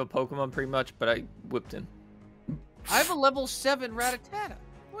every single Pokemon pretty much, but I whipped him. I have a level 7 Rattata.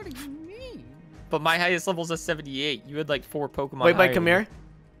 What do you mean? But my highest level's a 78. You had like 4 Pokemon. Wait, higher come than here. me.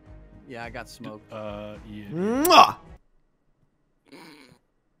 Yeah, I got smoked. Yeah. Mwah!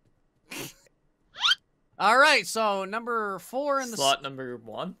 All right, so number 4 in the Slot number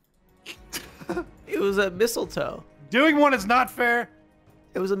 1. It was a mistletoe. Doing one is not fair.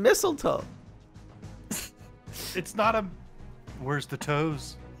 It was a mistletoe. It's not a. Where's the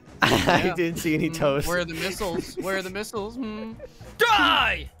toes? I didn't see any toes. Where are the missiles? Where are the missiles?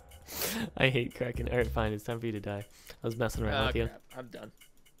 Die! I hate Kraken. Alright, fine. It's time for you to die. I was messing around with you. Crap. I'm done.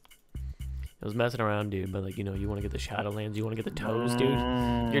 I was messing around, dude. But like, you want to get the Shadowlands. You want to get the toes,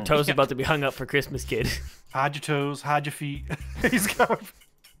 dude. Your toes are about to be hung up for Christmas, kid. Hide your toes. Hide your feet. He's going.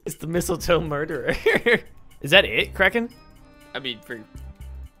 It's the mistletoe murderer. Is that it, Kraken? I mean, for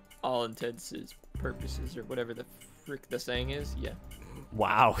all intents and purposes, or whatever the frick the saying is, yeah.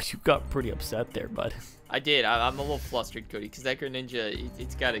 Wow, you got pretty upset there, bud. I did. I'm a little flustered, Cody, because that Greninja,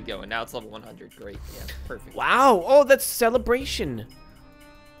 it's got to go, and now it's level 100. Great. Yeah, perfect. Wow. Oh, that's celebration.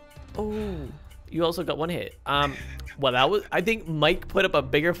 Oh, you also got one hit. Well, that was. I think Mike put up a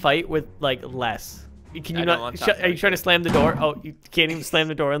bigger fight with like less. Can you I know, on not? top Are you of trying to slam the door? Oh, you can't even slam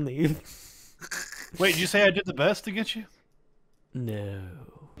the door and leave. Wait, did you say I did the best against you? No.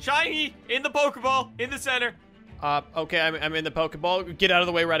 Shiny in the Pokeball in the center. Okay, I'm in the Pokeball. Get out of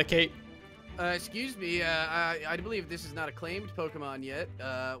the way, Raticate. Excuse me. I believe this is not a claimed Pokemon yet.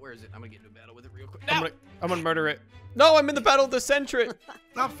 Where is it? I'm gonna get into a battle with it real quick. I'm gonna murder it. No, I'm in the battle of the Sentret.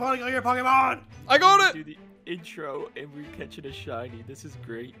 Stop fighting all your Pokemon! I got Do the intro, and we're catching a shiny. This is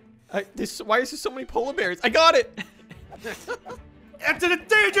great. Why is there so many polar bears? I got it. It's an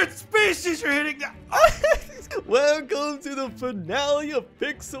endangered species you're hitting now! Welcome to the finale of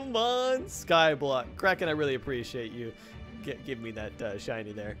Pixelmon Skyblock. Kraken, I really appreciate you. Give me that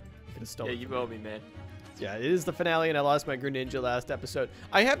shiny there. Could have Yeah, stolen you from owe me. me, man. Yeah, it is the finale, and I lost my Greninja last episode.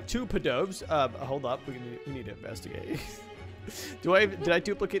 I have 2 Padovs. Hold up, we need to investigate. Did I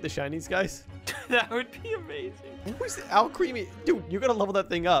duplicate the shinies, guys? That would be amazing. Who's Alcremie? Dude, you gotta level that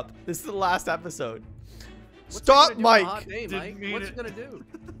thing up. This is the last episode. What's it Stop, gonna do on a hot Mike. day, Didn't Mike? mean What's it. it gonna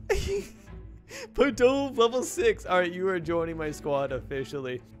do? Padove level 6. All right, you are joining my squad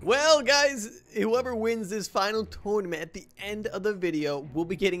officially. Well, guys, whoever wins this final tournament at the end of the video will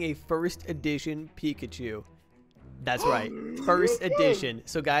be getting a first edition Pikachu. That's right, first edition.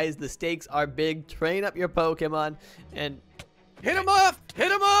 So, guys, the stakes are big. Train up your Pokemon and Hit him off!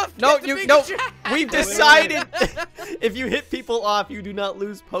 Hit him off! no, Get the you no. Pikachu! We've decided if you hit people off, you do not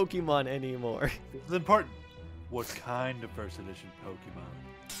lose Pokemon anymore. This is important. What kind of first edition Pokemon?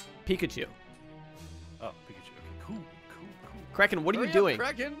 Pikachu. Oh, Pikachu. Okay, cool. Kraken, what are Hurry you up, doing?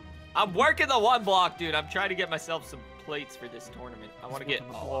 Kraken. I'm working the 1 block, dude. I'm trying to get myself some plates for this tournament. I want to get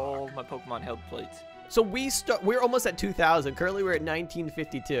all my Pokemon held plates. So we're almost at 2,000. Currently, we're at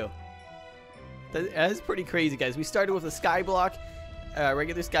 1952. That's pretty crazy, guys. We started with a Skyblock,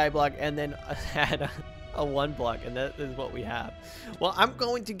 regular Skyblock, and then had a 1 block, and that is what we have. Well, I'm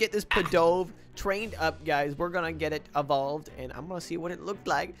going to get this Padove trained up, guys. We're gonna get it evolved, and I'm gonna see what it looked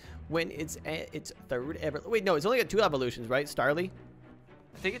like when it's at its 3rd ever. Wait, no, it's only got 2 evolutions, right? Starly.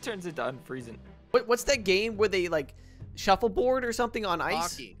 I think it turns into unfreezing. What's that game where they like shuffleboard or something on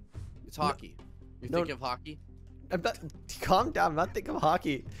ice? Hockey. It's hockey. You No. think of hockey? I'm not, calm down. I'm not thinking of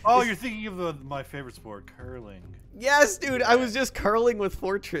hockey. Oh, you're thinking of my favorite sport, curling. Yes, dude. I was just curling with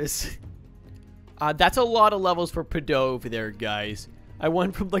Fortress. That's a lot of levels for Padove there, guys. I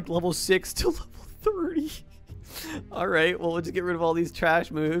went from like level 6 to level 30. All right. Well, we'll just get rid of all these trash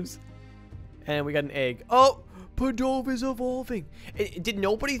moves. And we got an egg. Oh, Padove is evolving. Did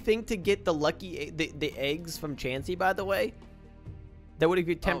nobody think to get the lucky the eggs from Chansey, by the way? That would have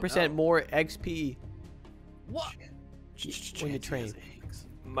given 10% more XP. What? When you train.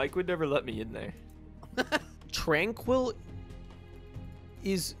 Mike would never let me in there. Tranquil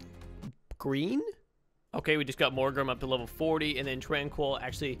is green? Okay, we just got Morgrim up to level 40, and then Tranquil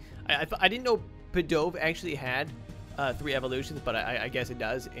actually... I didn't know Pidove actually had 3 evolutions, but I guess it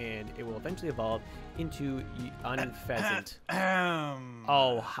does, and it will eventually evolve into Unpheasant.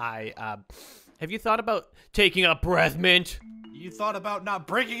 Oh, hi. Have you thought about taking a breath mint? You thought about not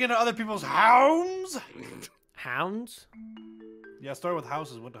breaking into other people's homes? Hounds? Yeah, start with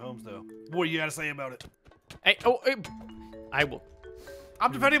houses, went to homes, though. What do you got to say about it? Hey, I will.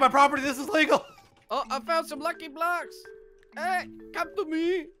 I'm defending my property. This is legal. Oh, I found some lucky blocks. Hey, come to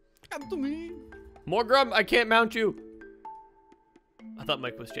me. Come to me. Morgrim, I can't mount you. I thought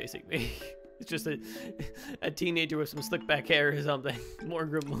Mike was chasing me. It's just a teenager with some slick back hair or something.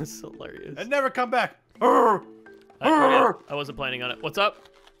 Morgrim was hilarious. And never come back. I wasn't planning on it. What's up?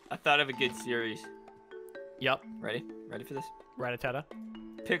 I thought of a good series. Yup. Ready? Ready for this? Ratatata.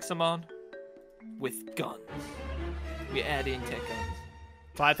 Pixelmon with guns. We add in tech guns.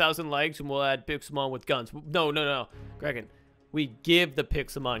 5,000 likes and we'll add Pixelmon with guns. No. Gregan, we give the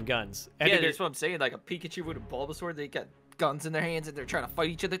Pixelmon guns. Yeah, that's what I'm saying. Like a Pikachu with a Bulbasaur, they got guns in their hands and they're trying to fight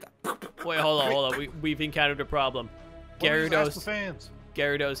each other. Wait, hold on. We've encountered a problem.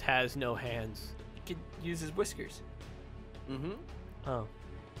 Gyarados has no hands. He could use his whiskers. Mm-hmm. Oh.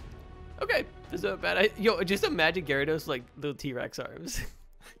 Okay, this is not bad. Yo, just imagine Gyarados like little T-Rex arms.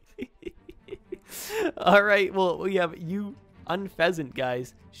 All right, well, we have you Unpheasant,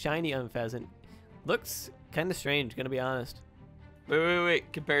 guys. Shiny Unpheasant. Looks kind of strange, gonna be honest.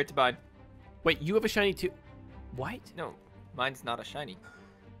 Wait. Compare it to mine. Wait, you have a shiny too? What? No, mine's not a shiny.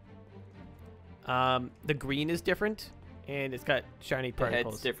 The green is different, and it's got shiny particles. The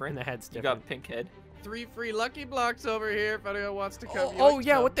head's different. And the head's You different. got pink head. 3 free lucky blocks over here if anyone wants to come. Oh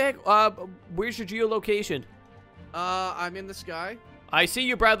yeah, what the heck? Where's your geolocation? I'm in the sky. I see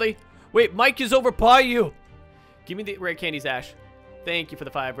you, Bradley. Wait, Mike is over by you. Give me the rare candies, Ash. Thank you for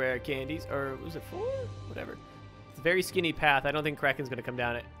the 5 rare candies. Or was it 4? Whatever. It's a very skinny path. I don't think Kraken's gonna come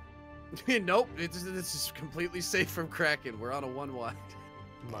down it. Nope, this is completely safe from Kraken. We're on a 1 wide.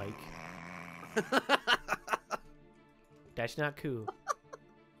 Mike. That's not cool.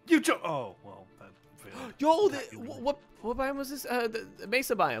 Oh, well, that failed. Yo, what biome was this? The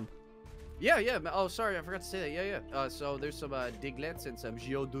Mesa biome. Yeah. Oh, sorry, I forgot to say that. Yeah. So there's some diglets and some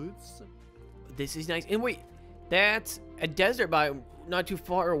geodudes. This is nice. And wait, that's a desert biome not too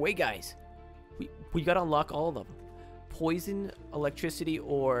far away, guys. We gotta unlock all of them. Poison, electricity,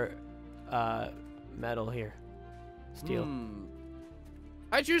 or metal here. Steel.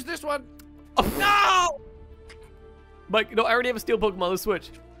 I choose this one. Oh. No! Mike, no, I already have a steel Pokemon. Let's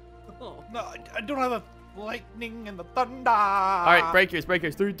switch. Oh. No, I don't have the lightning and the thunder. All right, breakers.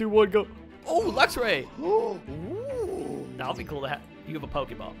 3, 2, 1, go. Oh, Luxray. Ooh. That'll be cool to have. You have a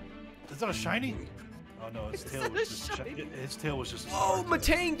Pokeball. Is that a shiny? Oh no, his tail was just his tail was just. Oh,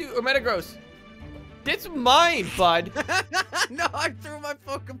 Matang, dude, or Metagross. That's mine, bud. No, I threw my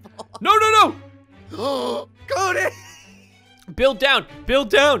Pokeball. No. Cody! Build down.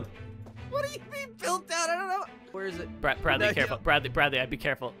 What do you mean built down? I don't know. Where is it? Bradley, No, careful. Bradley, I'd be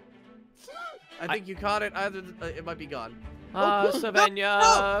careful. I think you caught it. Either it might be gone. Savannah.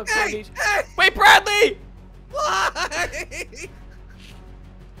 No! Hey! Wait, Bradley! Why?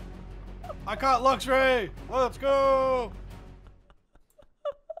 I caught Luxray. Let's go.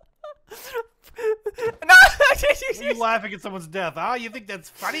 No! You laughing at someone's death? Ah, you think that's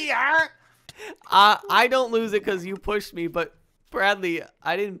funny? Huh? I don't lose it because you pushed me, but Bradley,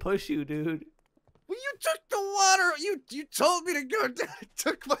 I didn't push you, dude. Well, you took the water. You told me to go down. I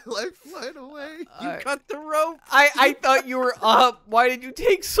took my lifeline away. You cut the rope. I thought you were up. Why did you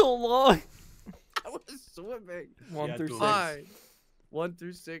take so long? I was swimming. 1 through 6. Fine. 1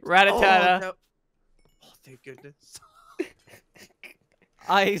 through 6. Rattata. Oh, thank goodness.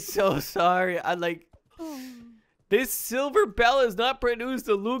 I'm so sorry. This silver bell has not produced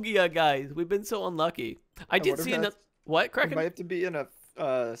a Lugia, guys. We've been so unlucky. I did see another. What, It Kraken? might have to be in a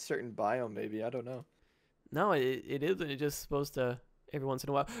certain biome, maybe. I don't know. No, it isn't. It's just supposed to every once in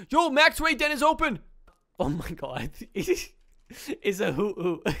a while. Yo, Max Ray Den is open. Oh my god. It's a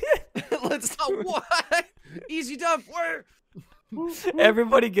hoot. Let's not what? Easy dub. Where?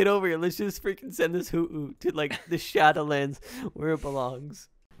 Everybody get over here. Let's just freaking send this hoot to like the Shadowlands where it belongs.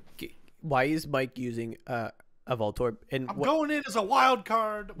 Why is Mike using a Voltorb? And I'm going in as a wild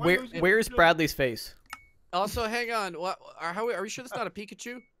card. where's Bradley's face? Also, hang on. What? Are we sure that's not a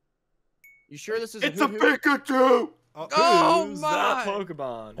Pikachu? You sure this is? It's a a Pikachu. Oh Who's my! that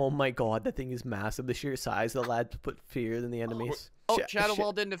Pokemon? Oh my god, that thing is massive. The sheer size of the lad put fear in the enemies. Oh, Shadow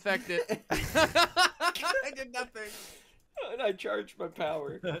Ball didn't affect it. I did nothing. And I charged my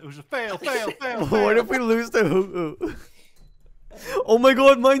power. It was a fail. What if we lose the hoot? Oh my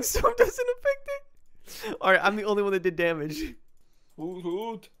god, Mindstorm doesn't affect it. All right, I'm the only one that did damage. Hoot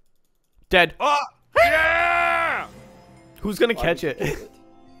hoot. Dead. Oh, yeah! Who's gonna catch it?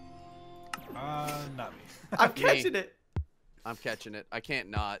 Not me. I'm catching it. I'm catching it. I can't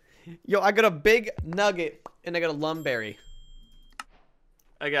not. Yo, I got a big nugget and I got a lumberry.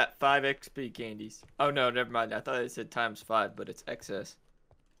 I got 5 XP candies. Oh no, never mind. I thought it said times 5, but it's excess.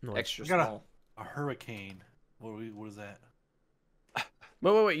 No, Extra I got small. a hurricane. What is that?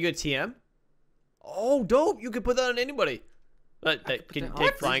 Wait. You got TM? Oh, dope. You can put that on anybody. That can that on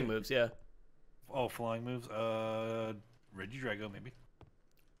take flying moves, yeah. Oh, flying moves. Regidrago, maybe.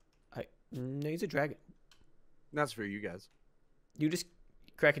 No, he's a dragon. That's for you guys. You just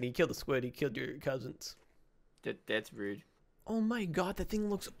Kraken, he killed the squid, he killed your cousins. That's rude. Oh my god, that thing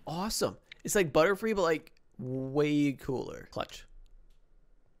looks awesome. It's like Butterfree, but like way cooler. Clutch.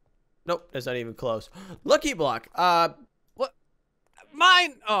 Nope, that's not even close. Lucky block. What?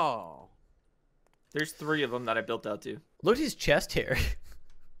 Mine. Oh. There's 3 of them that I built out to. Look at his chest hair.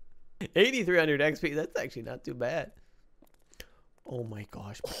 8,300 XP. That's actually not too bad. Oh my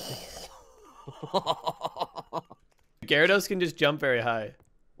gosh. Gyarados can just jump very high.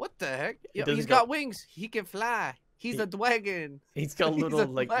 What the heck? Yo, doesn't he's go- got wings. He can fly. He's a dragon. He's got He's little a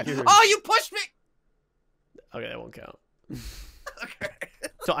like dwa- ears. Oh, you pushed me. Okay, that won't count. Okay.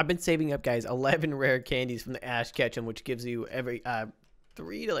 So I've been saving up, guys, 11 rare candies from the Ash Ketchum, which gives you every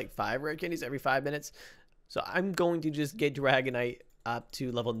 3 to like 5 rare candies every 5 minutes. So I'm going to just get Dragonite up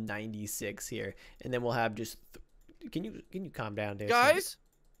to level 96 here, and then we'll have just. Can you calm down, there, Guys,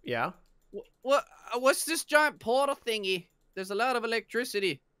 Yeah. what's this giant portal thingy? There's a lot of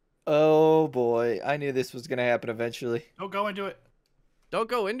electricity. Oh boy, I knew this was gonna happen eventually. Don't go into it. Don't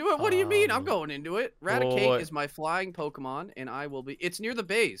go into it. What do you mean? I'm going into it. boy. Raticate is my flying Pokemon, and I will be. It's near the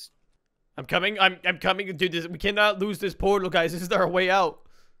base. I'm coming. I'm coming to do this. We cannot lose this portal, guys. This is our way out.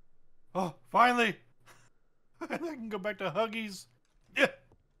 Oh, finally. I can go back to Huggies. Yeah.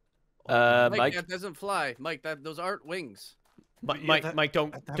 Mike, that doesn't fly. Mike, those aren't wings. Mike, Mike,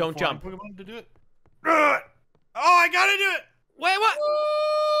 don't I have a don't flying jump. Pokemon to do it. Oh, I gotta do it. Wait, what?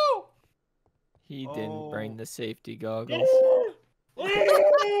 Woo! He didn't bring Oh. the safety goggles.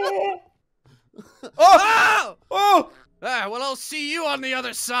 Oh! Oh! Ah, well, I'll see you on the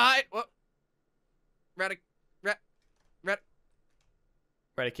other side. What?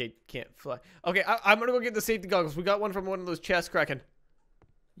 Raticate can't fly. Okay, I'm gonna go get the safety goggles. We got one from one of those chests, Kraken.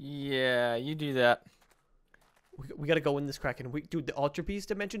 Yeah, you do that. We gotta go in this Kraken. Dude, the Ultra Beast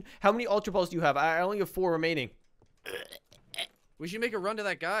dimension. How many Ultra Balls do you have? I only have 4 remaining. We should make a run to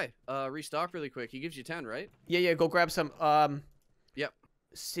that guy. Restock really quick. He gives you 10, right? Yeah, go grab some. Yep.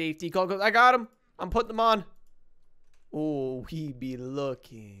 Safety goggles. I got them. I'm putting them on. Oh, he be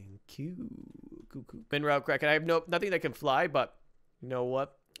looking cute. Cuckoo. Bin route Kraken. I have nothing that can fly, but you know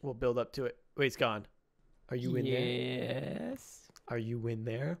what? We'll build up to it. Wait, it's gone. Are you in there? Yes. Are you in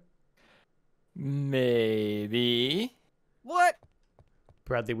there? Maybe. What?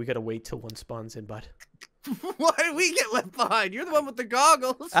 Bradley, we gotta wait till one spawns in, bud. Why did we get left behind? You're the one with the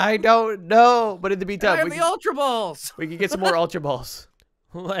goggles. I don't know, but in the I meantime, have the Ultra Balls. we can get some more Ultra Balls.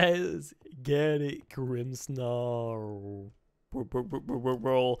 Let's get it, Crimsnar.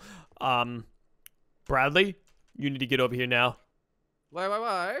 Roll. Bradley, you need to get over here now.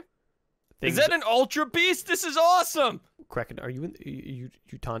 Why? Is that an Ultra Beast? This is awesome. Kraken, are you you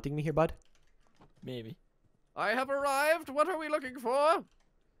taunting me here, bud? Maybe. I have arrived. What are we looking for?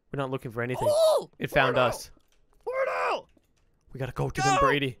 We're not looking for anything. Oh! It found Portal! us. Portal! We gotta go to Go! them,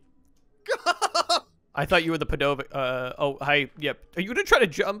 Brady. Go! I thought you were the Padova. Oh, hi. Yep. Are you gonna try to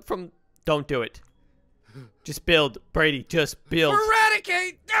jump from? Don't do it. Just build, Brady. Just build.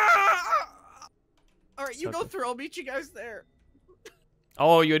 Eradicate! Ah! All right, you Okay. go through. I'll meet you guys there.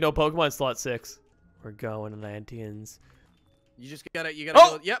 Oh, you had no Pokemon slot 6. We're going, Atlanteans. You just gotta.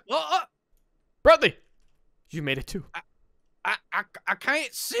 Oh! Go. Yep. Oh, Bradley, you made it too. I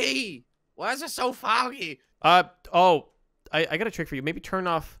can't see. Why is it so foggy? Oh, I got a trick for you. Maybe turn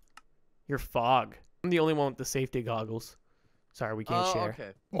off your fog. I'm the only one with the safety goggles. Sorry, we can't share.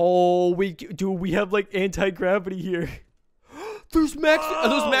 Okay. Oh, we have like anti-gravity here. There's are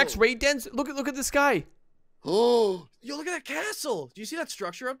those max rate dens? Look at the sky. Oh, yo, look at that castle. Do you see that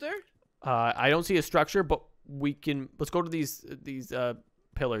structure up there? I don't see a structure, but let's go to these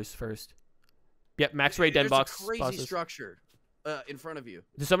pillars first. Yep, max rate den There's box. a crazy bosses. structure in front of you.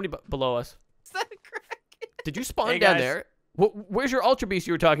 There's somebody below us. Is that a crack? Did you spawn Hey, down guys. there? Where's your Ultra Beast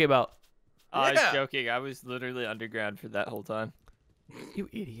you were talking about? I was Yeah. joking. I was literally underground for that whole time. You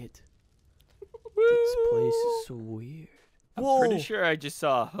idiot. This place is so weird. I'm pretty sure I just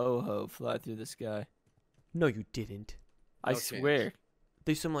saw a ho-ho fly through the sky. No, you didn't. I No chance. swear.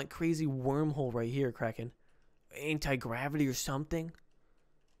 There's some like crazy wormhole right here, Kraken. Anti-gravity or something.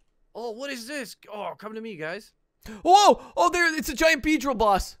 Oh, what is this? Oh, come to me, guys. Whoa! Oh, there! It's a giant beedrill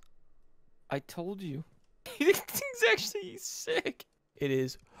boss. I told you. This thing's actually sick. It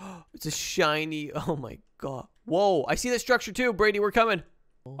is. It's a shiny. Oh my god. Whoa! I see that structure too, Brady. We're coming.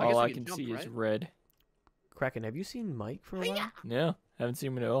 All I we can jump, see is right? red. Kraken, have you seen Mike for a while? No, haven't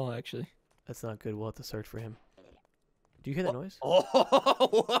seen him at all, actually. That's not good. We'll have to search for him. Do you hear that noise? Oh,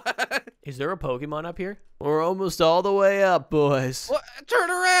 what? Is there a Pokemon up here? We're almost all the way up, boys. What? Turn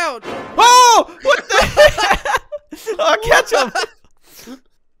around. Oh! What the? Oh, catch him!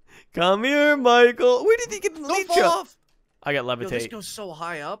 Come here, Michael. Where did he get the Don't leech fall up? off. I got Yo, this levitate. goes so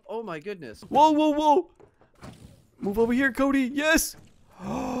high up. Oh my goodness. Whoa, whoa, whoa! Move over here, Cody. Yes.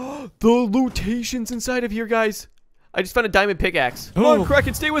 The lotations inside of here, guys. I just found a diamond pickaxe. Come on,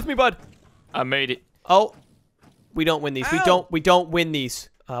 Kraken, stay with me, bud. I made it. Oh, we don't win these. Ow. We don't win these.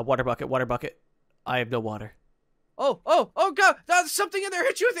 Water bucket, water bucket. I have no water. Oh God! There's something in there.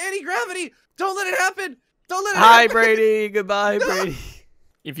 Hit you with anti-gravity. Don't let it happen. Don't let it Hi, happen. Brady. Goodbye, Brady.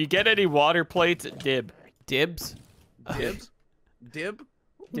 If you get any water plates, dib. Dibs. Dibs. Dib.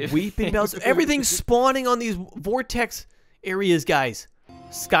 Weeping bells. Everything's spawning on these vortex areas, guys.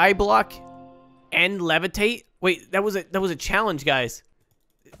 Skyblock and levitate. Wait, that was a challenge, guys.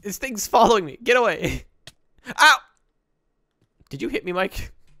 This thing's following me. Get away. Ow! Did you hit me,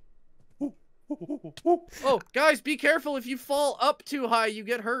 Mike? Oh, guys, be careful. If you fall up too high, you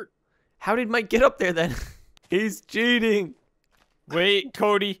get hurt. How did Mike get up there then? He's cheating. Wait,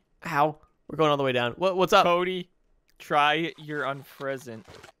 Cody. How? We're going all the way down. What's up? Cody, try your unpresent.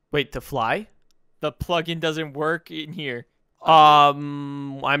 Wait, to fly? The plugin doesn't work in here.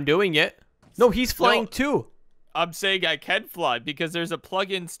 I'm doing it. No, he's flying No. too. I'm saying I can fly because there's a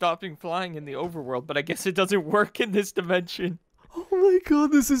plugin stopping flying in the overworld, but I guess it doesn't work in this dimension. Oh my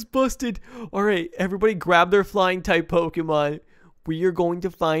god, this is busted. All right, everybody grab their flying type Pokemon. We are going to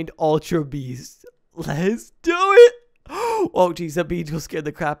find Ultra Beast. Let's do it. Oh, geez, that beetle scared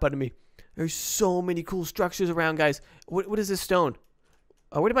the crap out of me. There's so many cool structures around, guys. What is this stone?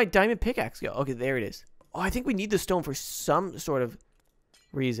 Where did my diamond pickaxe go? Okay, there it is. Oh, I think we need the stone for some sort of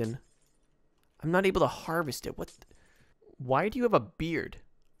reason. I'm not able to harvest it. What? Why do you have a beard?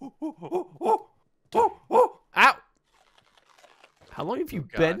 Ow! How long have you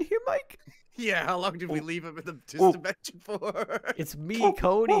been here, Mike? Yeah, how long did we leave him in this dimension for? It's me,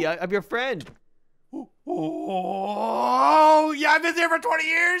 Cody. I'm your friend. Oh, yeah, I've been there for 20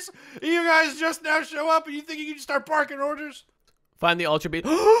 years. You guys just now show up and you think you can start barking orders? Find the Ultra Beast.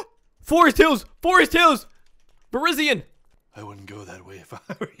 Forest Hills! Forest Hills! Virizion! I wouldn't go that way if I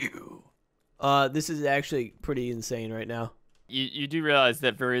were you. This is actually pretty insane right now. You do realize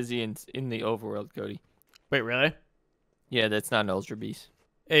that Verizion's in the overworld, Cody. Wait, really? Yeah, that's not an Ultra Beast.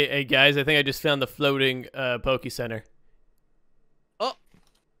 Hey guys, I think I just found the floating Poke Center. Oh,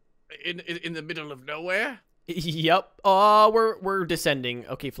 in the middle of nowhere. Yep. Oh, we're descending.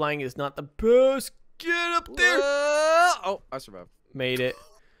 Okay, flying is not the best. Get up there. Oh, I survived. Made it.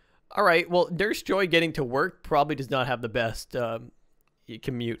 All right. Well, Nurse Joy getting to work probably does not have the best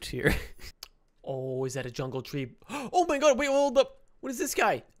commute here. Oh, is that a jungle tree? Oh my god, wait, hold up. What is this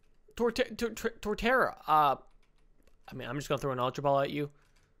guy? Torterra. I mean, I'm just gonna throw an Ultra Ball at you.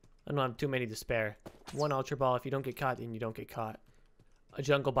 I don't have too many to spare. One Ultra Ball. If you don't get caught, then you don't get caught. A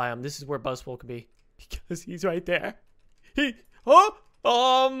jungle biome. This is where Buzzwole could be. Because he's right there.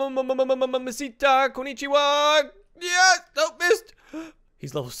 Mamacita, konnichiwa. Yeah, no, missed.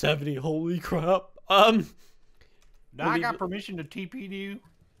 He's level 70. Holy crap. Now I got permission to TP to you.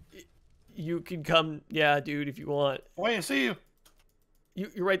 You can come, yeah, dude, if you want. Wait, I see you.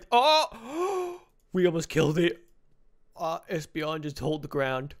 You're right. Oh, we almost killed it. Espeon, just hold the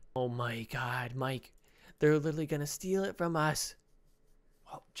ground. Oh my god, Mike. They're literally gonna steal it from us.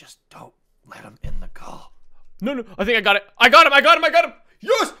 Well, just don't let him in the call. No, I think I got it. I got him.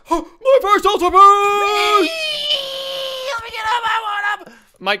 Yes! My first Ultra Boost! Let me get up, I want him!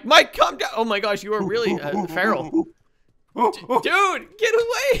 Mike, calm down. Oh my gosh, you are really feral. Dude, get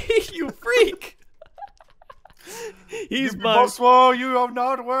away, you freak. He's my... Buzzwole, you are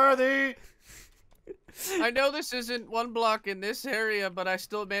not worthy. I know this isn't one block in this area, but I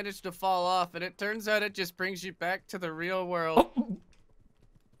still managed to fall off, and it turns out it just brings you back to the real world.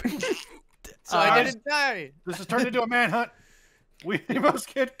 So I didn't die. This has turned into a manhunt. We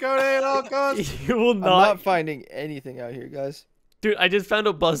must get Cody at all costs. You will I'm not finding anything out here, guys. Dude, I just found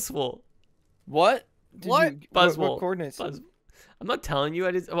a Buzzwole. What? What? Buzzwole. What coordinates? I'm not telling you.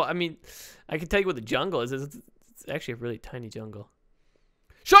 Well, I mean, I can tell you what the jungle is. It's actually a really tiny jungle.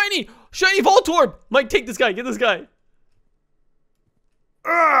 Shiny Voltorb! Mike, take this guy. Get this guy.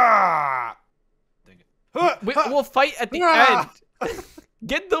 Ah! Dang it. We'll fight at the Ah! end.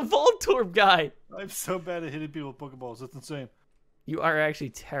 Get the Voltorb guy. I'm so bad at hitting people with Pokeballs. That's insane. You are actually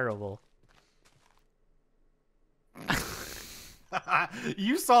terrible.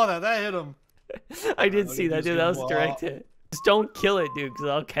 You saw that. That hit him. I did Look see at that, this dude. That was guy. a direct hit. Just don't kill it, dude, because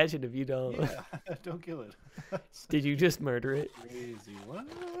I'll catch it if you don't. Yeah, don't kill it. That's Did you just murder it? crazy. What?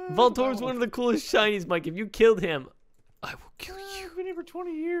 Voltorb's one of the coolest shinies, Mike. If you killed him, I will kill you. I've been here for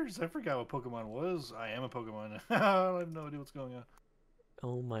 20 years. I forgot what Pokemon was. I am a Pokemon. I have no idea what's going on.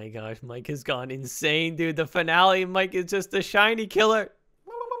 Oh my gosh, Mike has gone insane, dude. The finale, Mike is just a shiny killer.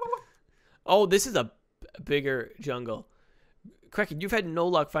 Oh, this is a bigger jungle. Kraken, you've had no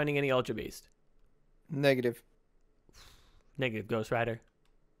luck finding any Ultra Beast. Negative. Negative, Ghost Rider.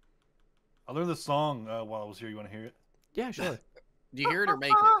 I learned this song while I was here. You want to hear it? Yeah, sure. Do you hear it or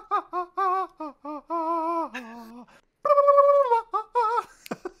make it?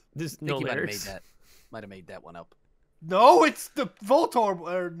 There's I no think you lyrics. might have made that one up. No, it's the Voltorb,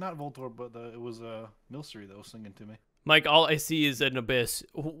 or not Voltorb, but it was Milcery that was singing to me. Mike, all I see is an abyss.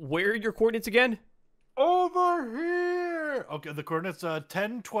 Where are your coordinates again? Over here. Okay, the coordinates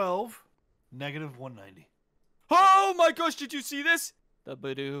 10, 12, negative 190. Oh my gosh, did you see this? The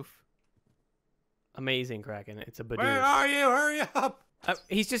Bidoof. Amazing, Kraken. It's a Bidoof. Where are you? Hurry up!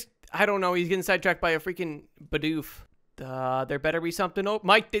 He's just, I don't know. He's getting sidetracked by a freaking Bidoof. There better be something. Oh,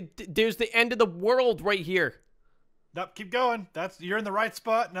 Mike, there's the end of the world right here. Nope, keep going. You're in the right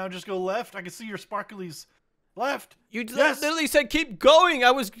spot. Now just go left. I can see your sparklies. Left. You Yes. literally said keep going.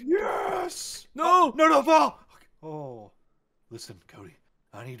 I was. Yes. No. No, fall. Okay. Oh, listen, Cody.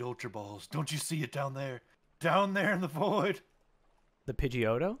 I need Ultra Balls. Don't you see it down there? Down there in the void. The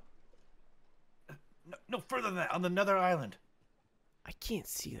Pidgeotto? No, further than that. On another island. I can't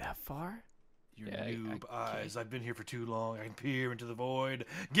see that far. Your Yeah, noob I eyes. I've been here for too long. I can peer into the void.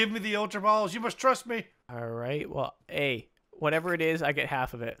 Give me the Ultra Balls. You must trust me. All right. Well, hey, whatever it is, I get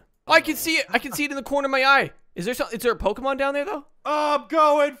half of it. Oh, I can see it. I can see it in the corner of my eye. Is there a Pokemon down there though? I'm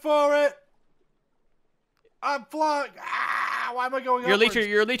going for it. I'm flying. Ah, why am I going You're a upwards? Leetra.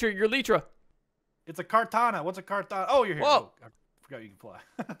 You're a Leetra. You're a Leetra. It's a Kartana. What's a Kartana? Oh, you're here. Whoa. Oh, I forgot you can fly.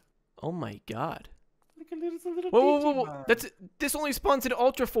 Oh my God. Look at it. It's a little Whoa. Digimon. This only spawns in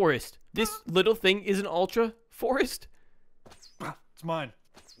Ultra Forest. This little thing is an Ultra Forest. It's mine.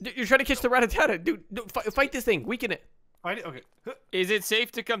 You're trying to catch the Rattata, dude. Fight this thing. Weaken it. Find it? Okay. Is it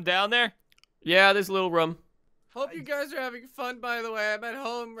safe to come down there? Yeah, there's a little room. Hope you guys are having fun, by the way. I'm at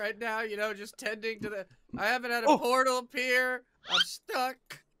home right now, just tending to the... I haven't had a Oh. portal appear. I'm stuck.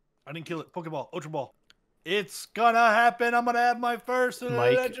 I didn't kill it. Pokeball. Ultra Ball. It's gonna happen. I'm gonna have my first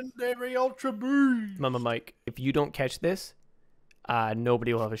Mike. legendary Ultra Beast. Mama Mike, if you don't catch this,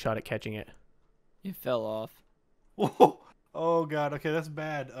 nobody will have a shot at catching it. It fell off. Whoa. Oh god. Okay, that's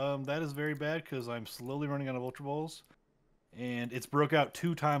bad. That is very bad because I'm slowly running out of Ultra Balls, and it's broke out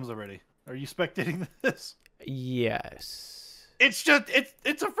 2 times already. Are you spectating this? Yes. It's just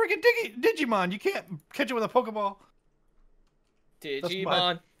it's a freaking Digimon. You can't catch it with a Pokeball.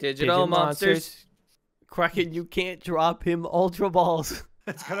 Digimon. Digital Digimon monsters. Kraken, you can't drop him Ultra Balls.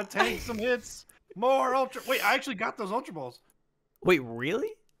 It's gonna take some hits. More Ultra. Wait, I actually got those Ultra Balls. Wait,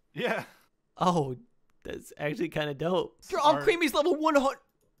 really? Yeah. Oh, that's actually kind of dope. Oh, Sorry. Creamy's level 100.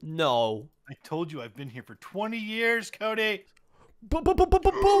 No. I told you I've been here for 20 years, Cody. Boom.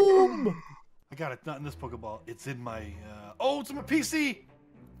 I got it. Not in this Pokeball. It's in my. Oh, it's in my PC.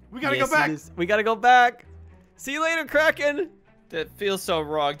 We gotta Yes, go back. it is. We gotta go back. See you later, Kraken. That feels so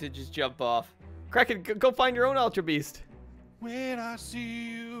wrong to just jump off. Kraken, go find your own Ultra Beast. When I see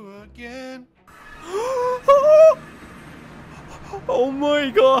you again. Oh my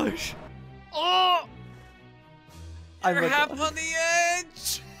gosh. Oh! I'm You're like- half on the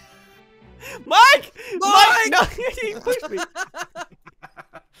edge! Mike! Mike! No, he pushed me.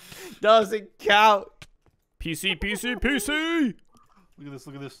 Doesn't count. PC. Look at this.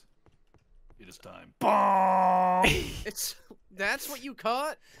 Look at this. It is time. Boom! That's what you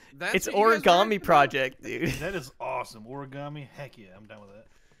caught? That's It's what you guys Origami were- Project, dude. That is awesome. Origami. Heck yeah, I'm down with that.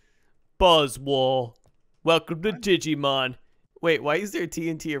 Buzzwole. Welcome to Digimon. Wait, why is there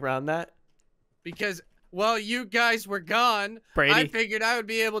TNT around that? Because while you guys were gone, Brady. I figured I would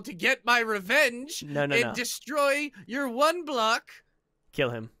be able to get my revenge No. and destroy your 1 block. Kill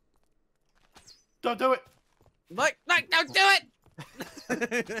him. Don't do it. Mike, don't do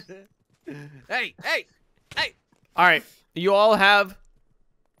it! Hey! All right, you all have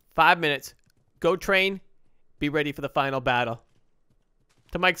 5 minutes. Go train. Be ready for the final battle.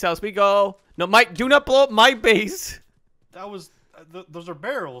 To Mike's house we go. No, Mike, do not blow up my base. That was. Those are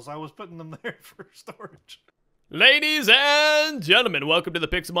barrels. I was putting them there for storage. Ladies and gentlemen, welcome to the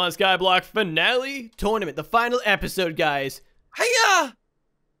Pixelmon Skyblock finale tournament, the final episode, guys. Hiya!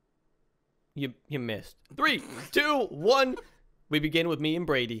 You missed. 3, 2, 1. We begin with me and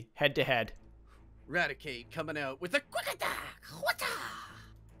Brady, head to head. Eradicate coming out with a quick attack. Whatcha?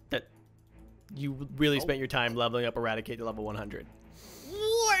 That you really spent your time leveling up Eradicate to level 100.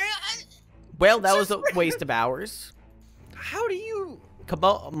 What? Well, that was a waste of hours. How do you?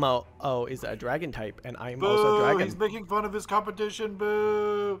 Kabamo, oh, is a dragon type, and I am Boo! also a dragon. He's making fun of his competition.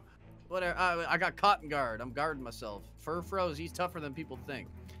 Boo! Whatever. I got cotton guard. I'm guarding myself. Fur froze. He's tougher than people think.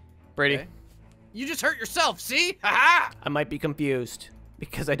 Brady, Okay. You just hurt yourself. See? Ha I might be confused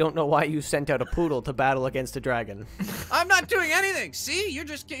because I don't know why you sent out a poodle to battle against a dragon. I'm not doing anything. See? You're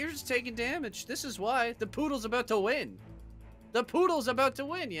just taking damage. This is why the poodle's about to win. The poodle's about to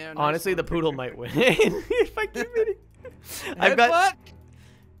win. Yeah. Nice. Honestly, the poodle might win if I keep hitting. I've got. Headbutt?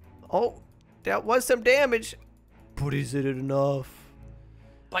 Oh, that was some damage, but is it enough?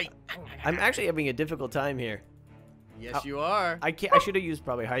 Bite. I'm actually having a difficult time here. Yes, you are. I should have used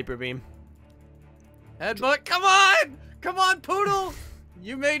probably Hyper Beam. Headbutt. Come on. Come on, poodle.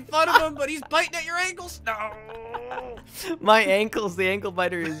 You made fun of him, but he's biting at your ankles. No. My ankles, the ankle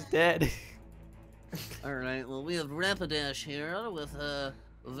biter is dead. All right. Well, we have Rapidash here with a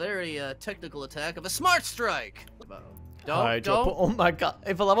very technical attack of a Smart Strike. Don't. Oh my god!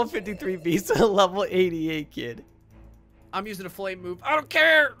 If a level 53 beats a level 88 kid. I'm using a flame move. I don't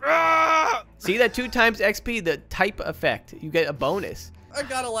care. Ah! See that 2 times XP, the type effect. You get a bonus. I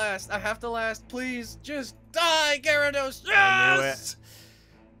gotta last. I have to last. Please, just die, Gyarados. I knew Yes.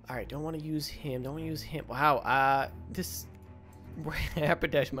 All right, don't want to use him. Don't want to use him. Wow. This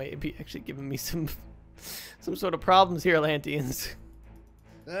Rapidash might be actually giving me some sort of problems here, Atlanteans.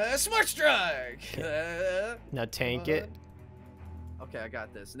 Smart Strike. Now tank it. Okay, I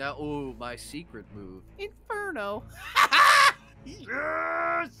got this. Now, ooh, my secret move. Inferno.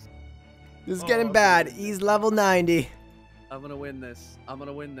 Yes! This is getting bad. He's level 90. I'm gonna win this. I'm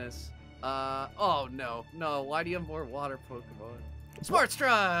gonna win this. Oh no. No, why do you have more water Pokemon? Smart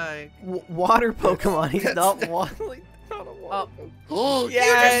Strike! Water Pokemon. He's not water. Oh,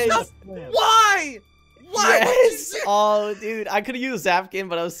 Yes! Why? Why? Yes! Oh, dude. I could have used Zapkin,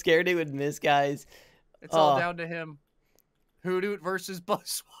 but I was scared it would miss, guys. It's all down to him. Hoothoot versus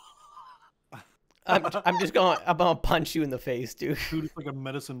Buzz. I'm just going. I'm gonna punch you in the face, dude. Dude, it's like a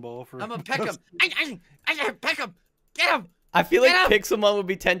medicine ball for. I'm gonna peck him. I peck him. Get him. I feel like Get him! Pixelmon would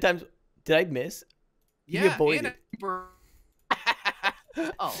be 10 times. Did I miss? You avoided.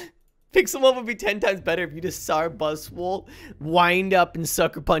 Oh. Pixelmon would be 10 times better if you just saw Buzzwole wind up and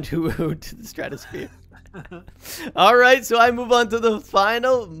sucker punch Hoot to the stratosphere. All right, so I move on to the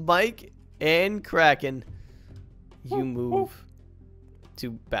final Mike and Kraken. You move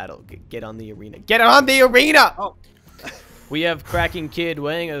to battle. Get on the arena. Get on the arena! Oh. We have Kraken Kid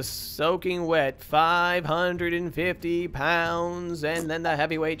weighing a soaking wet 550 pounds, and then the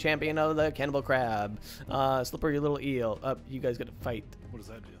heavyweight champion of the Cannibal Crab, Slippery Little Eel. You guys gotta fight. What does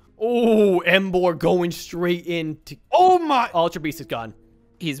that do? Oh, Embor going straight into. Oh my! Ultra Beast is gone.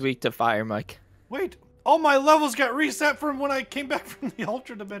 He's weak to fire, Mike. Wait, all my levels got reset from when I came back from the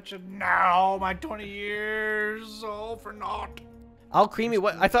Ultra Dimension. Now my 20 years, all for naught. Alcremie,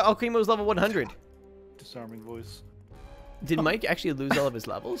 what? I thought Alcremie was level 100. Disarming voice. Did Mike actually lose all of his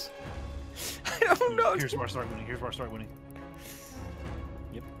levels? I don't know. Here's where I start winning. Here's where I start winning.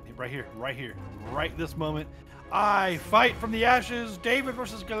 Yep, right here, right here, right this moment. I fight from the ashes. David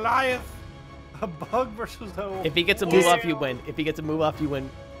versus Goliath. A bug versus the. If he gets a move off, you win. If he gets a move off, you win.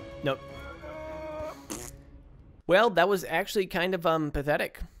 Nope. Well, that was actually kind of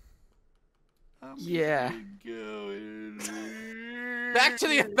pathetic. Yeah. Back to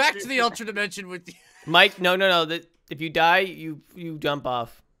the Ultra Dimension with you. Mike, no. If you die, you jump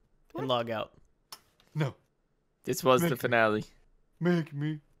off and log out. No. This was the finale. Make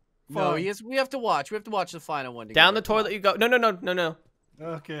me. No, fine. we have to watch. We have to watch the final one. Down the together. toilet you go. No.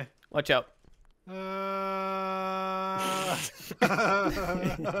 Okay. Watch out.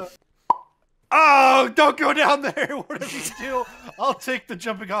 Oh, don't go down there. Whatever you do, I'll take the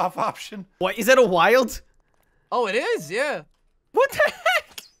jumping off option. What? Is that a wild? Oh, it is. Yeah. What the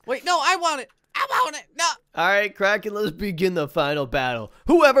heck? Wait, no, I want it. I want it. No. All right, Kraken, let's begin the final battle.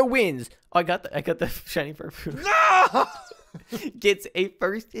 Whoever wins. Oh, I got the shiny furfrou. No! Gets a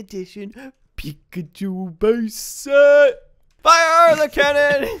first edition Pikachu base set. Fire the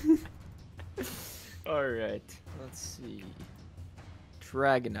cannon. All right. Let's see.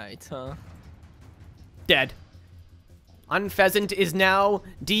 Dragonite, huh? Dead. Unpheasant is now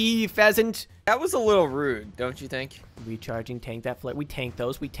defeasant. That was a little rude, don't you think? Recharging, tank that flare. We tank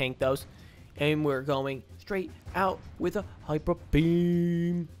those. And we're going straight out with a hyper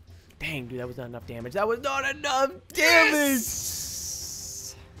beam. Dang, dude, that was not enough damage. That was not enough damage.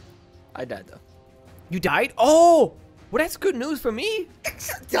 Yes! I died though. You died? Oh, well, that's good news for me.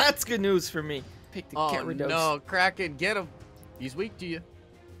 That's good news for me. Pick the Oh Gyarados. no, Kraken, get him. He's weak to you.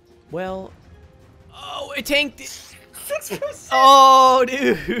 Well, oh, it tanked it. 6%. Oh,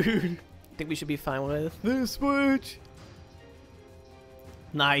 dude. I think we should be fine with this switch.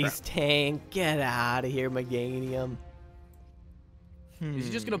 Nice tank. Get out of here, Meganium. Is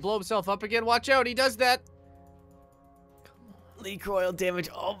he just gonna blow himself up again? Watch out, he does that. Leak royal damage.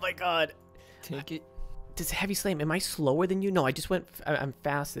 Oh my god. Take it. Does Heavy Slam, am I slower than you? No, I just went, I'm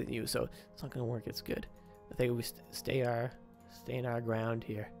faster than you, so it's not gonna work. It's good. I think we stay in our ground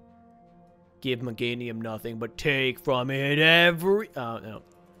here. Give Meganium nothing, but take from it every, oh no.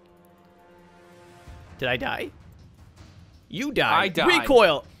 Did I die? You died. I died.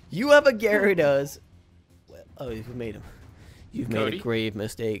 Recoil. You have a Gyarados. Oh, you've made him. You've made Cody? a grave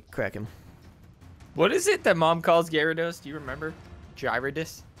mistake. Crack him. What is it that Mom calls Gyarados? Do you remember?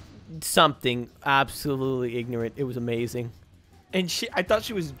 Gyarados? Something absolutely ignorant. It was amazing. And I thought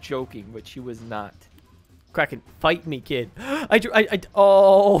she was joking, but she was not. Kraken, fight me, kid.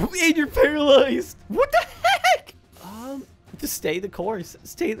 Oh, and you're paralyzed. What the heck? Just stay the course.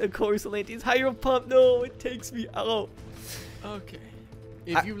 Stay the course, Atlantis. Hydro Pump. No, it takes me out. Okay.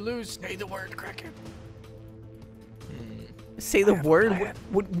 If you lose, say the word, Kraken. Say the word.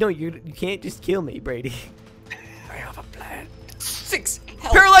 What? No, you can't just kill me, Brady. I have a plan. 6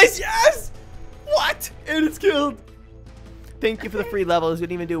 health. Paralyzed. Yes. What? And it's killed. Thank you for the free levels. You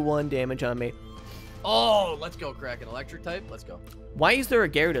didn't even do 1 damage on me. Oh, let's go, Kraken. Electric type. Let's go. Why is there a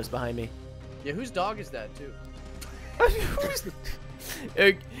Gyarados behind me? Yeah, whose dog is that too?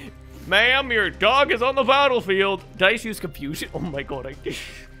 Ma'am, your dog is on the battlefield. Did I just use confusion? Oh my god,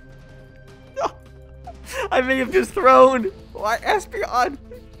 I may have just thrown. Why, Espeon?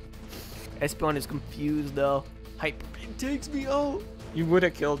 Espeon is confused though. Hyper Beam takes me out. You would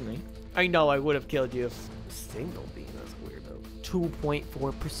have killed me. I know, I would have killed you. Single beam, that's weird though.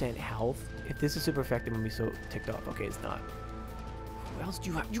 2.4% health. If this is super effective, I'm gonna be so ticked off. Okay, it's not. Who else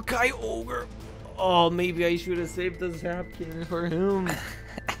do you have? You Kai Ogre. Oh, maybe I should have saved the Zapkin for him.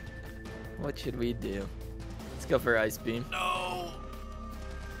 What should we do? Let's go for Ice Beam. No.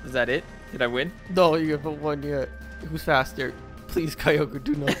 Is that it? Did I win? No, you haven't won yet. Who's faster? Please, Kyogre,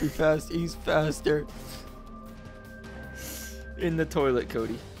 do not be fast. He's faster. In the toilet,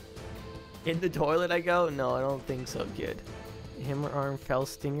 Cody. In the toilet I go? No, I don't think so, kid. Hammer Arm, Fell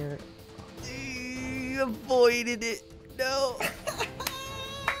Stinger. Avoided it. No.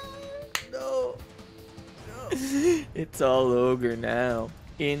 No. No. It's all ogre now.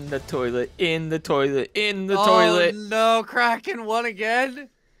 In the toilet, in the toilet, in the Oh toilet. no, Kraken won again.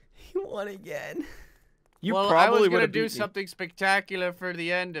 He won again. You well, I probably was would gonna have do beat me. something spectacular for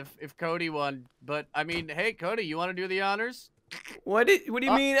the end if Cody won, but I mean, hey Cody, you want to do the honors? What do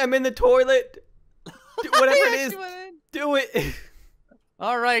you mean? I'm in the toilet. Whatever it is, do it.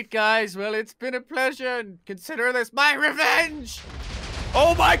 All right, guys. Well, it's been a pleasure, and consider this my revenge.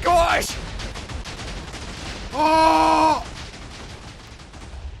 Oh my gosh! Oh!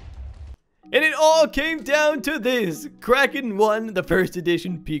 And it all came down to this. Kraken won the first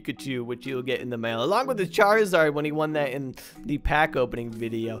edition Pikachu, which you'll get in the mail, along with the Charizard when he won that in the pack opening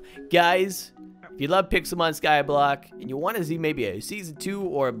video. Guys, if you love Pixelmon Skyblock and you want to see maybe a Season 2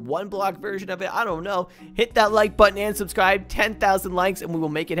 or 1-block version of it, I don't know, hit that like button and subscribe. 10,000 likes and we will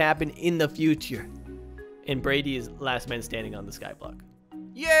make it happen in the future. And Brady is last man standing on the Skyblock.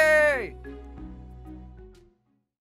 Yay!